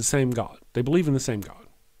is the same God. They believe in the same God.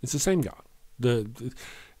 It's the same God. The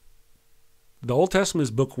Old Testament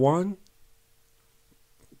is book 1.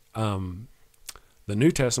 The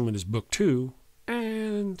New Testament is book 2,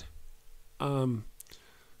 and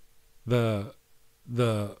the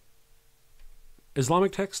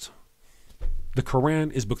Islamic text, the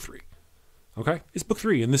Quran, is book 3. Okay? It's book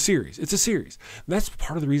 3 in the series. It's a series. And that's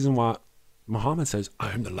part of the reason why Muhammad says,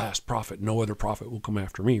 I am the last prophet. No other prophet will come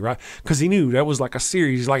after me, right? Because he knew that was like a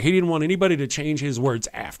series. Like he didn't want anybody to change his words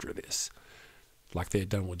after this. Like they had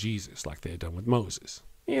done with Jesus, like they had done with Moses.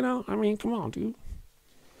 You know, I mean, come on, dude.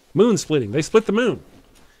 Moon splitting. They split the moon.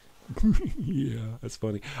 Yeah, that's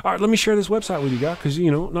funny. All right, let me share this website with you guys because, you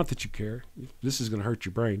know, not that you care. This is going to hurt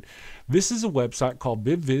your brain. This is a website called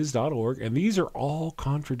bibviz.org, and these are all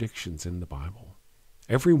contradictions in the Bible.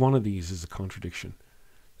 Every one of these is a contradiction.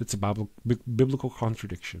 It's a biblical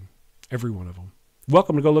contradiction. Every one of them.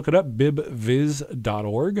 Welcome to go look it up,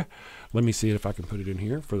 bibviz.org. Let me see if I can put it in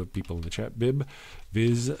here for the people in the chat,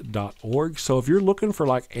 bibviz.org. So if you're looking for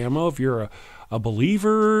like ammo, if you're a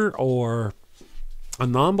believer or a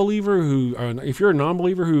non-believer if you're a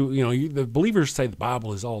non-believer who, you know, the believers say the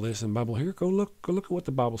Bible is all this and Bible here, go look at what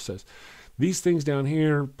the Bible says. These things down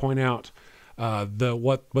here point out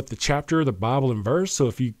what the chapter, the Bible and verse. So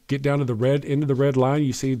if you get down to the red end of the red line,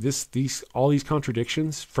 you see all these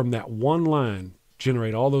contradictions from that one line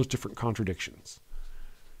generate all those different contradictions.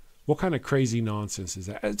 What kind of crazy nonsense is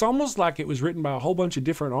that? It's almost like it was written by a whole bunch of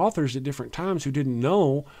different authors at different times who didn't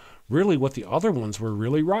know really what the other ones were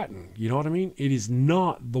really writing. You know what I mean? It is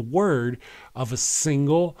not the word of a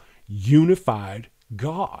single unified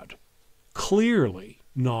God. Clearly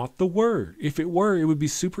not the word. If it were, it would be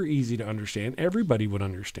super easy to understand. Everybody would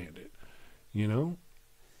understand it. You know?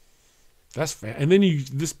 And then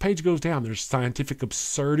this page goes down. There's scientific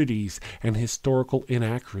absurdities and historical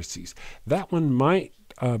inaccuracies. That one might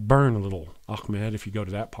burn a little, Ahmed, if you go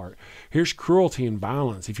to that part. Here's cruelty and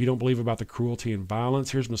violence. If you don't believe about the cruelty and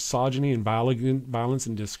violence, here's misogyny and violence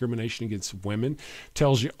and discrimination against women.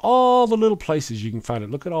 Tells you all the little places you can find it.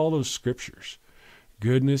 Look at all those scriptures.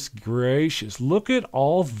 Goodness gracious. Look at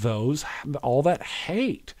all that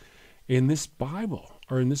hate in this Bible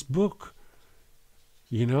or in this book.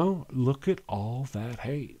 You know, look at all that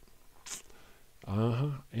hate.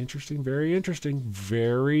 Interesting, very interesting,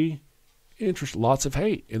 very interesting. Lots of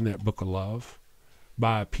hate in that book of love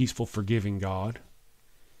by a peaceful, forgiving God.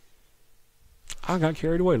 I got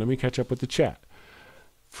carried away. Let me catch up with the chat.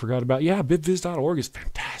 Forgot about, bibviz.org is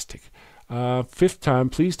fantastic. Fifth time,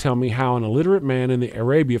 please tell me how an illiterate man in the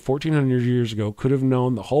Arabia 1400 years ago could have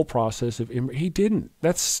known the whole process of he didn't.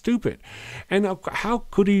 That's stupid. And how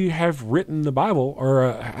could he have written the Bible,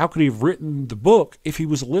 or how could he have written the book if he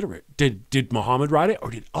was illiterate? Did Muhammad write it,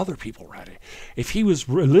 or did other people write it? If he was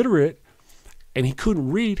illiterate and he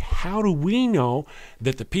couldn't read, how do we know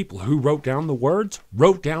that the people who wrote down the words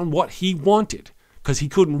wrote down what he wanted? Because he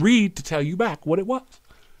couldn't read to tell you back what it was.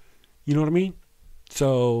 You know what I mean?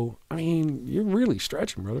 So, I mean, you're really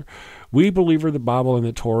stretching, brother. We believe the Bible and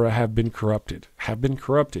the Torah have been corrupted. Have been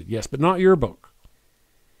corrupted, yes, but not your book.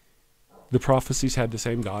 The prophecies had the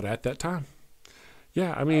same God at that time.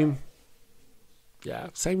 Yeah, I mean, yeah,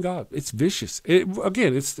 same God. It's vicious.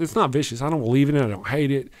 Again, it's not vicious. I don't believe in it. I don't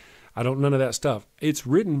hate it. I don't, none of that stuff. It's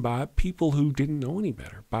written by people who didn't know any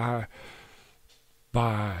better. By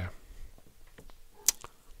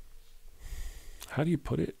how do you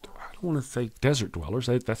put it? I don't want to say desert dwellers.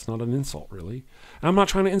 That's not an insult, really. I'm not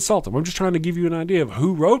trying to insult them. I'm just trying to give you an idea of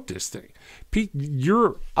who wrote this thing.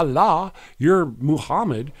 You're Allah. You're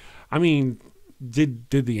Muhammad. I mean, did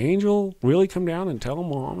the angel really come down and tell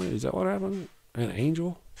Muhammad? Is that what happened? An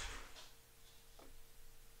angel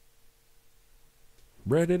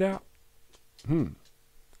read it out?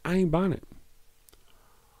 I ain't buying it.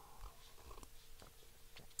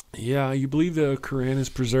 Yeah, you believe the Quran is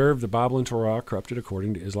preserved, the Bible and Torah are corrupted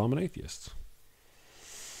according to Islam and atheists.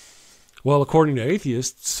 Well, according to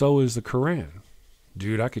atheists, so is the Quran.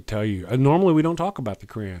 Dude, I could tell you. Normally we don't talk about the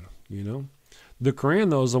Quran, you know. The Quran,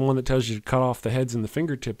 though, is the one that tells you to cut off the heads and the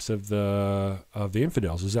fingertips of the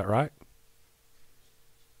infidels. Is that right?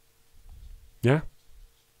 Yeah?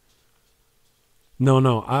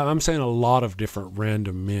 No. I'm saying a lot of different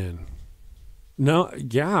random men. No,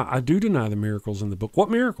 yeah, I do deny the miracles in the book. What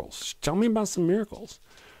miracles? Tell me about some miracles.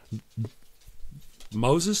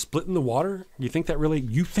 Moses splitting the water? You think that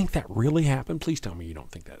really happened? Please tell me you don't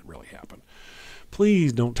think that really happened.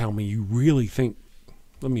 Please don't tell me you really think.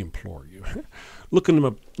 Let me implore you. Look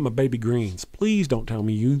into my baby greens. Please don't tell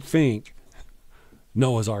me you think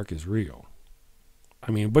Noah's Ark is real. I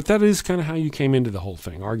mean, but that is kind of how you came into the whole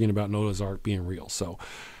thing, arguing about Noah's Ark being real. So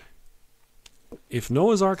if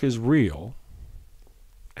Noah's Ark is real,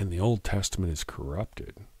 and the Old Testament is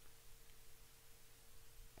corrupted,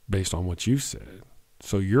 based on what you said.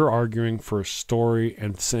 So you're arguing for a story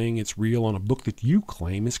and saying it's real on a book that you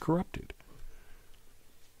claim is corrupted.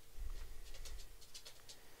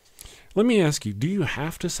 Let me ask you, do you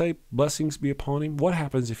have to say blessings be upon him? What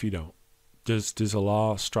happens if you don't? Does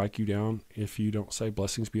Allah strike you down if you don't say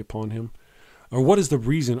blessings be upon him? Or what is the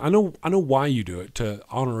reason? I know why you do it, to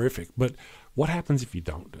honorific, but what happens if you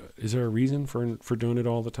don't do it? Is there a reason for doing it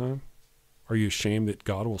all the time? Are you ashamed that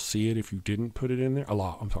God will see it if you didn't put it in there?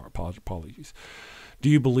 Apologies. Do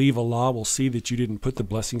you believe Allah will see that you didn't put the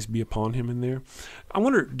blessings be upon him in there? I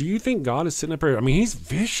wonder, do you think God is sitting up there? I mean, he's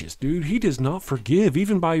vicious, dude. He does not forgive,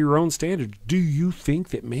 even by your own standards. Do you think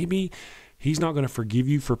that maybe he's not going to forgive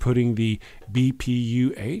you for putting the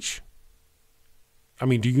BPUH? I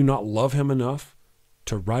mean, do you not love him enough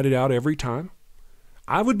to write it out every time?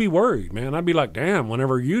 I would be worried, man. I'd be like, damn,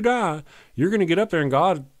 whenever you die, you're going to get up there and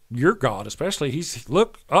God, your God especially, you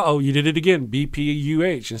did it again,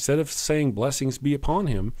 BPUH. Instead of saying blessings be upon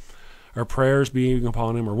him or prayers being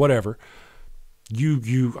upon him or whatever, you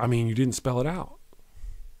didn't spell it out.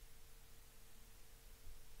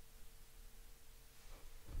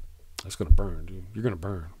 That's going to burn, dude. You're going to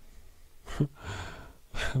burn.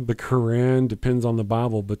 The Quran depends on the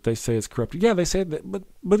Bible, but they say it's corrupted. Yeah, they say that,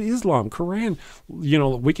 but Islam, Quran,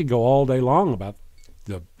 we could go all day long about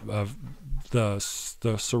the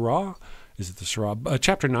Surah. Is it the Surah?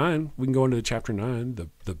 Chapter 9. We can go into the chapter 9.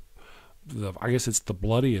 The I guess it's the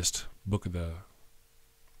bloodiest book of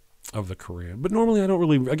the Quran. But normally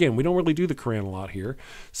we don't really do the Quran a lot here.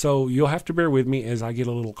 So you'll have to bear with me as I get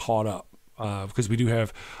a little caught up. Because we do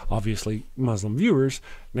have, obviously, Muslim viewers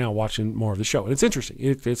now watching more of the show. And it's interesting.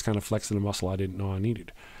 It's kind of flexing a muscle I didn't know I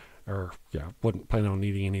needed. Wasn't planning on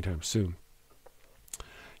needing anytime soon.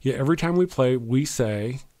 Yeah, every time we play, we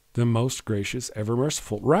say, the most gracious, ever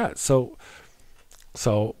merciful. Right, so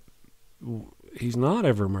he's not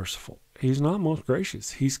ever merciful. He's not most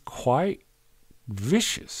gracious. He's quite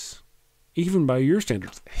vicious, even by your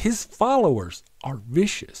standards. His followers are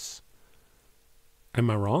vicious. Am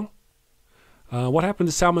I wrong? What happened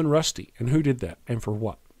to Salman Rushdie, and who did that, and for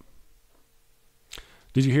what?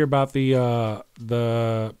 Did you hear about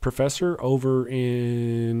the professor over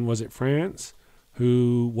in, was it France,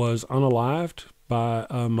 who was unalived by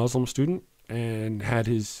a Muslim student and had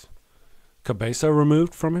his cabeza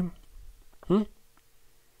removed from him?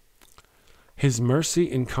 His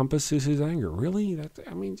mercy encompasses his anger. Really?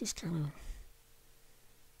 Just kind of.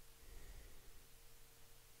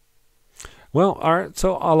 Well, all right.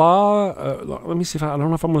 So Allah, let me see if I don't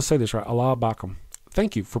know if I'm going to say this right. Allah Bakum.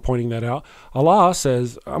 Thank you for pointing that out. Allah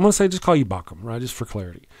says, I'm going to say just call you Bakum, right? Just for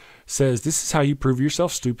clarity. Says, this is how you prove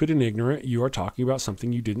yourself stupid and ignorant. You are talking about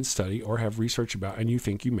something you didn't study or have research about, and you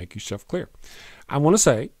think you make yourself clear. I want to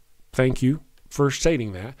say, thank you for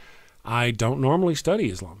stating that. I don't normally study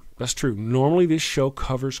Islam. That's true. Normally this show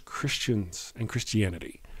covers Christians and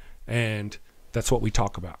Christianity, and that's what we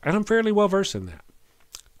talk about. And I'm fairly well versed in that.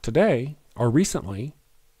 Today, or recently,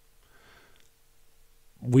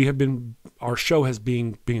 our show has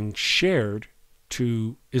been being shared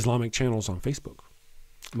to Islamic channels on Facebook,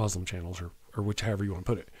 Muslim channels, or whichever you want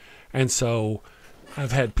to put it. And so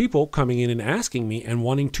I've had people coming in and asking me and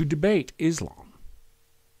wanting to debate Islam.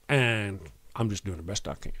 And I'm just doing the best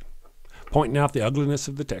I can, pointing out the ugliness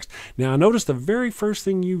of the text. Now, I noticed the very first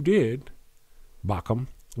thing you did, Bakum,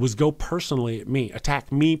 was go personally at me,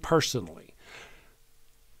 attack me personally.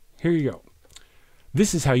 Here you go.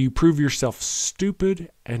 This is how you prove yourself stupid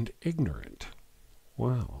and ignorant.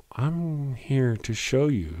 Well, I'm here to show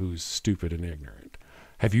you who's stupid and ignorant.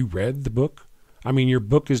 Have you read the book? Your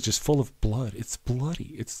book is just full of blood. It's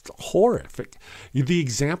bloody. It's horrific. The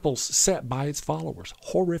examples set by its followers,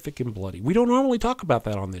 horrific and bloody. We don't normally talk about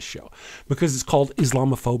that on this show because it's called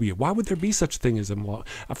Islamophobia. Why would there be such a thing as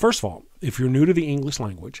first of all, if you're new to the English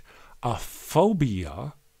language, a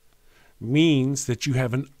phobia means that you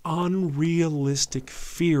have an unrealistic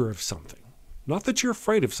fear of something. Not that you're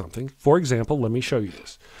afraid of something. For example, let me show you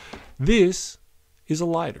this. This is a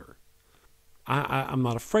lighter. I'm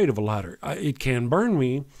not afraid of a lighter. It can burn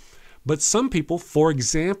me, but some people, for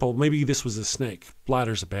example, maybe this was a snake.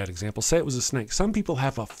 Lighter's a bad example. Say it was a snake. Some people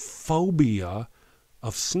have a phobia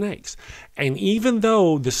of snakes. And even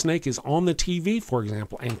though the snake is on the TV, for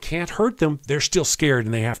example, and can't hurt them, they're still scared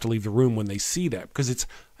and they have to leave the room when they see that because it's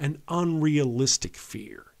an unrealistic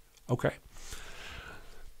fear. Okay?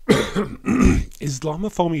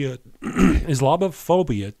 Islamophobia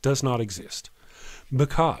does not exist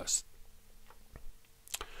because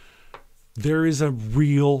there is a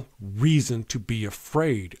real reason to be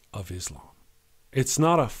afraid of Islam. It's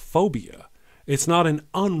not a phobia. It's not an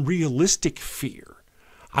unrealistic fear.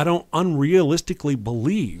 I don't unrealistically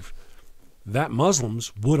believe that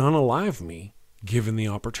Muslims would unalive me given the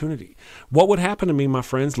opportunity. What would happen to me, my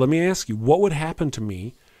friends? Let me ask you, what would happen to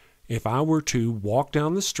me if I were to walk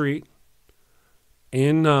down the street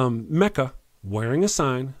in Mecca wearing a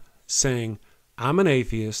sign saying, I'm an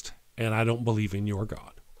atheist and I don't believe in your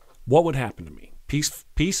God? What would happen to me?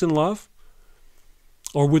 Peace and love?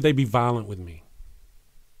 Or would they be violent with me?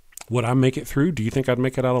 Would I make it through? Do you think I'd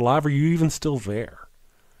make it out alive? Are you even still there?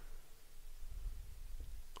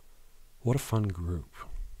 What a fun group,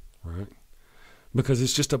 right? Because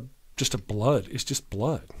it's just a blood. It's just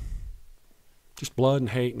blood. Just blood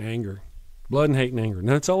and hate and anger. Blood and hate and anger. And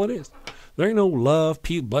that's all it is. There ain't no love,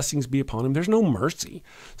 peace, blessings be upon him. There's no mercy.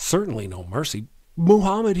 Certainly no mercy.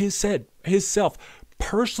 Muhammad has said himself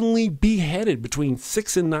personally beheaded between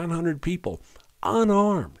 600 and 900 people,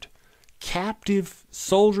 unarmed, captive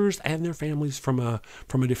soldiers and their families from a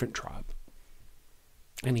different tribe.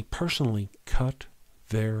 And he personally cut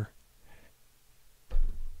their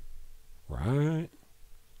right?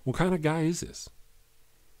 What kind of guy is this?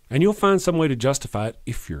 And you'll find some way to justify it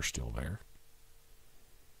if you're still there.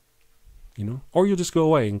 Or you'll just go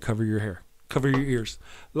away and cover your hair, cover your ears.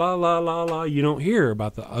 La, la, la, la. You don't hear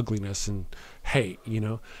about the ugliness and hate,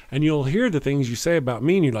 And you'll hear the things you say about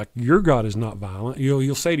me and you're like, your God is not violent.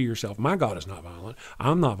 You'll say to yourself, my God is not violent.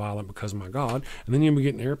 I'm not violent because of my God. And then you'll be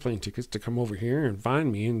getting airplane tickets to come over here and find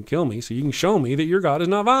me and kill me so you can show me that your God is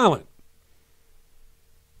not violent.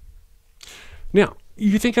 Now,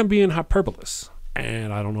 you think I'm being hyperbolous,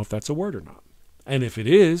 and I don't know if that's a word or not. And if it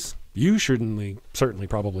is, you certainly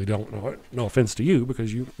probably don't know it. No offense to you,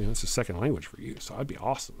 because it's a second language for you. So I'd be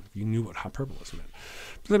awesome if you knew what hyperbolous meant.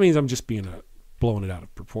 But that means I'm just blowing it out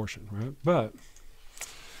of proportion, right? But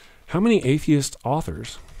how many atheist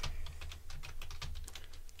authors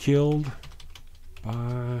killed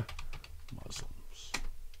by Muslims?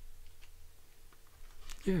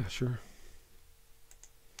 Yeah, sure.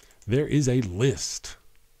 There is a list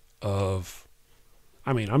of,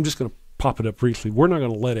 I'm just going to pop it up briefly. We're not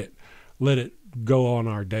going to let it go on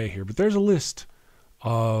our day here, but there's a list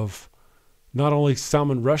of not only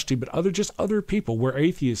Salman Rushdie, but other people where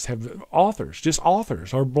atheists have authors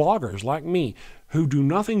or bloggers like me who do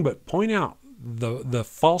nothing but point out the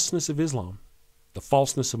falseness of Islam, the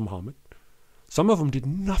falseness of Muhammad. Some of them did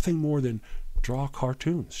nothing more than draw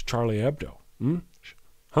cartoons. Charlie Hebdo.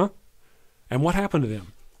 And what happened to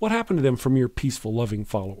them? What happened to them from your peaceful, loving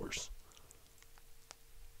followers?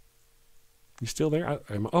 You still there?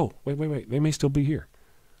 Oh, wait. They may still be here.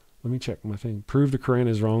 Let me check my thing. Prove the Quran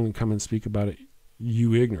is wrong and come and speak about it,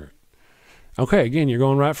 you ignorant. Okay, again, you're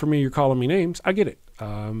going right for me. You're calling me names. I get it.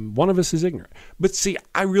 One of us is ignorant. But see,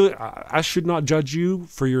 I should not judge you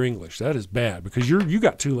for your English. That is bad because you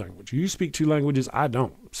got two languages. You speak two languages. I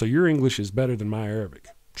don't. So your English is better than my Arabic.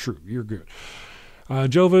 True. You're good.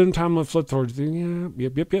 Jovan, time to flip towards the,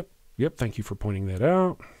 yep. Thank you for pointing that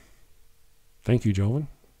out. Thank you, Jovan.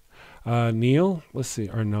 Neil, let's see.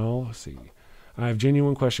 I have a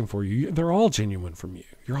genuine question for you. They're all genuine from you.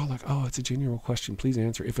 You're all like, oh, it's a genuine question. Please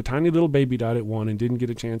answer. If a tiny little baby died at 1 and didn't get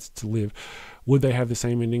a chance to live, would they have the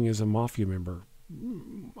same ending as a mafia member?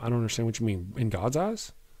 I don't understand what you mean. In God's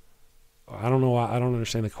eyes? I don't know why. I don't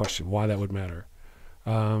understand the question, why that would matter.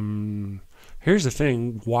 Here's the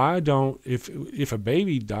thing. Why don't, if a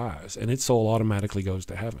baby dies and its soul automatically goes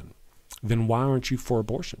to heaven, then why aren't you for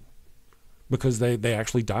abortion? Because they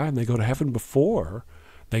actually die and they go to heaven before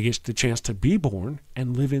they get the chance to be born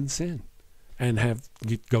and live in sin and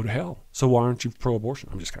go to hell. So why aren't you pro-abortion?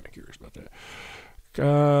 I'm just kind of curious about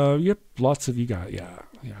that. Yep, lots of you got, yeah.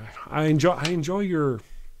 I enjoy your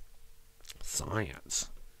science.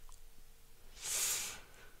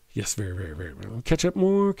 Yes, very, very, very. Catch up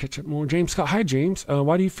more. James Scott. Hi, James.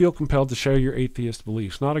 Why do you feel compelled to share your atheist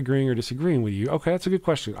beliefs? Not agreeing or disagreeing with you. Okay, that's a good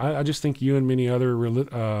question. I just think you and many other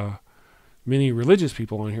many religious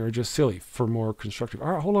people on here are just silly for more constructive.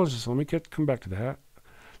 All right, hold on just let me come back to that.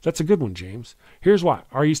 That's a good one, James. Here's why.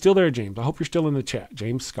 Are you still there, James? I hope you're still in the chat.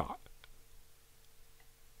 James Scott.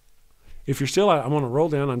 If you're still out, I'm going to roll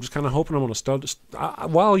down. I'm just kind of hoping I'm going to start.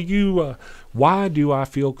 Why do I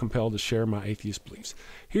feel compelled to share my atheist beliefs?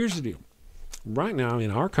 Here's the deal. Right now in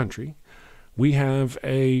our country, we have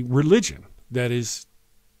a religion that is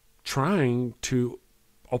trying to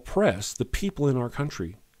oppress the people in our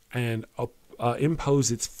country and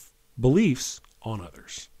impose its beliefs on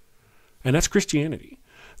others. And that's Christianity.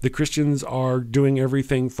 The Christians are doing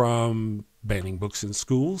everything from banning books in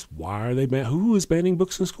schools. Why are they who is banning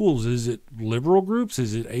books in schools? Is it liberal groups?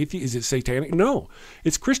 Is it atheist? Is it satanic? No,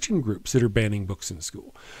 it's Christian groups that are banning books in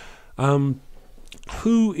school.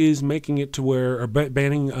 Who is making it to where, or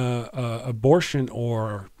banning abortion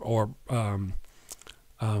or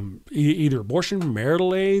either abortion,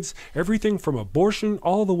 marital aids, everything from abortion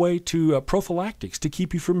all the way to prophylactics to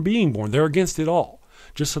keep you from being born. They're against it all,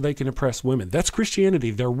 just so they can oppress women. That's Christianity.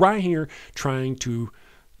 They're right here trying to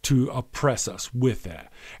oppress us with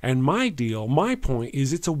that. And my point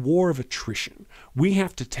is it's a war of attrition. We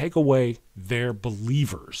have to take away their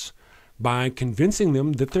believers by convincing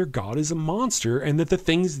them that their God is a monster and that the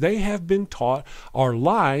things they have been taught are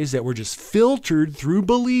lies that were just filtered through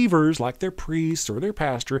believers like their priest or their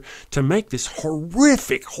pastor to make this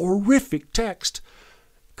horrific text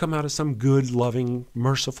come out of some good, loving,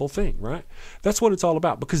 merciful thing, right? That's what it's all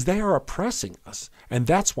about, because they are oppressing us. And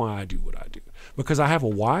that's why I do what I do. Because I have a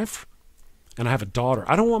wife and I have a daughter.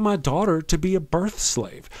 I don't want my daughter to be a birth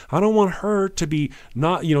slave. I don't want her to be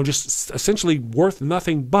not, just essentially worth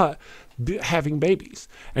nothing but having babies.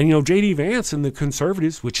 And, J.D. Vance and the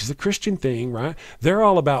conservatives, which is a Christian thing, right? They're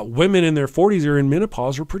all about women in their 40s or in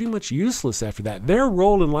menopause are pretty much useless after that. Their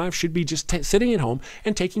role in life should be just sitting at home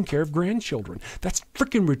and taking care of grandchildren. That's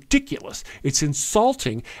freaking ridiculous. It's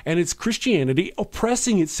insulting, and it's Christianity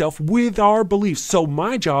oppressing itself with our beliefs. So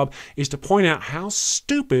my job is to point out how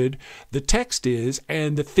stupid the text is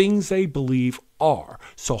and the things they believe are.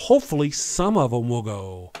 So hopefully some of them will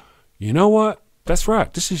go, you know what? That's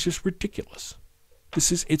right. This is just ridiculous.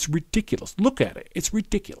 It's ridiculous. Look at it. It's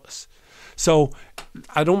ridiculous. So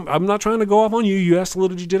I'm not trying to go off on you. You asked a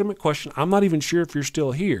legitimate question. I'm not even sure if you're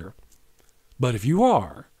still here, but if you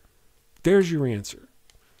are, there's your answer.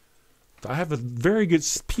 I have a very good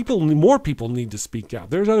more people need to speak out.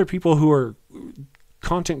 There's other people who are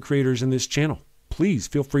content creators in this channel. Please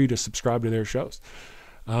feel free to subscribe to their shows.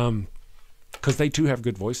 Because they too have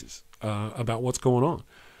good voices about what's going on.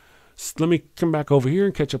 Let me come back over here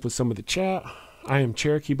and catch up with some of the chat. I am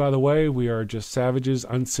Cherokee, by the way. We are just savages,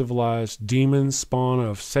 uncivilized demons, spawn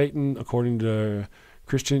of Satan, according to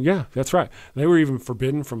Christian. Yeah, that's right. They were even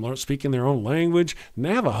forbidden from speaking their own language.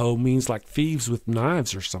 Navajo means like thieves with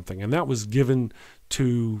knives or something, and that was given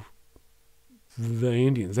to the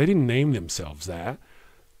Indians. They didn't name themselves that.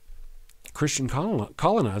 Christian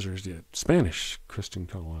colonizers did. Spanish Christian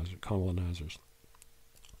colonizers.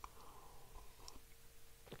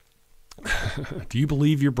 Do you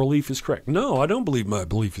believe your belief is correct? No, I don't believe my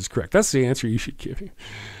belief is correct. That's the answer you should give me.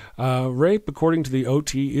 Rape, according to the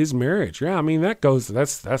OT, is marriage. Yeah, I mean, that's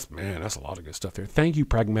a lot of good stuff there. Thank you,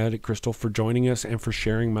 Pragmatic Crystal, for joining us and for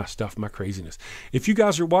sharing my stuff, my craziness. If you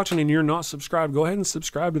guys are watching and you're not subscribed, go ahead and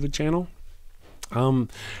subscribe to the channel.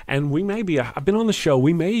 And we may be, I've been on the show,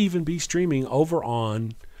 we may even be streaming over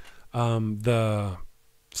on the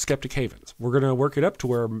Skeptic Havens. We're going to work it up to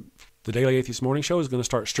where the Daily Atheist Morning Show is going to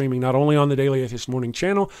start streaming not only on the Daily Atheist Morning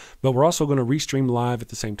channel, but we're also going to restream live at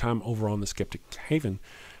the same time over on the Skeptic Haven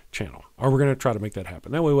channel. Or we're going to try to make that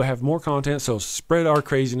happen. That way we'll have more content, so spread our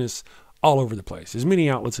craziness all over the place, as many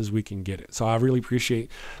outlets as we can get it. So I really appreciate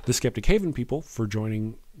the Skeptic Haven people for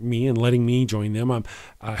joining me and letting me join them. I'm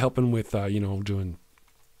helping with, doing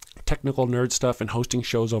technical nerd stuff and hosting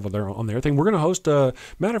shows over there on their thing. We're going to host,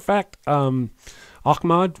 matter of fact,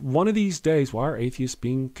 Ahmad, one of these days, why are atheists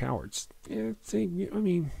being cowards? Yeah, see, I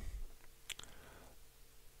mean,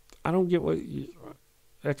 I don't get what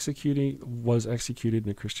was executed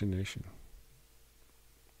in a Christian nation.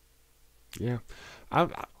 Yeah, I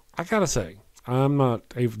gotta say, I'm not.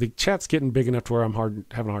 The chat's getting big enough to where I'm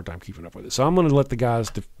having a hard time keeping up with it. So I'm going to let the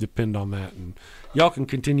guys depend on that, and y'all can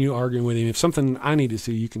continue arguing with him. If something I need to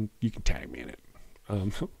see, you can tag me in it.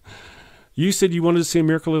 You said you wanted to see a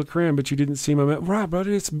miracle of the Quran, but you didn't see my... Right,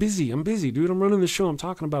 brother, it's busy. I'm busy, dude. I'm running the show. I'm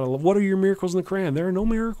talking about it. What are your miracles in the Quran? There are no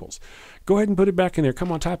miracles. Go ahead and put it back in there. Come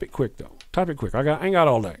on, type it quick, though. Type it quick. I ain't got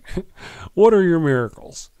all day. What are your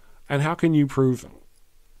miracles? And how can you prove them?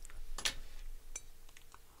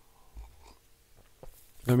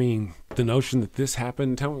 I mean, the notion that this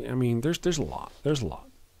happened, tell me, I mean, there's a lot. There's a lot.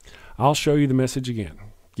 I'll show you the message again.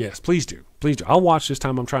 Yes, please do. Please do. I'll watch this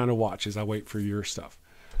time I'm trying to watch as I wait for your stuff.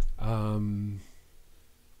 But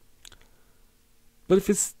if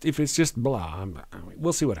it's just blah,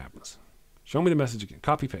 we'll see what happens. Show me the message again.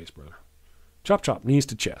 Copy paste, brother. Chop chop. Knees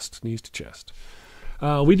to chest. Knees to chest.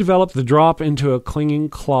 We develop the drop into a clinging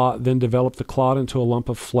clot, then develop the clot into a lump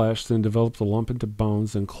of flesh, then develop the lump into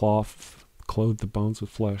bones, then clothe the bones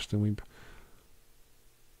with flesh. Then we.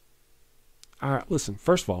 All right. Listen.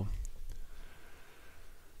 First of all,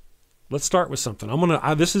 let's start with something.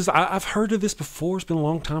 I've heard of this before. It's been a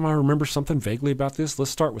long time. I remember something vaguely about this.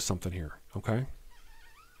 Let's start with something here, okay?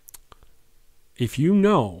 If you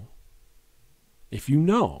know,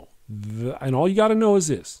 and all you got to know is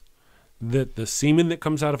this, that the semen that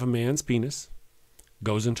comes out of a man's penis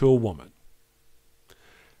goes into a woman,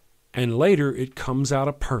 and later it comes out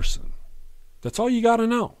a person. That's all you got to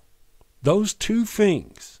know. Those two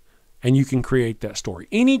things, and you can create that story.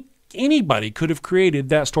 Anybody could have created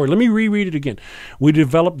that story. Let me reread it again. We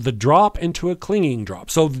developed the drop into a clinging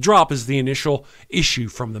drop. So the drop is the initial issue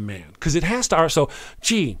from the man, because it has to. So,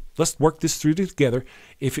 gee, let's work this through together.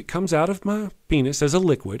 If it comes out of my penis as a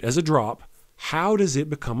liquid, as a drop, how does it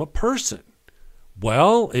become a person?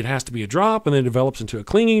 Well, it has to be a drop, and then it develops into a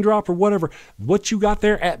clinging drop or whatever. What you got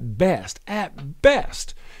there at best,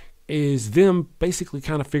 is them basically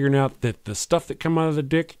kind of figuring out that the stuff that came out of the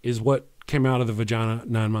dick is what came out of the vagina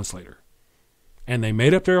 9 months later. And they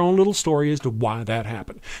made up their own little story as to why that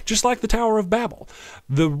happened. Just like the Tower of Babel.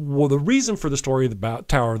 The reason for the story of the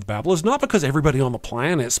Tower of Babel is not because everybody on the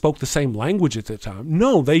planet spoke the same language at the time.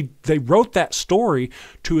 No, they wrote that story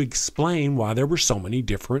to explain why there were so many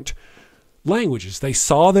different languages. They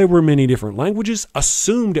saw there were many different languages,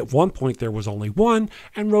 assumed at one point there was only one,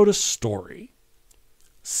 and wrote a story.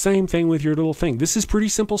 Same thing with your little thing. This is pretty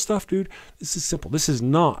simple stuff, dude. This is simple. This is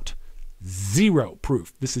not zero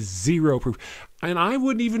proof. This is zero proof. And I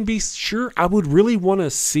wouldn't even be sure. I would really want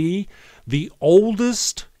to see the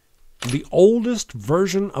oldest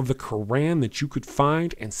version of the Quran that you could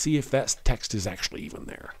find and see if that text is actually even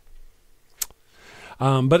there.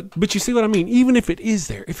 But you see what I mean? Even if it is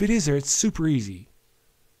there, it's super easy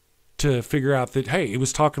to figure out that, hey, it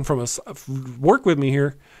was talking from us. Work with me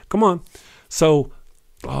here. Come on. So,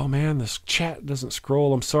 oh man, this chat doesn't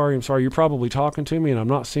scroll. I'm sorry. You're probably talking to me and I'm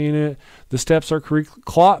not seeing it. The steps are correct.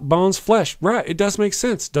 Clot, bones, flesh. Right. It does make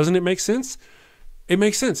sense. Doesn't it make sense? It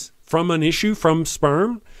makes sense. From an issue from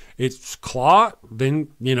sperm, it's clot. Then,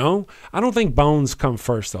 I don't think bones come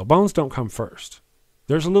first though. Bones don't come first.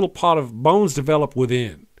 There's a little pot of bones develop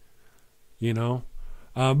within,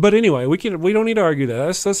 But anyway, we don't need to argue that.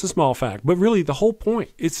 That's a small fact. But really, the whole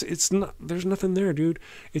point, it's not. There's nothing there, dude.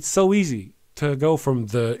 It's so easy to go from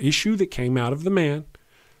the issue that came out of the man.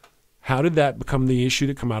 How did that become the issue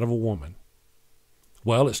that come out of a woman?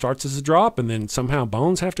 Well, it starts as a drop, and then somehow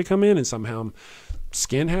bones have to come in, and somehow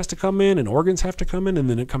skin has to come in, and organs have to come in, and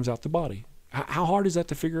then it comes out the body. How hard is that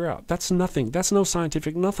to figure out? That's nothing. That's no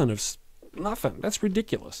scientific nothing. Nothing. That's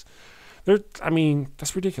ridiculous.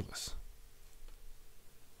 That's ridiculous.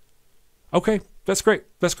 Okay, That's great.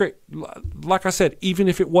 That's great. Like I said, even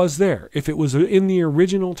if it was there, if it was in the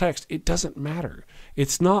original text, it doesn't matter.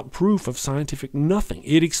 It's not proof of scientific nothing.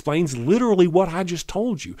 It explains literally what I just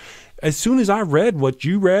told you. As soon as I read what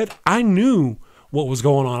you read, I knew what was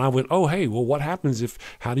going on. I went, oh, hey, well, what happens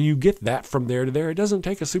how do you get that from there to there? It doesn't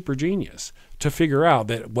take a super genius to figure out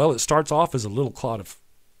that, well, it starts off as a little clot of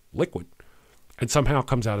liquid and somehow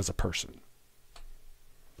comes out as a person.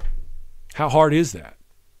 How hard is that?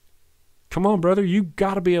 Come on, brother. You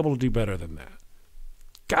got to be able to do better than that.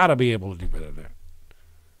 Got to be able to do better than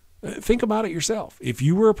that. Think about it yourself. If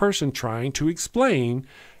you were a person trying to explain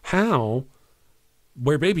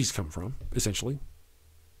where babies come from, essentially,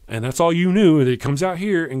 and that's all you knew, that it comes out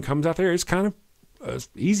here and comes out there, it's kind of an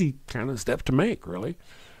easy kind of step to make, really.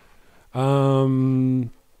 Yeah,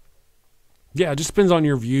 it just depends on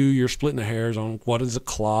your view. You're splitting the hairs on what is a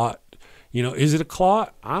clot. Is it a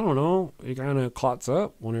clot? I don't know. It kind of clots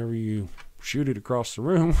up whenever you shoot it across the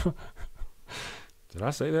room. Did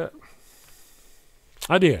I say that?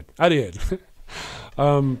 I did.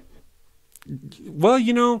 Well,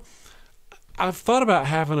 I've thought about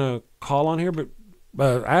having a call on here, but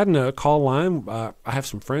adding a call line. I have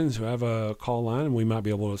some friends who have a call line, and we might be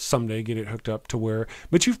able to someday get it hooked up to where.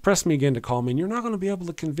 But you've pressed me again to call me, and you're not going to be able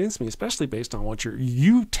to convince me, especially based on what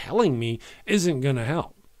you telling me isn't going to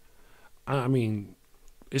help. I mean,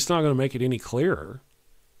 it's not going to make it any clearer.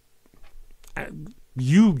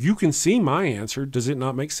 You can see my answer. Does it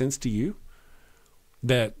not make sense to you?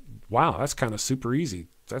 That, wow, that's kind of super easy.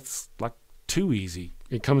 That's like too easy.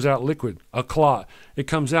 It comes out liquid, a clot. It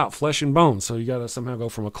comes out flesh and bones. So you got to somehow go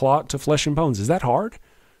from a clot to flesh and bones. Is that hard?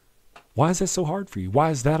 Why is that so hard for you?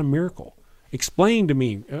 Why is that a miracle? Explain to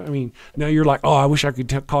me. I mean, now you're like, oh, I wish I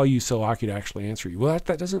could call you so I could actually answer you. Well,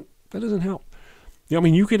 that doesn't help. I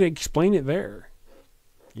mean, you could explain it there,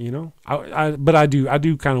 but I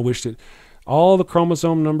do kind of wish that all the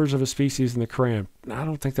chromosome numbers of a species in the Quran, I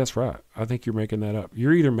don't think that's right. I think you're making that up.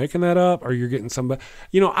 You're either making that up or you're getting somebody,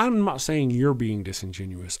 I'm not saying you're being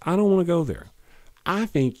disingenuous. I don't want to go there. I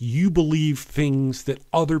think you believe things that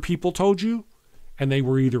other people told you and they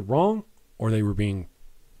were either wrong or they were being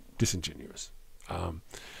disingenuous.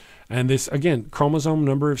 And this, again, chromosome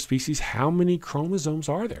number of species, how many chromosomes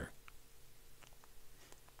are there?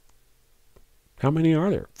 How many are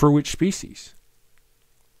there? For which species?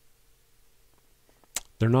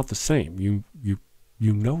 They're not the same. You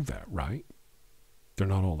know that, right? They're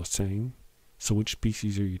not all the same. So which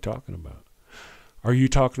species are you talking about? Are you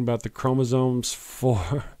talking about the chromosomes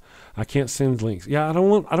for? I can't send links. Yeah, I don't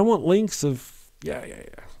want links of. Yeah.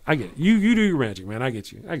 I get it. You do your magic, man. I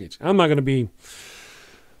get you. I'm not going to be.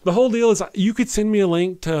 The whole deal is you could send me a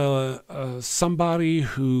link to somebody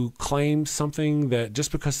who claims something that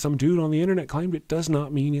just because some dude on the internet claimed it does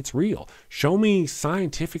not mean it's real. Show me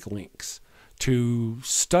scientific links to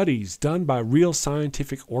studies done by real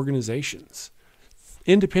scientific organizations,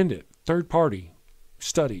 independent, third-party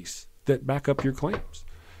studies that back up your claims.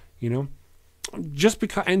 Just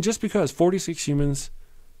because 46 humans,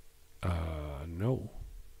 no,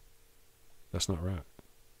 that's not right.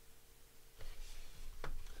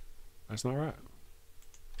 That's not right.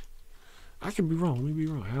 I could be wrong. Let me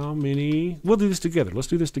be wrong. How many? We'll do this together. Let's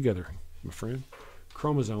do this together, my friend.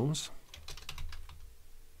 Chromosomes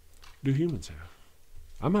do humans have?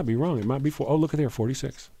 I might be wrong. It might be look at there,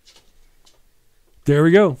 46. There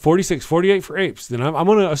we go. 46, 48 for apes. Then I'm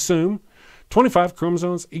going to assume 25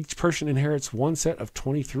 chromosomes. Each person inherits one set of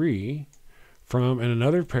 23 and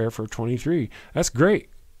another pair for 23. That's great.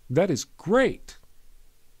 That is great.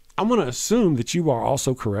 I'm going to assume that you are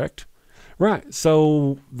also correct. Right.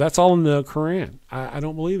 So that's all in the Quran. I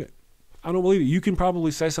don't believe it. You can probably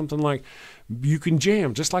say something like, you can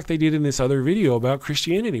jam, just like they did in this other video about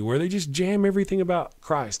Christianity, where they just jam everything about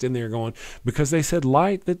Christ in there going, because they said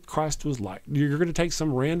light, that Christ was light. You're going to take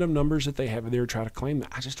some random numbers that they have in there and try to claim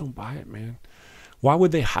that. I just don't buy it, man. Why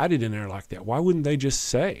would they hide it in there like that? Why wouldn't they just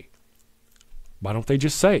say? Why don't they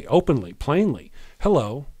just say openly, plainly,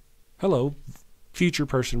 hello, future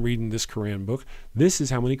person reading this Quran book, this is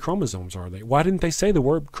how many chromosomes are they? Why didn't they say the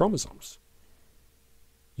word chromosomes?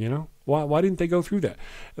 Why didn't they go through that?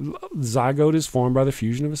 Zygote is formed by the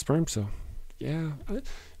fusion of a sperm cell. Yeah,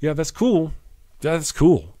 that's cool. That's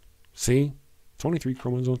cool. See, 23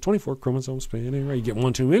 chromosomes, 24 chromosomes spanning, right? You get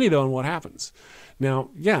one too many though, and what happens? Now,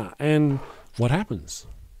 yeah, and what happens?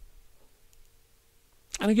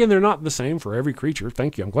 And again, they're not the same for every creature.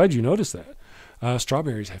 Thank you. I'm glad you noticed that.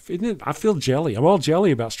 Strawberries have, isn't it? I feel jelly. I'm all jelly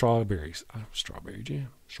about strawberries. Strawberry jam,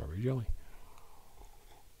 strawberry jelly.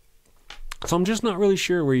 So I'm just not really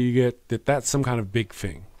sure where you get that that's some kind of big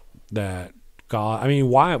thing that God, I mean,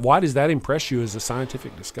 why does that impress you as a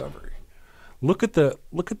scientific discovery? Look at the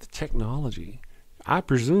technology. I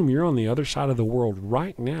presume you're on the other side of the world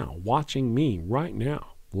right now, watching me right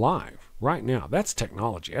now, live, right now. That's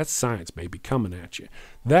technology. That's science, baby, coming at you.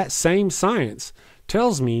 That same science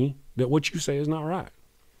tells me that what you say is not right.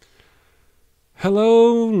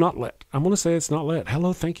 Hello, not let. I'm going to say it's not let.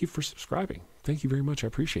 Hello, thank you for subscribing. Thank you very much. I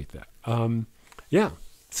appreciate that. Yeah,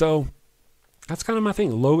 so that's kind of my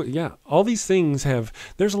thing. All these things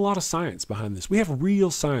there's a lot of science behind this. We have real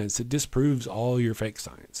science that disproves all your fake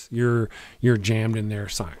science. You're jammed in their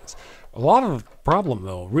science. A lot of the problem,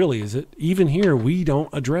 though, really is that even here, we don't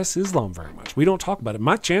address Islam very much. We don't talk about it.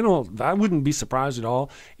 My channel, I wouldn't be surprised at all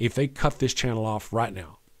if they cut this channel off right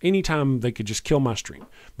now. Anytime they could just kill my stream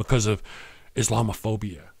because of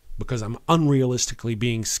Islamophobia, because I'm unrealistically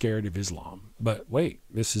being scared of Islam. But wait,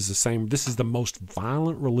 this is the most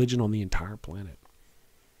violent religion on the entire planet.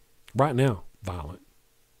 Right now, violent.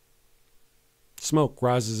 Smoke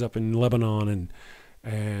rises up in Lebanon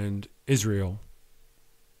and Israel.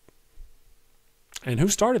 And who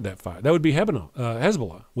started that fight? That would be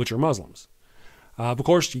Hezbollah, which are Muslims. Of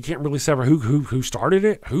course, you can't really sever who started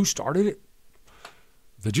it. Who started it?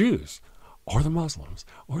 The Jews. Or the Muslims,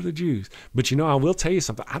 or the Jews. But I will tell you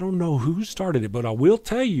something. I don't know who started it, but I will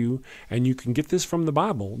tell you, and you can get this from the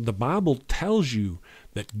Bible. The Bible tells you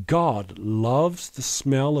that God loves the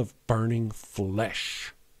smell of burning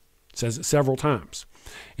flesh. It says it several times.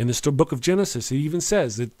 In the book of Genesis, it even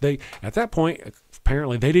says that at that point,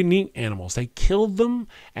 apparently they didn't eat animals. They killed them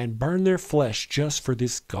and burned their flesh just for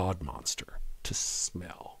this God monster to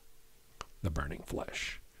smell the burning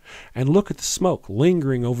flesh. And look at the smoke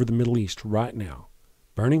lingering over the Middle East right now.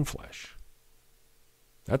 Burning flesh.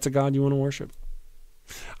 That's a God you want to worship?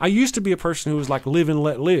 I used to be a person who was like, live and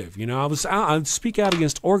let live. I'd speak out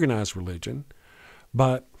against organized religion,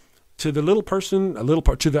 but to the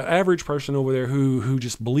to the average person over there who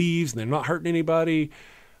just believes and they're not hurting anybody,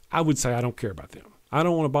 I would say I don't care about them. I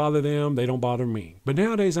don't want to bother them. They don't bother me. But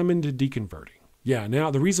nowadays I'm into deconverting. Yeah, now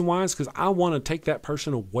the reason why is because I want to take that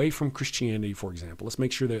person away from Christianity, for example.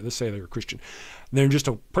 Let's say they're a Christian. They're just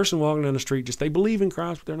a person walking down the street, they believe in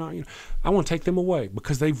Christ, but they're not. I want to take them away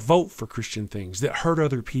because they vote for Christian things that hurt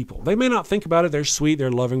other people. They may not think about it. They're sweet, they're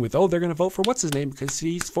loving they're going to vote for what's his name because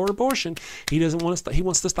he's for abortion. He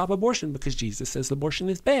wants to stop abortion because Jesus says abortion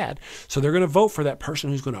is bad. So they're going to vote for that person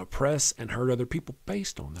who's going to oppress and hurt other people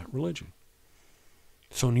based on that religion.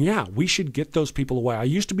 So yeah, we should get those people away. I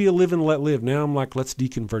used to be a live and let live. Now I'm like, let's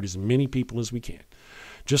deconvert as many people as we can.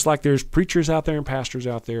 Just like there's preachers out there and pastors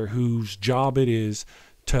out there whose job it is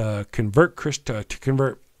to convert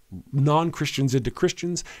non-Christians into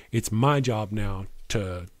Christians. It's my job now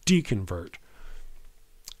to deconvert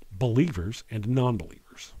believers and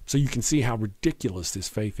non-believers. So you can see how ridiculous this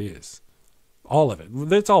faith is. All of it.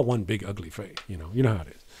 It's all one big ugly faith. You know how it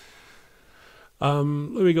is. Let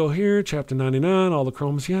me go here, chapter 99, all the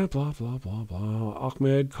chromes, blah, blah, blah, blah.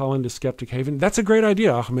 Ahmed calling to Skeptic Haven. That's a great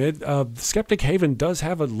idea, Ahmed. Skeptic Haven does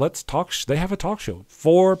have they have a talk show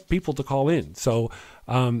for people to call in. So,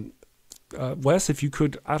 Wes, if you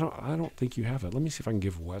could, I don't think you have it. Let me see if I can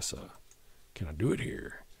give Wes can I do it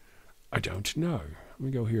here? I don't know. Let me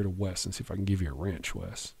go here to Wes and see if I can give you a wrench,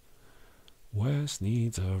 Wes. Wes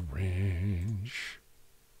needs a wrench.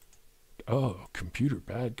 Oh,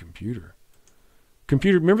 bad computer.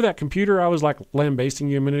 Remember that computer I was like lambasting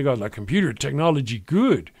you a minute ago? I was like, computer technology,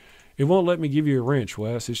 good. It won't let me give you a wrench,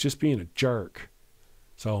 Wes. It's just being a jerk.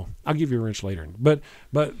 So I'll give you a wrench later. But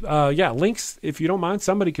yeah, links, if you don't mind,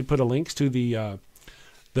 somebody could put a links to the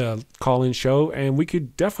call-in show, and we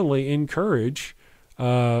could definitely encourage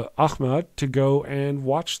Ahmed to go and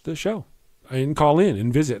watch the show and call in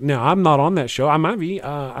and visit. Now, I'm not on that show. I might be.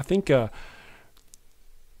 I think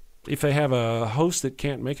if they have a host that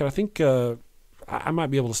can't make it, I think I might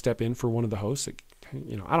be able to step in for one of the hosts. I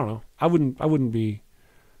don't know. I wouldn't be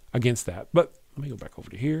against that. But let me go back over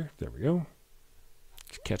to here. There we go.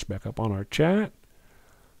 Catch back up on our chat.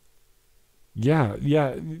 Yeah.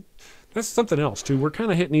 That's something else too. We're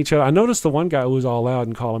kind of hitting each other. I noticed the one guy who was all loud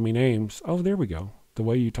and calling me names. Oh, there we go. The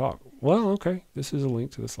way you talk. Well, okay. This is a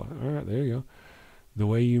link to the slide. All right, there you go. The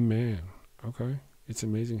way you man. Okay. It's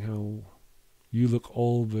amazing how you look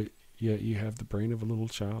old, but yet you have the brain of a little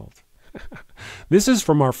child. This is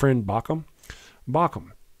from our friend Bacham.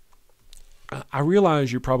 Bacham, I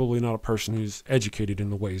realize you're probably not a person who's educated in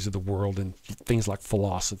the ways of the world and things like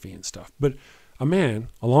philosophy and stuff, but a man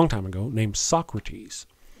a long time ago named Socrates,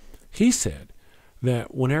 he said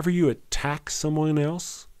that whenever you attack someone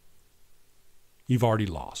else, you've already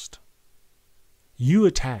lost. You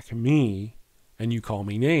attack me and you call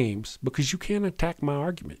me names because you can't attack my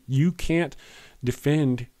argument. You can't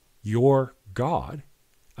defend your God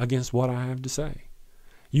against what I have to say.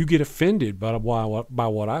 You get offended by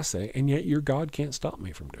what I say, and yet your God can't stop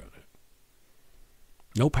me from doing it.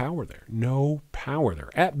 No power there. No power there.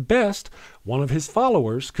 At best, one of his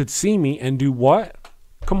followers could see me and do what?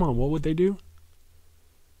 Come on, what would they do?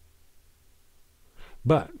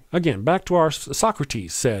 But, again, back to our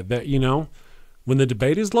Socrates said that, when the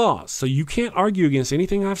debate is lost, so you can't argue against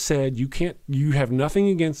anything I've said. You have nothing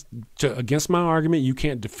against my argument. You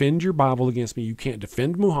can't defend your Bible against me. You can't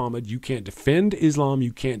defend Muhammad. You can't defend Islam.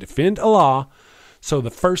 You can't defend Allah. So the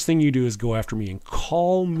first thing you do is go after me and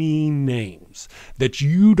call me names, that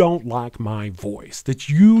you don't like my voice, that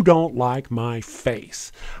you don't like my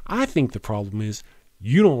face. I think the problem is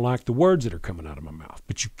you don't like the words that are coming out of my mouth,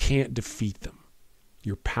 but you can't defeat them.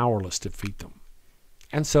 You're powerless to defeat them.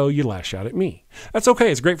 And so you lash out at me. That's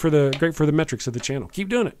okay. It's great for the metrics of the channel. Keep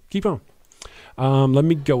doing it. Keep on. Let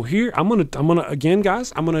me go here. I'm gonna again,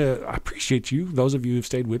 guys. I appreciate you. Those of you who've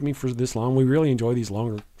stayed with me for this long. We really enjoy these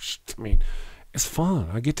longer. It's fun.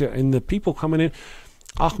 I get to, and the people coming in.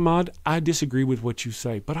 Ahmad, I disagree with what you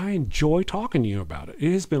say, but I enjoy talking to you about it.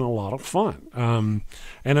 It has been a lot of fun.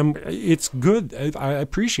 It's good. I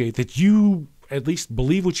appreciate that you at least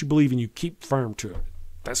believe what you believe and you keep firm to it.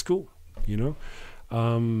 That's cool.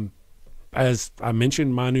 As I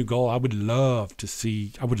mentioned, my new goal, I would love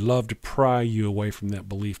to pry you away from that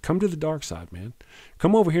belief. Come to the dark side, man.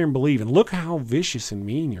 Come over here and believe, and look how vicious and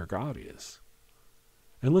mean your God is.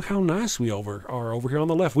 And look how nice we are over here on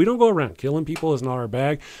the left. We don't go around killing people. It's not our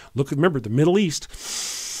bag. Remember, the Middle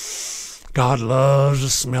East, God loves the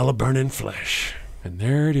smell of burning flesh. And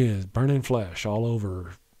there it is, burning flesh all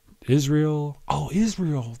over Israel. Oh,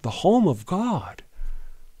 Israel, the home of God.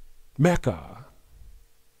 Mecca.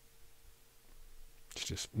 It's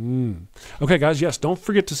just, Okay, guys, yes, don't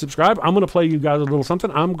forget to subscribe. I'm going to play you guys a little something.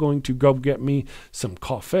 I'm going to go get me some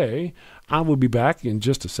coffee. I will be back in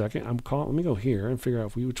just a second. Let me go here and figure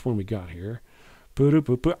out which one we got here.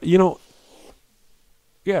 Yeah,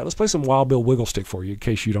 let's play some Wild Bill Wigglestick for you in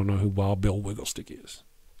case you don't know who Wild Bill Wigglestick is.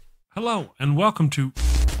 Hello, and welcome to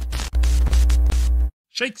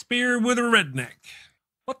Shakespeare with a Redneck.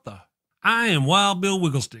 What the? I am Wild Bill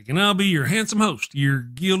Wigglestick, and I'll be your handsome host, your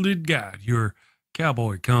gilded guide, your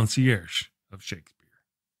cowboy concierge of Shakespeare.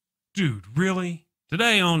 Dude, really?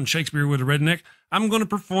 Today on Shakespeare with a Redneck, I'm going to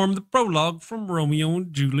perform the prologue from Romeo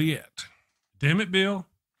and Juliet. Damn it, Bill.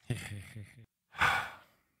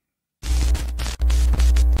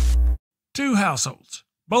 Two households,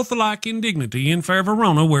 both alike in dignity, in fair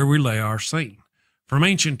Verona, where we lay our scene. From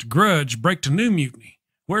ancient grudge break to new mutiny,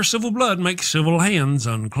 where civil blood makes civil hands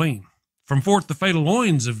unclean. From forth the fatal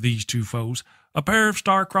loins of these two foes, a pair of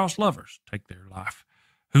star-crossed lovers take their life,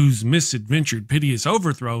 whose misadventured piteous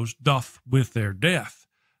overthrows doth with their death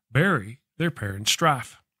bury their parents'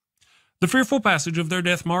 strife. The fearful passage of their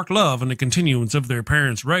death-marked love and the continuance of their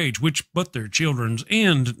parents' rage, which but their children's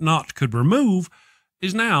end not could remove,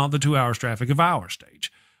 is now the 2 hours traffic of our stage,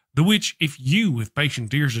 the which if you with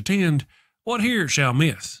patient ears attend, what here shall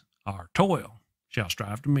miss, our toil shall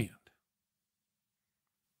strive to mend.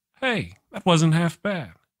 Hey, that wasn't half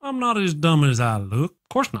bad. I'm not as dumb as I look. Of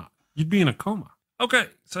course not. You'd be in a coma. Okay,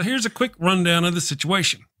 so here's a quick rundown of the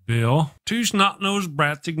situation. Bill, two snot-nosed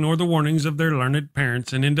brats ignore the warnings of their learned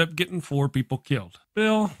parents and end up getting 4 people killed.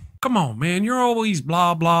 Bill, come on, man. You're always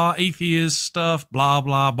blah, blah, atheist stuff, blah,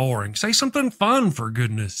 blah, boring. Say something fun, for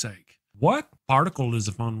goodness sake. What? Particle is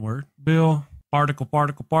a fun word. Bill, particle,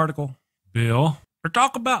 particle, particle. Bill, or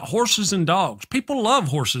talk about horses and dogs. People love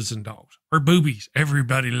horses and dogs. Or boobies.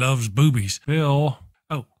 Everybody loves boobies. Bill,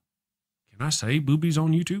 oh, can I say boobies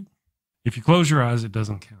on YouTube? If you close your eyes, it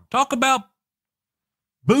doesn't count. Talk about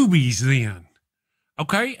boobies then.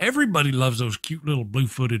 Okay, everybody loves those cute little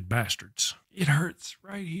blue-footed bastards. It hurts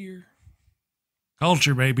right here.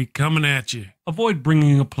 Culture, baby, coming at you. Avoid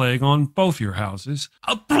bringing a plague on both your houses.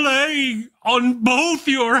 A plague on both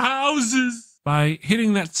your houses! By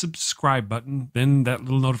hitting that subscribe button, then that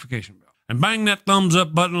little notification bell. And bang that thumbs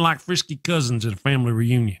up button like frisky cousins at a family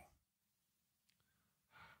reunion.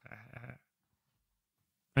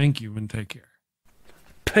 Thank you and take care.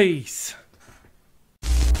 Peace.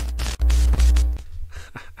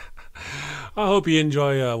 I hope you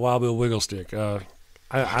enjoy Wild Bill Wigglestick.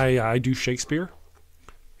 I do Shakespeare.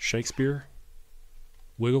 Shakespeare.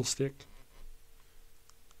 Wigglestick.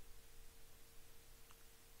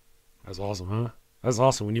 That's awesome, huh? That's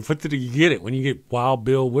awesome. When you put it, you get it. When you get Wild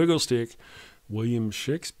Bill Wigglestick, William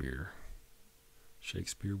Shakespeare.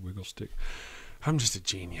 Shakespeare Wigglestick. I'm just a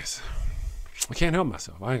genius. I can't help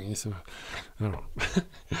myself. I don't know.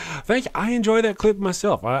 Thank you. I enjoy that clip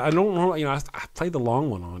myself. I don't know. I play the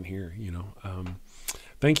long one on here.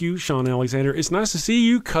 Thank you, Sean Alexander. It's nice to see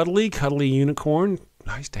you, cuddly unicorn.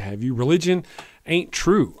 Nice to have you. Religion ain't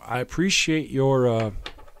true. I appreciate your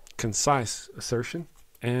concise assertion,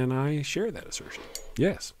 and I share that assertion.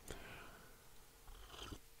 Yes.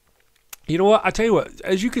 You know what? I tell you what,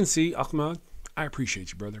 as you can see, Ahmad, I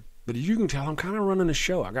appreciate you, brother. But as you can tell, I'm kind of running a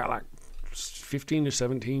show. I got like 15 to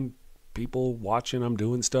 17 people watching. I'm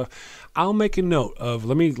doing stuff. I'll make a note of,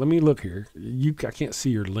 let me look here. I can't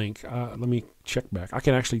see your link. Let me check back. I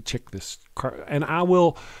can actually check this, and I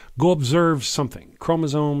will go observe something.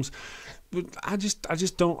 Chromosomes. But I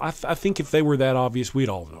just don't. I think if they were that obvious, we'd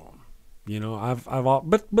all know them. You know,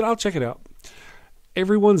 but I'll check it out.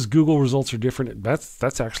 Everyone's Google results are different.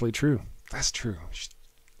 That's actually true. That's true.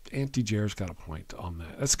 Auntie Jer's got a point on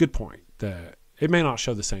that. That's a good point. That it may not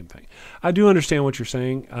show the same thing. I do understand what you're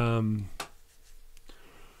saying.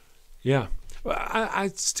 Yeah. I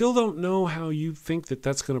still don't know how you think that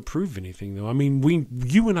that's going to prove anything, though. I mean,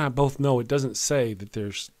 you and I both know it doesn't say that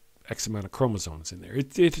there's X amount of chromosomes in there.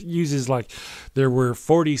 It uses like there were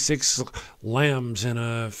 46 lambs in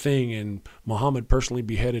a thing, and Muhammad personally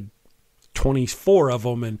beheaded 24 of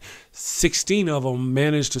them, and 16 of them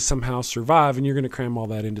managed to somehow survive, and you're going to cram all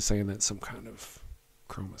that into saying that's some kind of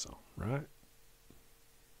chromosome, right?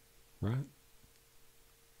 Right?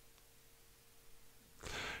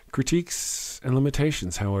 Critiques and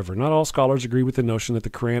limitations, however. Not all scholars agree with the notion that the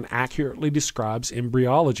Quran accurately describes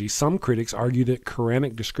embryology. Some critics argue that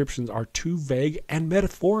Quranic descriptions are too vague and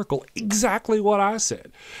metaphorical. Exactly what I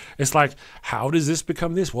said. It's like, how does this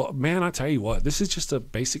become this? Well, man, I tell you what, this is just a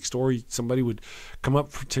basic story somebody would come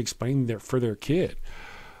up to explain for their kid.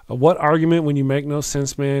 What argument when you make no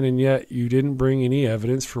sense, man, and yet you didn't bring any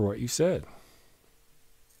evidence for what you said?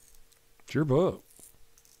 It's your book.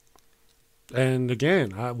 And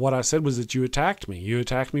again, what I said was that you attacked me. You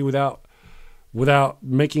attacked me without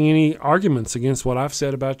making any arguments against what I've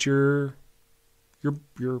said about your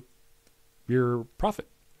prophet.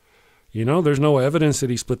 You know, there's no evidence that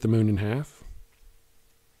he split the moon in half.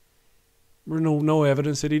 There's no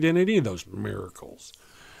evidence that he did any of those miracles.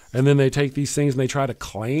 And then they take these things and they try to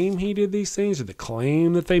claim he did these things, or they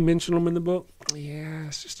claim that they mention them in the book. Yeah,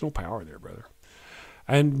 it's just no power there, brother.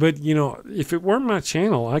 But, you know, if it weren't my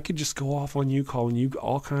channel, I could just go off on you, calling you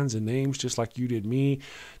all kinds of names, just like you did me,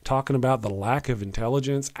 talking about the lack of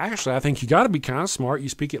intelligence. Actually, I think you got to be kind of smart. You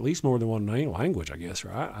speak at least more than one language, I guess,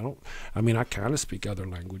 right? I kind of speak other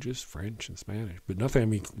languages, French and Spanish, but nothing. I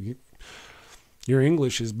mean, your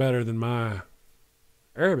English is better than my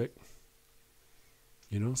Arabic.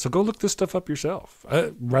 You know, so go look this stuff up yourself,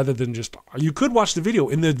 rather than just, you could watch the video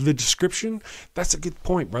in the description. That's a good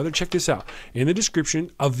point, brother. Check this out. In the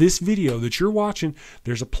description of this video that you're watching,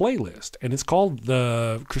 there's a playlist, and it's called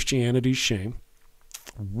The Christianity's Shame.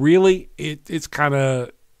 Really, it's kind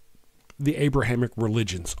of the Abrahamic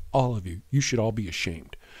religions. All of you should all be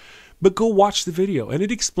ashamed. But go watch the video, and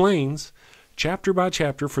it explains chapter by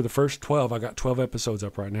chapter for the first 12. I got 12 episodes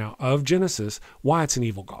up right now of Genesis, why it's an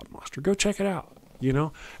evil God monster. Go check it out. You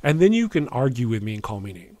know, and then you can argue with me and call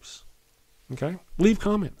me names. Okay? Leave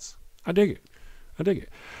comments. I dig it.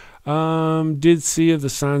 Did see of the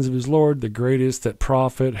signs of his Lord, the greatest that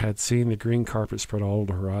prophet had seen the green carpet spread all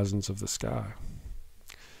the horizons of the sky.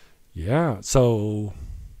 Yeah, so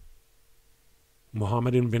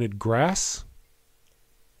Muhammad invented grass.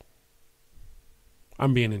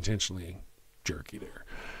 I'm being intentionally jerky there.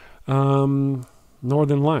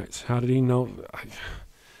 Northern Lights. How did he know?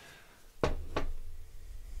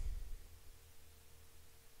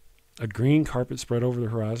 A green carpet spread over the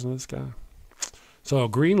horizon of the sky. So a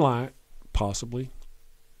green light possibly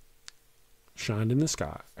shined in the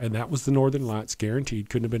sky, and that was the Northern Lights, guaranteed.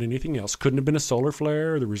 Couldn't have been anything else. Couldn't have been a solar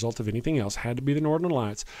flare or the result of anything else. Had to be the Northern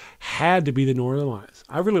Lights. Had to be the Northern Lights.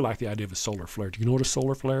 I really like the idea of a solar flare. Do you know what a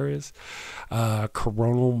solar flare is?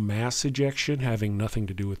 Coronal mass ejection having nothing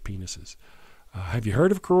to do with penises. Have you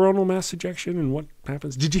heard of coronal mass ejection and what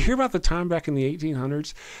happens? Did you hear about the time back in the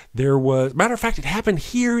 1800s? There was, matter of fact, it happened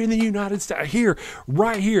here in the United States,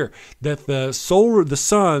 right here, that the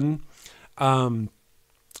sun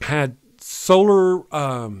had solar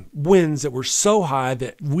winds that were so high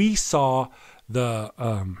that we saw the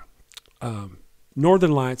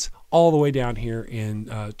Northern Lights all the way down here in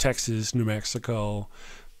Texas, New Mexico,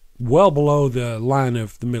 well below the line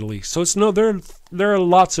of the Middle East. So there are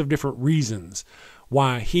lots of different reasons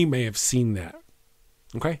why he may have seen that.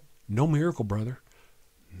 Okay? No miracle, brother.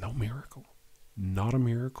 No miracle. Not a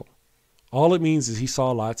miracle. All it means is he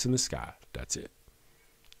saw lights in the sky. That's it.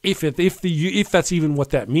 If that's even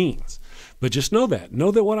what that means. But just know that.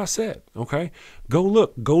 Know that what I said. Okay? Go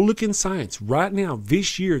look in science. Right now,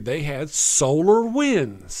 this year, they had solar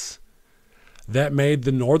winds that made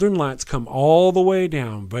the northern lights come all the way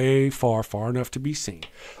down, very far, far enough to be seen.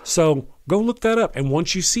 So go look that up. And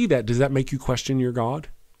once you see that, does that make you question your God?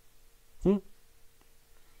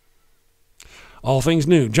 All things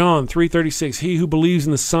new. John 3:36. He who believes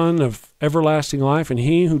in the Son of everlasting life, and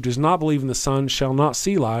he who does not believe in the Son shall not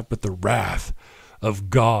see life, but the wrath of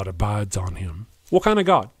God abides on him. What kind of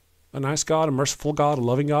God? A nice God, a merciful God, a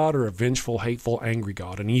loving God, or a vengeful, hateful, angry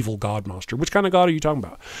God, an evil God monster? Which kind of God are you talking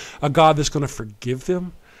about? A God that's going to forgive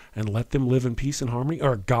them and let them live in peace and harmony,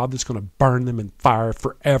 or a God that's going to burn them in fire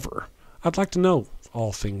forever? I'd like to know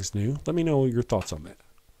all things new. Let me know your thoughts on that.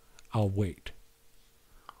 I'll wait.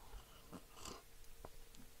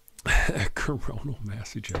 Coronal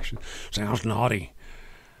mass ejection. Sounds naughty.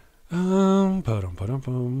 Well,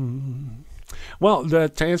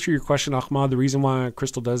 to answer your question, Ahmad, the reason why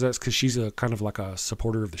Crystal does that is because she's a kind of like a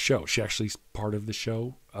supporter of the show. She actually is part of the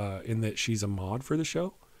show in that she's a mod for the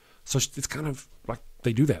show. So it's kind of like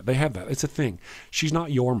they do that. They have that. It's a thing. She's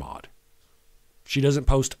not your mod. She doesn't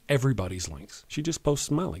post everybody's links. She just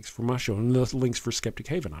posts my links for my show and the links for Skeptic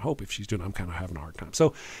Haven. I hope if she's doing, I'm kind of having a hard time.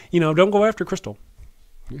 So, don't go after Crystal.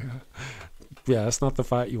 Yeah, that's not the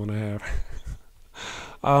fight you want to have.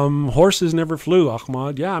 Horses never flew,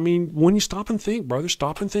 Ahmad. Yeah, I mean, when you stop and think, brother,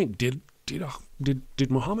 stop and think. Did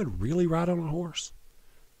Muhammad really ride on a horse?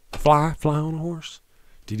 Fly on a horse?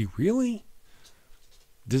 Did he really?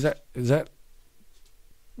 Does that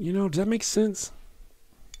make sense?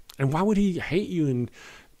 And why would he hate you? And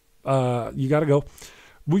you got to go.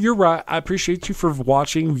 Well, you're right. I appreciate you for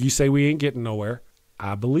watching. You say we ain't getting nowhere.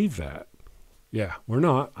 I believe that. Yeah, we're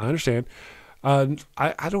not. I understand. I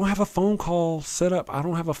don't have a phone call set up. I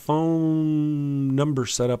don't have a phone number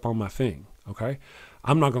set up on my thing. Okay,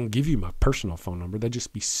 I'm not going to give you my personal phone number. That'd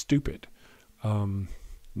just be stupid. No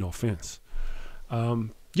offense.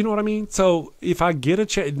 You know what I mean? So if I get a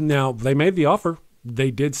check, now they made the offer. They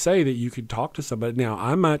did say that you could talk to somebody. Now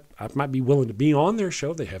I might be willing to be on their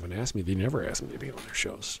show. They haven't asked me. They never asked me to be on their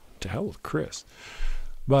shows. To hell with Chris.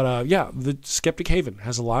 But the Skeptic Haven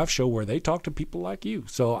has a live show where they talk to people like you.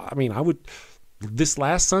 So I mean, this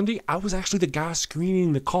last Sunday, I was actually the guy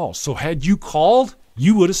screening the calls. So had you called,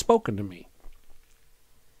 you would have spoken to me.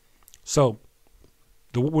 So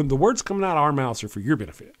when the words coming out of our mouths are for your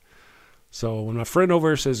benefit. So when my friend over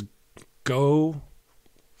here says, go,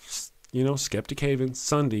 Skeptic Haven,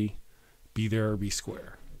 Sunday, be there or be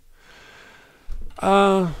square.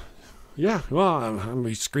 Yeah, well, I'm going to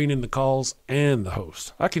be screening the calls and the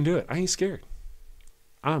host. I can do it. I ain't scared.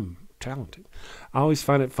 I'm talented. I always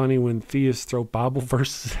find it funny when theists throw Bible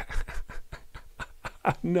verses.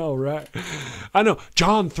 I know, right? I know.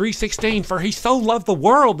 John 3:16, for he so loved the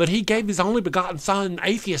world that he gave his only begotten son.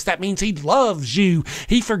 Atheist, that means he loves you.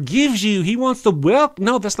 He forgives you. He wants to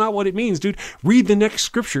No, that's not what it means, dude. Read the next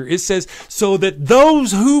scripture. It says, so that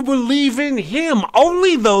those who believe in him,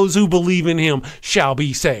 only those who believe in him shall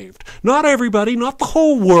be saved. Not everybody, not the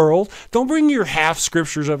whole world. Don't bring your half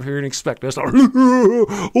scriptures up here and expect us.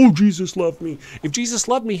 Oh, Jesus loved me. If Jesus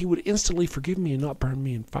loved me, he would instantly forgive me and not burn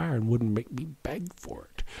me in fire and wouldn't make me beg for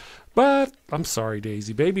it. But I'm sorry,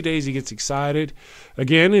 Daisy. Baby Daisy gets excited.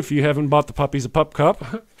 Again, if you haven't bought the puppies a pup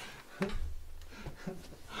cup.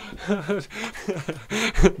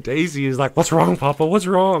 Daisy is like, what's wrong, Papa? What's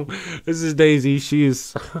wrong? This is Daisy. She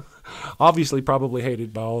is obviously probably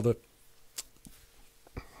hated by all the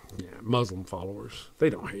Muslim followers. They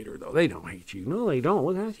don't hate her, though. They don't hate you. No, they don't.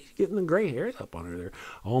 Look how she's getting the gray hairs up on her there.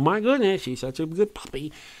 Oh, my goodness. She's such a good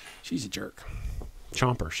puppy. She's a jerk.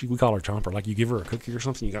 Chomper. We call her Chomper. Like you give her a cookie or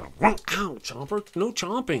something, you gotta, ow, Chomper. No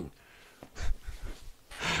chomping.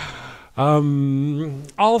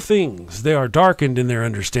 All things, they are darkened in their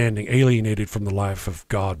understanding, alienated from the life of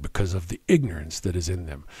God because of the ignorance that is in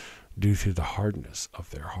them, due to the hardness of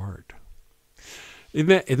their heart.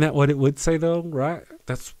 Isn't that what it would say, though, right?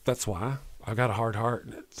 That's why. I've got a hard heart.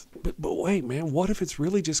 But wait, man, what if it's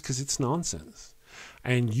really just because it's nonsense?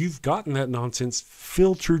 And you've gotten that nonsense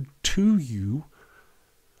filtered to you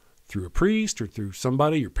through a priest or through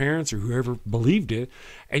somebody, your parents or whoever believed it,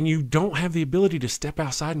 and you don't have the ability to step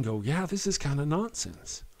outside and go, yeah, this is kind of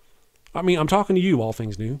nonsense. I mean, I'm talking to you, all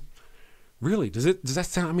things new. Really, does that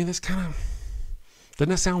sound, I mean, that's kind of,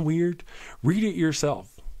 doesn't that sound weird? Read it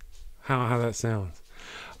yourself, how that sounds.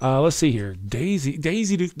 Let's see here. Daisy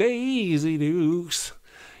Dukes.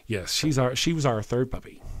 Yes, she was our third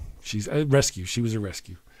puppy. She's a rescue. She was a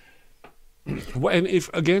rescue. And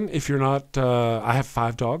if you're not, I have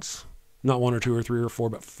 5 dogs, not 1 or 2 or 3 or 4,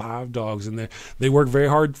 but 5 dogs, and they work very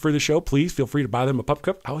hard for the show. Please feel free to buy them a pup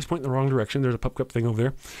cup. I always point in the wrong direction. There's a pup cup thing over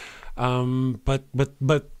there.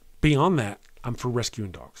 But beyond that, I'm for rescuing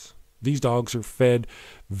dogs. These dogs are fed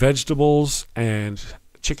vegetables and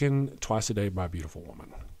chicken twice a day by a beautiful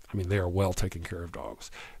woman. I mean, they are well taken care of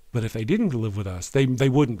dogs. But if they didn't live with us, they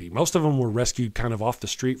wouldn't be. Most of them were rescued kind of off the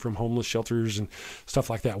street from homeless shelters and stuff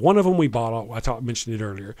like that. One of them we bought, mentioned it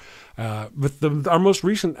earlier. But our most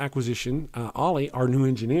recent acquisition, Ollie, our new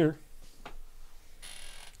engineer,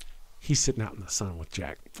 he's sitting out in the sun with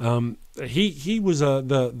Jack. He was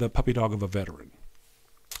the puppy dog of a veteran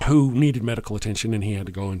who needed medical attention, and he had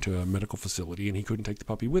to go into a medical facility, and he couldn't take the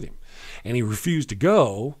puppy with him. And he refused to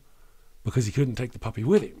go because he couldn't take the puppy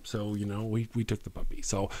with him. So, we took the puppy.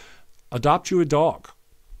 So adopt you a dog.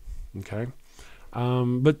 Okay.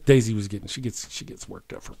 But Daisy she gets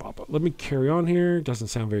worked up for Papa. Let me carry on here. Doesn't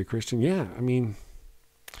sound very Christian. Yeah. I mean,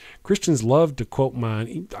 Christians love to quote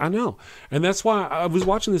mine. I know. And that's why I was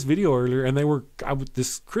watching this video earlier, and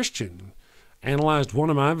this Christian analyzed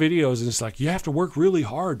one of my videos, and it's like, you have to work really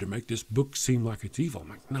hard to make this book seem like it's evil. I'm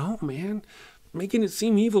like, no, man. Making it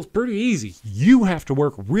seem evil is pretty easy. You have to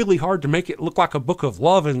work really hard to make it look like a book of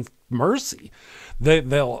love and mercy.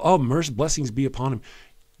 Mercy, blessings be upon him.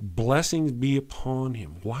 Blessings be upon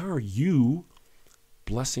him. Why are you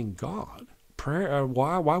blessing God? Prayer.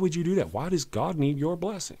 Why would you do that? Why does God need your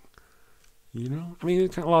blessing? I mean,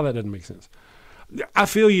 a lot of that doesn't make sense. I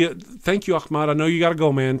feel you. Thank you, Ahmad. I know you got to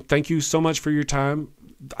go, man. Thank you so much for your time.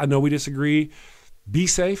 I know we disagree. Be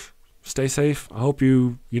safe. Stay safe. I hope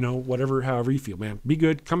however you feel, man. Be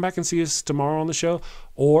good. Come back and see us tomorrow on the show,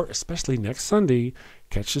 or especially next Sunday,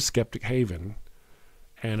 catch the Skeptic Haven,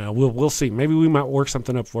 and we'll see. Maybe we might work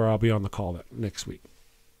something up where I'll be on the call next week.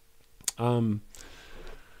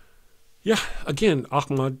 Yeah, again,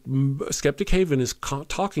 Ahmad, Skeptic Haven is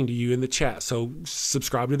talking to you in the chat. So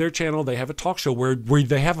subscribe to their channel. They have a talk show where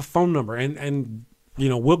they have a phone number, and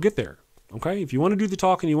we'll get there. Okay, if you want to do the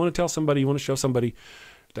talk and you want to tell somebody, you want to show somebody,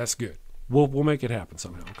 that's good. We'll make it happen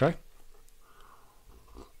somehow, okay?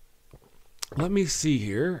 Let me see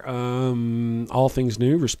here. All Things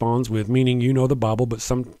New responds with, meaning you know the Bible, but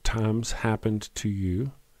sometimes happened to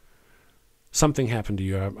you. Something happened to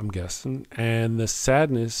you, I'm guessing. And the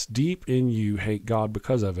sadness deep in you hate God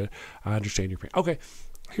because of it. I understand your pain. Okay,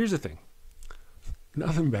 here's the thing.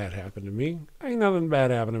 Nothing bad happened to me. Ain't nothing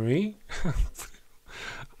bad happened to me.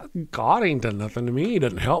 God ain't done nothing to me. He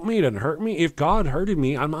doesn't help me. He doesn't hurt me. If God hurted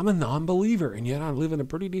me, I'm a non-believer, and yet I live in a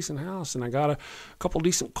pretty decent house, and I got a couple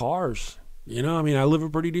decent cars. I live a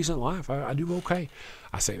pretty decent life. I do okay.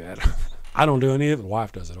 I say that. I don't do any of it. The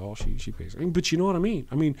wife does it all. She pays. But you know what I mean?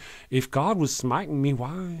 I mean, if God was smiting me,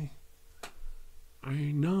 why? I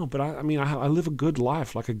know, but I live a good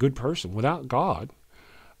life, like a good person, without God.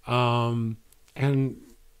 And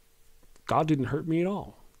God didn't hurt me at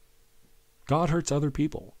all. God hurts other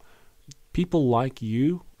people. People like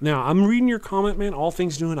you. Now, I'm reading your comment, man. All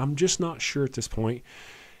Things New, and I'm just not sure at this point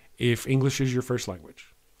if English is your first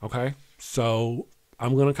language. Okay? So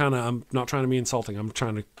I'm not trying to be insulting. I'm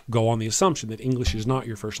trying to go on the assumption that English is not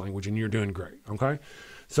your first language, and you're doing great. Okay?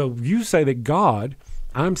 So you say that God,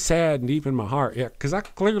 I'm sad deep in my heart. Yeah, because I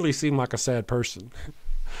clearly seem like a sad person.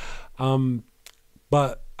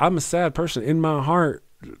 But I'm a sad person in my heart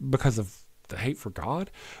because of the hate for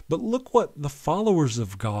God. But look what the followers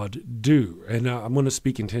of God do. And I'm going to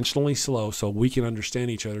speak intentionally slow so we can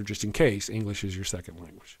understand each other, just in case English is your second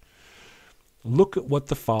language. Look at what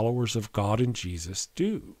the followers of God and Jesus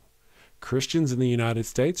do. Christians in the United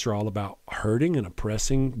States are all about hurting and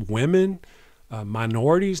oppressing women,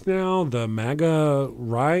 minorities now. The MAGA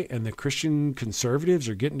right and the Christian conservatives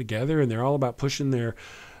are getting together, and they're all about pushing their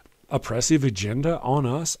oppressive agenda on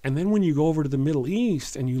us. And then when you go over to the Middle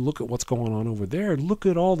East and you look at what's going on over there, look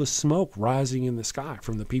at all the smoke rising in the sky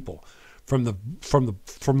from the people, from the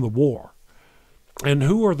war. And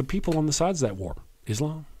who are the people on the sides of that war?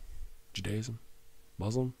 Islam, Judaism,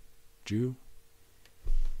 Muslim, Jew.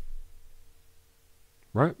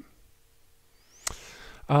 Right?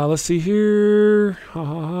 Let's see here.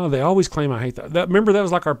 They always claim I hate that. Remember, that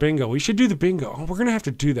was like our bingo. We should do the bingo. Oh, we're going to have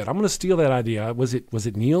to do that. I'm going to steal that idea. Was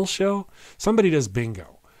it Neil's show? Somebody does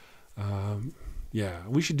bingo. Yeah,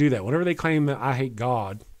 we should do that. Whenever they claim that I hate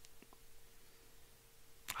God,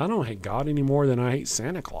 I don't hate God any more than I hate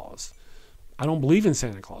Santa Claus. I don't believe in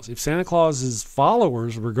Santa Claus. If Santa Claus's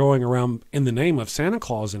followers were going around in the name of Santa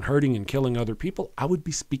Claus and hurting and killing other people, I would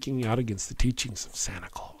be speaking out against the teachings of Santa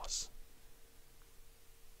Claus.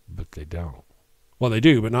 But they don't. Well, they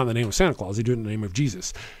do, but not in the name of Santa Claus. They do it in the name of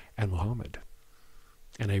Jesus and Muhammad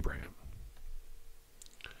and Abraham.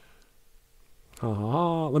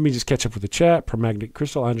 Let me just catch up with the chat. Permagnetic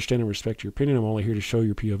Crystal, I understand and respect your opinion. I'm only here to show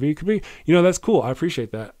your POV. Could be, that's cool. I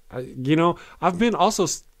appreciate that. I've been also,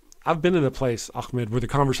 I've been in a place, Ahmed, where the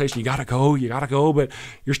conversation, you got to go, but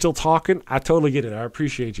you're still talking. I totally get it. I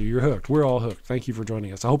appreciate you. You're hooked. We're all hooked. Thank you for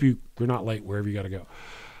joining us. I hope you're not late wherever you got to go.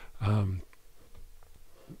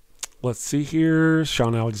 Let's see here.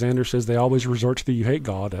 Sean Alexander says they always resort to the you hate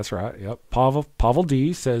God. That's right. Yep. Pavel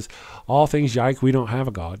D says all things yike, we don't have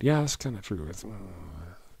a God. Yeah, that's kind of true.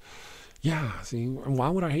 Yeah, see, why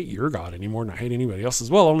would I hate your God any more than I hate anybody else's?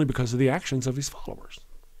 Well, only because of the actions of his followers.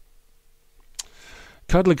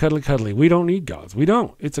 Cuddly. We don't need gods. We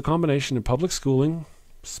don't. It's a combination of public schooling,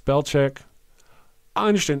 spell check. I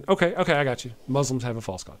understand. Okay, I got you. Muslims have a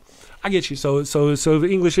false god. I get you. So the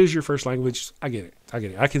English is your first language. I get it.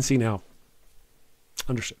 I can see now.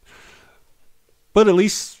 Understood. But at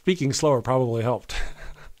least speaking slower probably helped.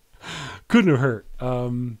 Couldn't have hurt.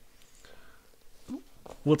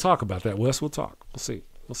 We'll talk about that, Wes. We'll talk. We'll see.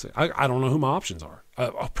 I don't know who my options are.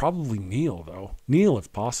 Probably Neil, though. Neil,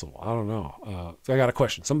 if possible. I don't know. I got a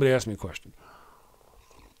question. Somebody asked me a question.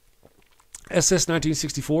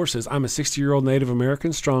 SS1964 says, I'm a 60-year-old Native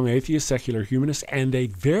American, strong atheist, secular humanist, and a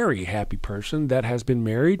very happy person that has been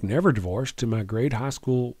married, never divorced, to my grade high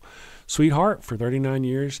school sweetheart for 39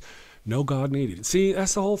 years. No God needed. See,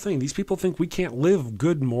 that's the whole thing. These people think we can't live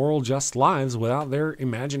good, moral, just lives without their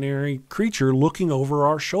imaginary creature looking over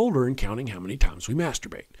our shoulder and counting how many times we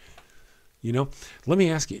masturbate. You know, let me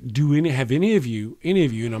ask you, have any of you,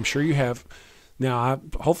 and I'm sure you have. Now,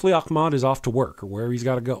 hopefully Ahmad is off to work or wherever he's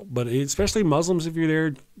got to go. But especially Muslims, if you're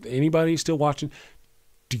there, anybody still watching,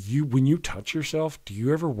 when you touch yourself, do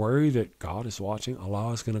you ever worry that God is watching?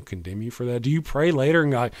 Allah is going to condemn you for that? Do you pray later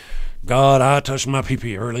and go, God, I touched my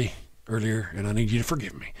pee-pee earlier, and I need you to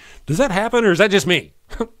forgive me? Does that happen, or is that just me?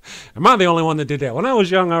 Am I the only one that did that? When I was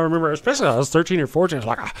young, I remember, especially when I was 13 or 14, I was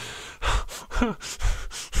like,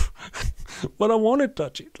 but I want to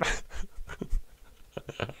touch it.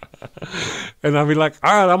 And I'd be like,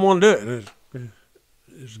 all right, I'm going to do it.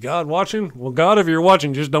 Is God watching? Well, God, if you're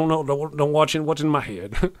watching, just don't watch what's in my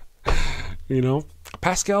head. You know?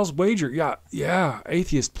 Pascal's wager. Yeah.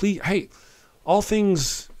 Atheist, please. Hey, all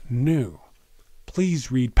things new.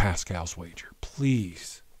 Please read Pascal's wager.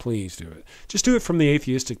 Please do it. Just do it from the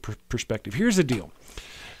atheistic perspective. Here's the deal.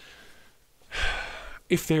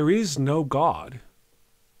 If there is no God,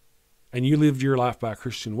 and you lived your life by a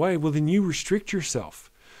Christian way, well, then you restrict yourself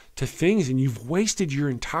to things, and you've wasted your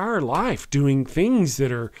entire life doing things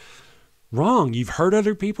that are wrong. You've hurt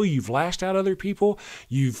other people. You've lashed out other people.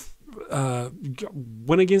 You've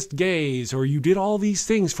went against gays, or you did all these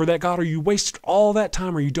things for that God, or you wasted all that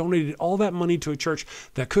time, or you donated all that money to a church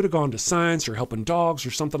that could have gone to science or helping dogs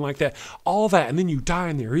or something like that. All that, and then you die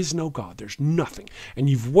and there is no God. There's nothing. And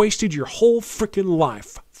you've wasted your whole freaking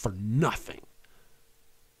life for nothing.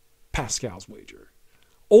 Pascal's wager.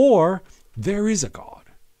 Or there is a God.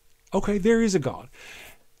 Okay, there is a God.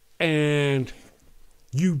 And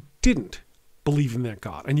you didn't believe in that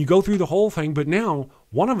God. And you go through the whole thing, but now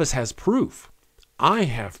one of us has proof. I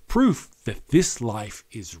have proof that this life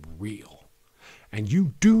is real. And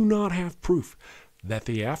you do not have proof that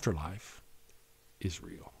the afterlife is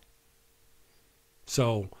real.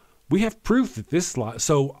 So we have proof that this life,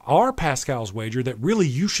 so our Pascal's wager that really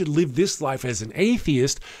you should live this life as an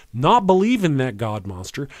atheist, not believe in that God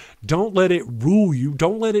monster. Don't let it rule you.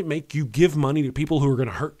 Don't let it make you give money to people who are going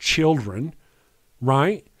to hurt children,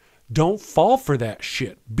 right? Don't fall for that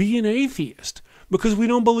shit. Be an atheist, because we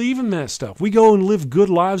don't believe in that stuff. We go and live good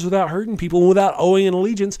lives without hurting people, without owing an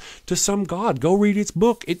allegiance to some God. Go read its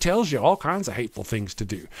book. It tells you all kinds of hateful things to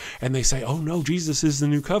do. And they say, oh no, Jesus is the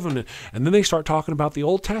new covenant. And then they start talking about the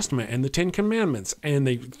Old Testament and the Ten Commandments. And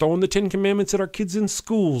they throw in the Ten Commandments at our kids in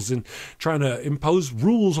schools and trying to impose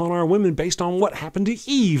rules on our women based on what happened to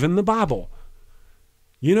Eve in the Bible.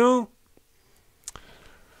 You know?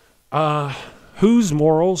 Whose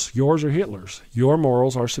morals, yours or Hitler's? Your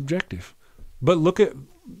morals are subjective. But look at,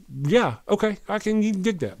 yeah, okay, I can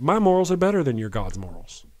dig that. My morals are better than your God's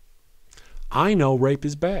morals. I know rape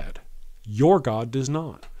is bad. Your God does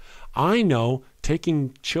not. I know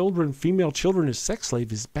taking children, female children as sex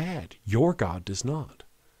slaves is bad. Your God does not.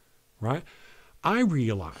 Right? I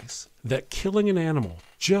realize that killing an animal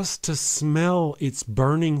just to smell its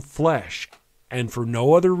burning flesh and for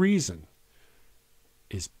no other reason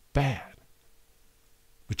is bad.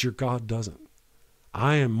 But your God doesn't.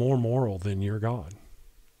 I am more moral than your God.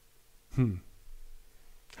 How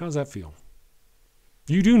does that feel?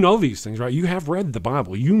 You do know these things, right? You have read the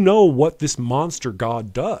Bible. You know what this monster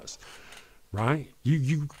God does, right?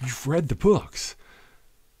 You've read the books.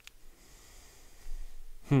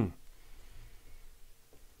 And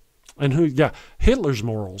Hitler's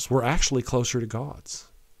morals were actually closer to God's.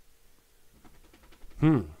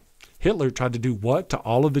 Hitler tried to do what to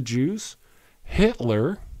all of the Jews?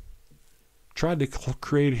 Hitler tried to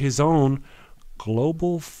create his own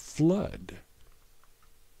global flood,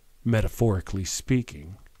 metaphorically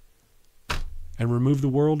speaking, and remove the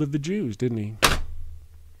world of the Jews, didn't he?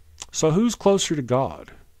 So who's closer to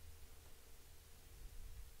God?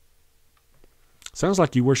 Sounds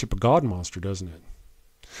like you worship a God monster, doesn't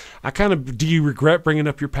it? Do you regret bringing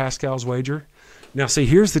up your Pascal's wager? Now, see,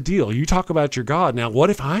 here's the deal. You talk about your God. Now, what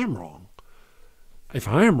if I am wrong? If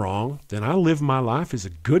I am wrong, then I live my life as a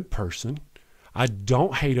good person. I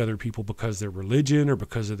don't hate other people because of their religion or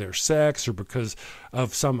because of their sex or because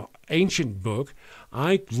of some ancient book.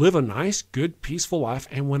 I live a nice, good, peaceful life.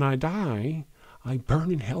 And when I die, I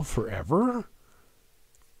burn in hell forever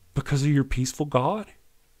because of your peaceful God?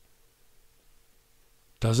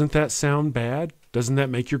 Doesn't that sound bad? Doesn't that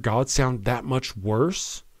make your God sound that much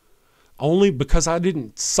worse? Only because I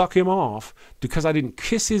didn't suck him off, because I didn't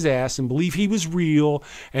kiss his ass and believe he was real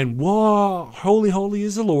and, whoa, holy, holy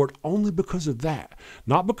is the Lord, only because of that.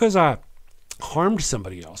 Not because I harmed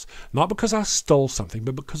somebody else, not because I stole something,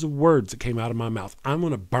 but because of words that came out of my mouth. I'm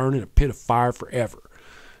going to burn in a pit of fire forever.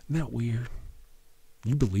 Isn't that weird?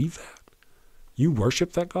 You believe that? You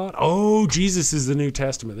worship that God? Oh, Jesus is the New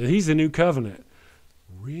Testament. He's the new covenant.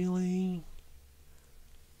 Really?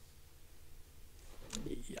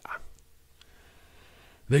 Yeah.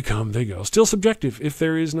 They come, they go. Still subjective if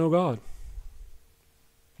there is no God.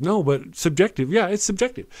 No, but subjective. Yeah, it's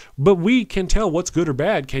subjective. But we can tell what's good or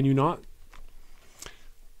bad, can you not?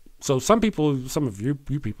 So some of you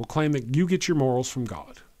people claim that you get your morals from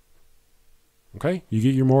God. Okay? You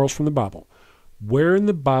get your morals from the Bible. Where in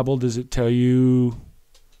the Bible does it tell you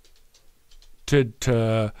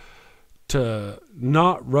to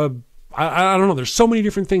not rub... I don't know. There's so many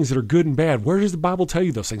different things that are good and bad. Where does the Bible tell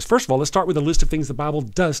you those things? First of all, let's start with a list of things the Bible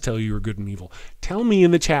does tell you are good and evil. Tell me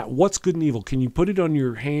in the chat, what's good and evil? Can you put it on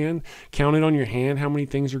your hand? Count it on your hand how many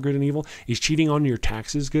things are good and evil? Is cheating on your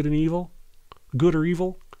taxes good and evil? Good or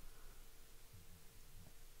evil?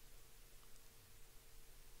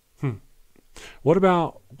 What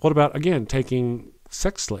about again, taking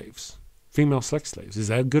sex slaves, female sex slaves? Is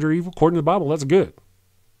that good or evil? According to the Bible, that's good.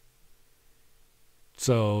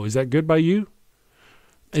 So is that good by you?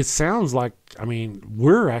 It sounds like,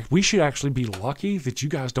 we should actually be lucky that you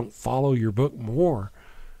guys don't follow your book more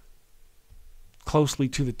closely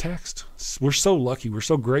to the text. We're so lucky. We're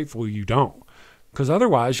so grateful you don't. Because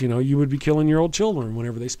otherwise, you would be killing your old children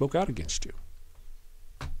whenever they spoke out against you.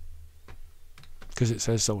 Because it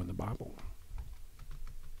says so in the Bible.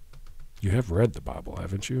 You have read the Bible,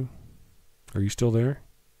 haven't you? Are you still there?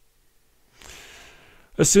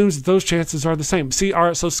 Assumes that those chances are the same. See, all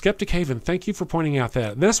right, so Skeptic Haven, thank you for pointing out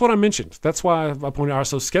that. That's what I mentioned. That's why I pointed out.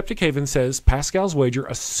 So Skeptic Haven says Pascal's wager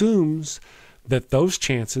assumes that those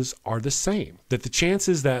chances are the same. That the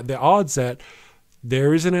chances that the odds that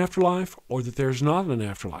there is an afterlife or that there's not an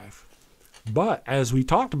afterlife. But as we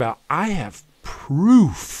talked about, I have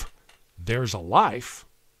proof there's a life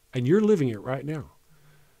and you're living it right now.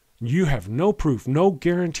 You have no proof, no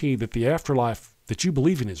guarantee that the afterlife that you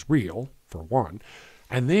believe in is real, for one.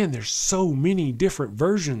 And then there's so many different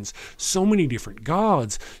versions, so many different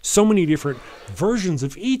gods, so many different versions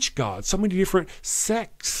of each god, so many different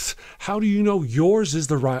sects. How do you know yours is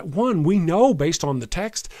the right one? We know based on the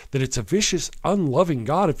text that it's a vicious, unloving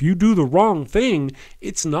God. If you do the wrong thing,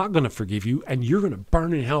 it's not going to forgive you and you're going to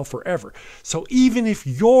burn in hell forever. So even if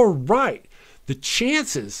you're right, the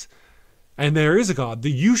chances, and there is a God, that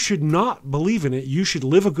you should not believe in it, you should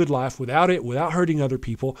live a good life without it, without hurting other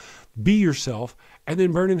people, be yourself, and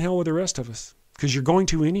then burn in hell with the rest of us, because you're going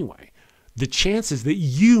to anyway. The chances that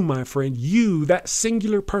you, my friend, you, that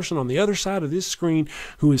singular person on the other side of this screen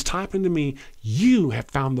who is typing to me, you have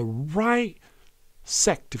found the right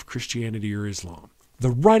sect of Christianity or Islam,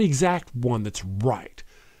 the right exact one that's right,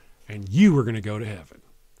 and you are going to go to heaven.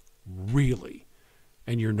 Really?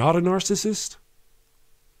 And you're not a narcissist?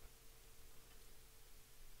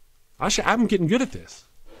 I'm getting good at this.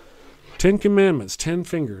 10 Commandments, 10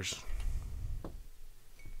 fingers.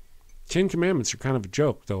 10 Commandments are kind of a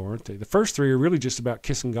joke, though, aren't they? The first 3 are really just about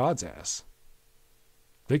kissing God's ass.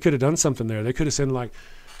 They could have done something there. They could have said, like,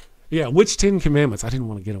 yeah, which 10 Commandments? I didn't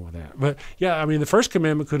want to get on with that. But, yeah, the first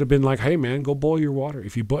commandment could have been like, hey, man, go boil your water.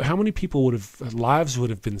 How many people lives would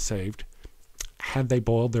have been saved had they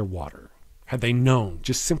boiled their water? Had they known,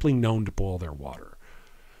 just simply known to boil their water?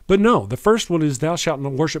 But no, the first one is, thou shalt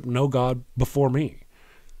not worship no God before me.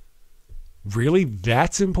 Really?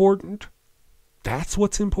 That's important? That's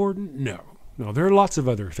what's important? No, there are lots of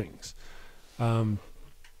other things. Of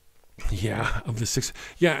the 6.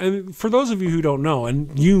 Yeah, and for those of you who don't know,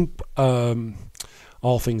 and you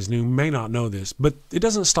All Things New may not know this, but it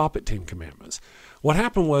doesn't stop at 10 commandments. What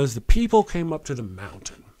happened was the people came up to the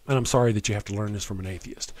mountain. And I'm sorry that you have to learn this from an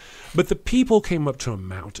atheist. But the people came up to a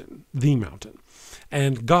mountain, the mountain.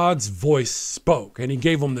 And God's voice spoke. And he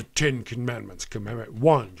gave them the 10 commandments. Commandment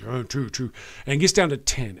 1, 2, 2. And it gets down to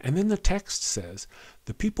 10. And then the text says,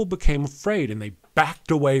 the people became afraid and they backed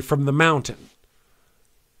away from the mountain.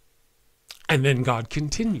 And then God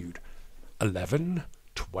continued. 11,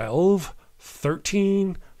 12,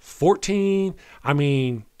 13, 14. I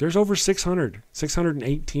mean, there's over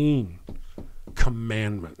 618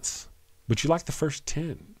 commandments. But you like the first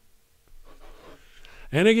 10.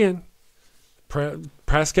 And again,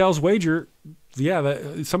 Pascal's wager.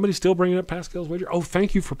 Yeah, somebody's still bringing up Pascal's wager. Oh,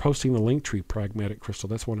 thank you for posting the link tree, Pragmatic Crystal.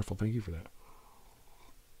 That's wonderful. Thank you for that.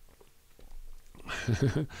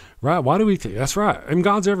 Right. Why do we think that's right? And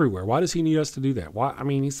God's everywhere. Why does he need us to do that? Why? I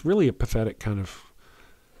mean, he's really a pathetic kind of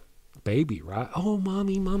baby, right? Oh,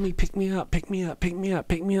 mommy, pick me up, pick me up,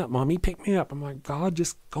 mommy, pick me up. I'm like, God,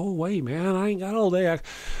 just go away, man. I ain't got all day.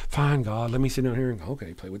 Fine, God, let me sit down here and go,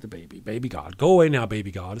 okay, play with the baby God. Go away now,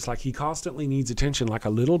 baby God. It's like he constantly needs attention like a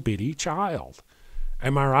little bitty child.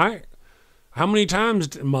 Am I right? How many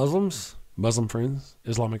times, Muslim friends,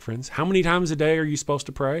 Islamic friends, how many times a day are you supposed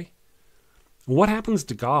to pray? What happens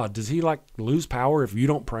to God? Does he like lose power if you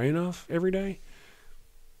don't pray enough every day?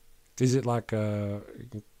 Is it like a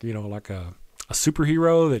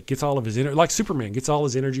superhero that gets all of his energy, like Superman gets all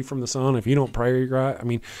his energy from the sun? If you don't pray right, I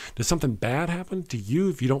mean, does something bad happen to you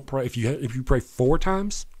if you don't pray? If you pray 4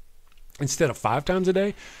 times instead of 5 times a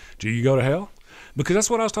day, do you go to hell? Because that's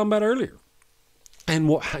what I was talking about earlier. And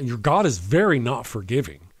your God is very not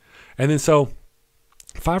forgiving. And then so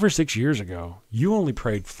 5 or 6 years ago, you only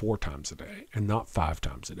prayed 4 times a day and not 5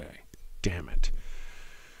 times a day. Damn it.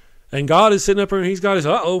 And God is sitting up there and he's got his,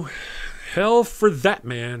 hell for that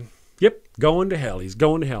man. Yep, going to hell. He's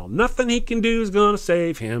going to hell. Nothing he can do is going to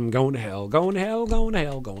save him. Going to hell, going to hell, going to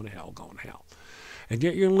hell, going to hell, going to hell. And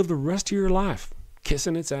yet you're going to live the rest of your life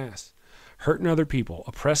kissing its ass, hurting other people,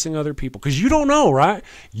 oppressing other people. Because you don't know, right?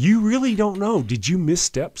 You really don't know. Did you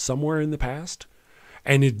misstep somewhere in the past?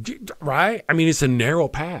 And right? I mean, it's a narrow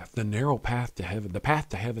path. The narrow path to heaven. The path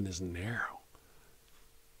to heaven is narrow.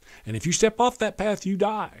 And if you step off that path, you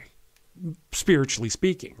die. Spiritually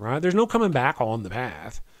speaking, right? There's no coming back on the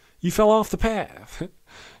path. You fell off the path.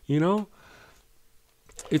 You know?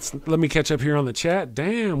 Let me catch up here on the chat.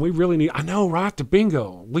 Damn, we really need, I know, right? The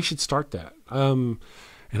bingo. We should start that. And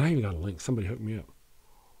I even got a link. Somebody hooked me up.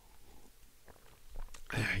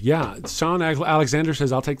 Yeah, Sean Alexander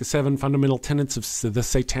says, I'll take the 7 fundamental tenets of the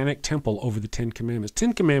Satanic Temple over the 10 Commandments.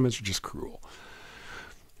 10 Commandments are just cruel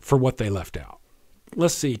for what they left out.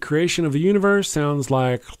 Let's see. Creation of the universe sounds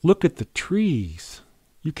like, look at the trees.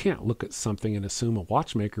 You can't look at something and assume a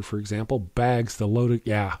watchmaker, for example, begs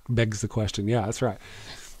the question. Yeah, that's right.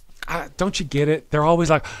 Don't you get it? They're always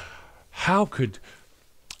like, how could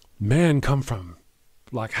man come from,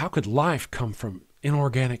 like, how could life come from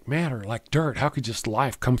inorganic matter like dirt? How could just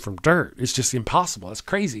life come from dirt? It's just impossible. It's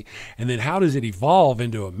crazy. And then how does it evolve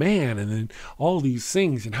into a man? And then all these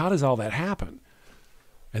things. And how does all that happen?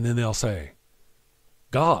 And then they'll say,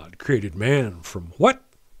 God created man from what?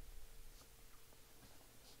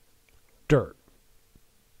 Dirt.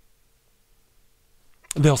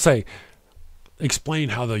 They'll say, explain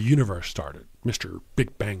how the universe started, Mr.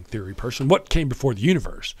 Big Bang Theory person. What came before the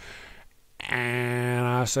universe? And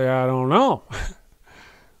I say, I don't know.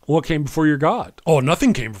 What came before your God? Oh,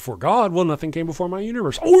 nothing came before God. Well, nothing came before my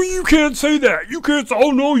universe. Oh, you can't say that. You can't say,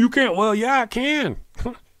 oh, no, you can't. Well, yeah, I can.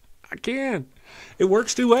 I can. It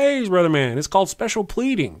works 2 ways, brother man. It's called special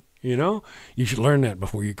pleading, you know? You should learn that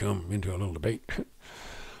before you come into a little debate.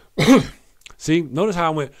 See, notice how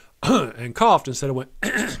I went and coughed instead of went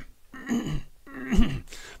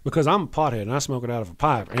because I'm a pothead and I smoke it out of a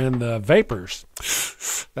pipe. And the vapors,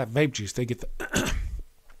 that vape juice, they get the...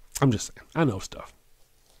 I'm just saying, I know stuff.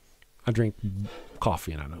 I drink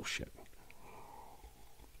coffee and I know shit.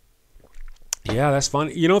 Yeah, that's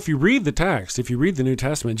funny. You know, if you read the text, if you read the New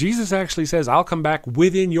Testament, Jesus actually says, I'll come back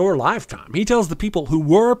within your lifetime. He tells the people who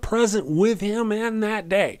were present with him in that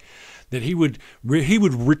day that he would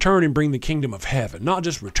return and bring the kingdom of heaven. Not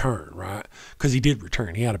just return, right? Because he did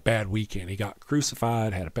return. He had a bad weekend. He got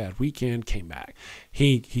crucified, had a bad weekend, came back.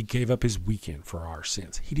 He gave up his weekend for our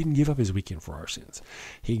sins. He didn't give up his weekend for our sins.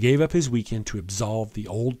 He gave up his weekend to absolve the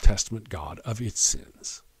Old Testament God of its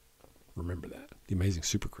sins. Remember that. The amazing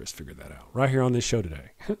Super Chris figured that out right here on this show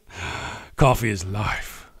today. Coffee is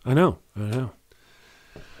life. I know.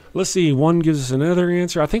 Let's see. One gives us another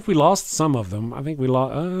answer. I think we lost some of them. I think we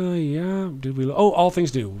lost. Yeah. Did we? Oh, All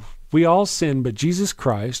Things New. We all sin, but Jesus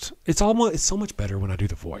Christ, it's so much better when I do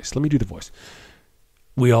the voice. Let me do the voice.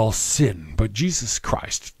 We all sin, but Jesus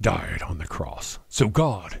Christ died on the cross. So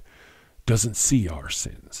God doesn't see our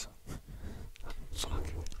sins.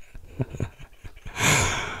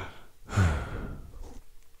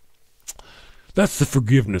 That's the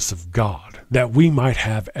forgiveness of God, that we might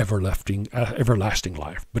have everlasting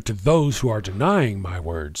life. But to those who are denying my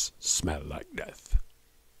words, smell like death.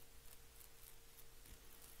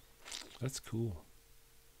 That's cool.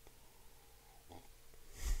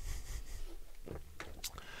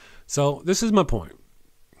 So this is my point.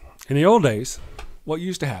 In the old days, what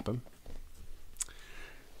used to happen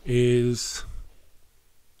is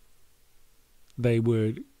they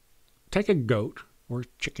would take a goat or a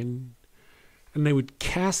chicken and they would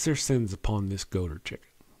cast their sins upon this goat or chicken.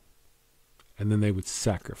 And then they would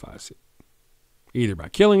sacrifice it, either by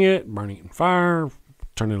killing it, burning it in fire,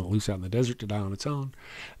 turning it loose out in the desert to die on its own.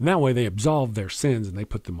 And that way they absolved their sins and they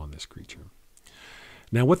put them on this creature.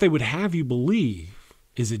 Now what they would have you believe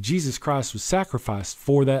is that Jesus Christ was sacrificed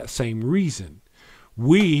for that same reason.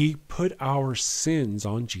 We put our sins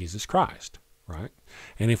on Jesus Christ, right?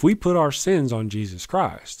 And if we put our sins on Jesus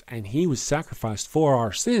Christ and he was sacrificed for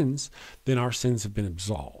our sins, then our sins have been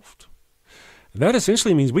absolved. That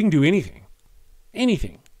essentially means we can do anything, and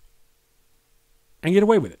get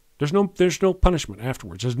away with it. There's no punishment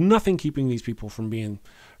afterwards. There's nothing keeping these people from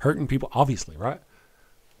hurting people, obviously, right?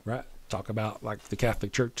 Right? Talk about like the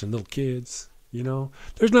Catholic Church and little kids, you know.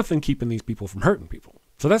 There's nothing keeping these people from hurting people.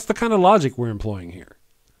 So that's the kind of logic we're employing here.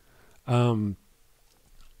 Why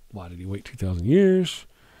did he wait 2,000 years?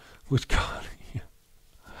 Which God,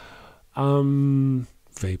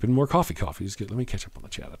 vaping more coffee. Coffee is good. Let me catch up on the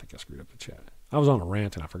chat. I think I screwed up the chat. I was on a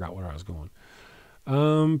rant and I forgot where I was going.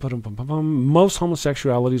 Most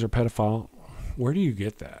homosexualities are pedophile. Where do you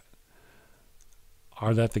get that?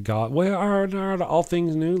 Are that the God? Well, are all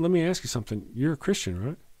things new? Let me ask you something. You're a Christian,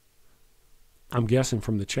 right? I'm guessing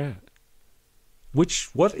from the chat.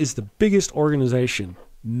 What is the biggest organization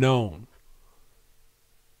known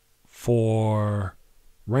for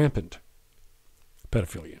rampant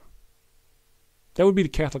pedophilia? That would be the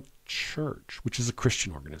Catholic Church, which is a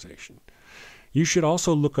Christian organization. You should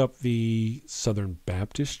also look up the Southern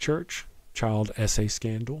Baptist Church child essay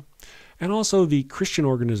scandal, and also the Christian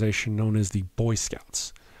organization known as the Boy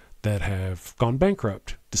Scouts that have gone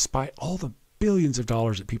bankrupt despite all the billions of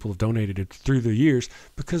dollars that people have donated through the years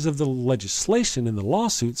because of the legislation and the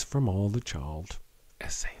lawsuits from all the child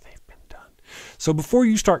essay they've been done. So before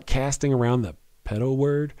you start casting around the pedo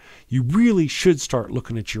word, you really should start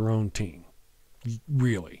looking at your own team.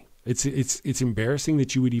 Really. It's embarrassing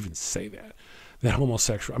that you would even say that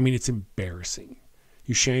homosexual. I mean, it's embarrassing.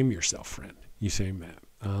 You shame yourself, friend. You shame that.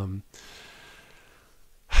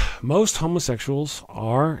 Most homosexuals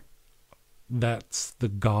that's the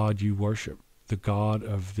God you worship. The God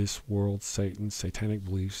of this world, Satan, satanic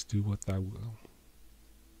beliefs, do what thou will.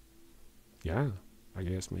 Yeah, I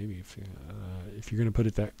guess maybe if you're going to put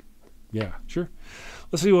it that, yeah, sure.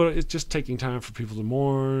 Let's see it's just taking time for people to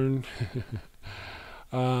mourn.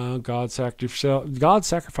 God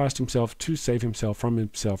sacrificed himself to save himself from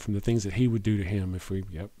the things that he would do to him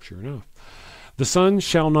sure enough. The Son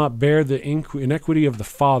shall not bear the iniquity of the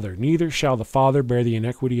Father, neither shall the Father bear the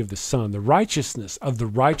iniquity of the Son. The righteousness of the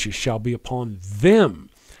righteous shall be upon them.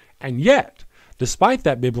 And yet, despite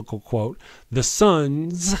that biblical quote, the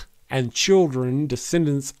sons and children,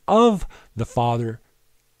 descendants of the Father,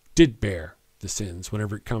 did bear the sins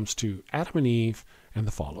whenever it comes to Adam and Eve and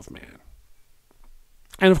the fall of man.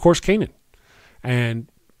 And of course, Canaan. And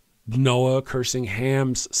Noah cursing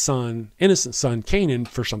Ham's son, innocent son, Canaan,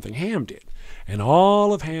 for something Ham did. And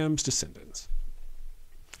all of Ham's descendants.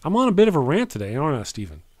 I'm on a bit of a rant today, aren't I,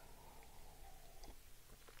 Stephen?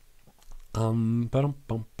 Now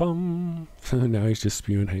he's just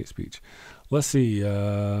spewing hate speech. Let's see.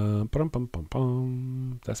 That's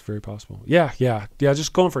very possible. Yeah.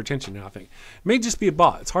 Just going for attention now, I think. It may just be a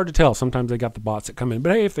bot. It's hard to tell. Sometimes they got the bots that come in.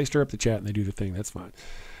 But hey, if they stir up the chat and they do the thing, that's fine.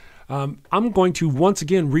 I'm going to once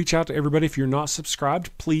again reach out to everybody. If you're not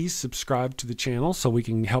subscribed, please subscribe to the channel so we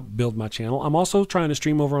can help build my channel. I'm also trying to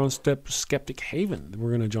stream over on Skeptic Haven.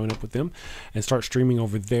 We're going to join up with them and start streaming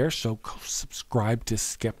over there. So go subscribe to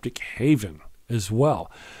Skeptic Haven as well.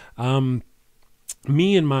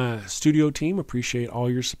 Me and my studio team appreciate all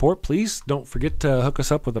your support. Please don't forget to hook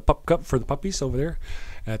us up with a pup cup for the puppies over there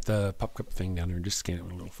at the pup cup thing down there. Just scan it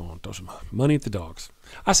with a little phone. Throw some money at the dogs.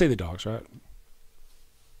 I say the dogs, right?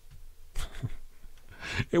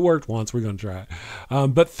 It worked once. We're going to try it.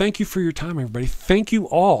 But thank you for your time, everybody. Thank you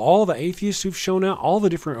all the atheists who've shown out, all the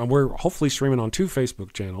different, we're hopefully streaming on 2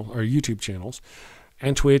 Facebook channels or YouTube channels.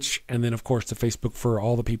 and Twitch, and then, of course, the Facebook for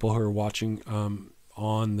all the people who are watching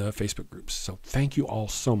on the Facebook groups. So thank you all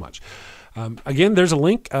so much. Again, there's a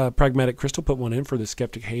link. Pragmatic Crystal put one in for the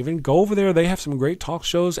Skeptic Haven. Go over there. They have some great talk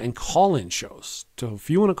shows and call-in shows. So if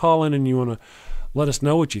you want to call in and you want to let us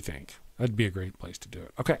know what you think, that'd be a great place to do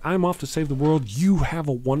it. Okay, I'm off to save the world. You have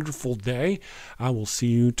a wonderful day. I will see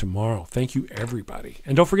you tomorrow. Thank you, everybody.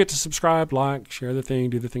 And don't forget to subscribe, like, share the thing,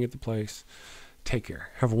 do the thing at the place. Take care.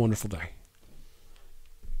 Have a wonderful day.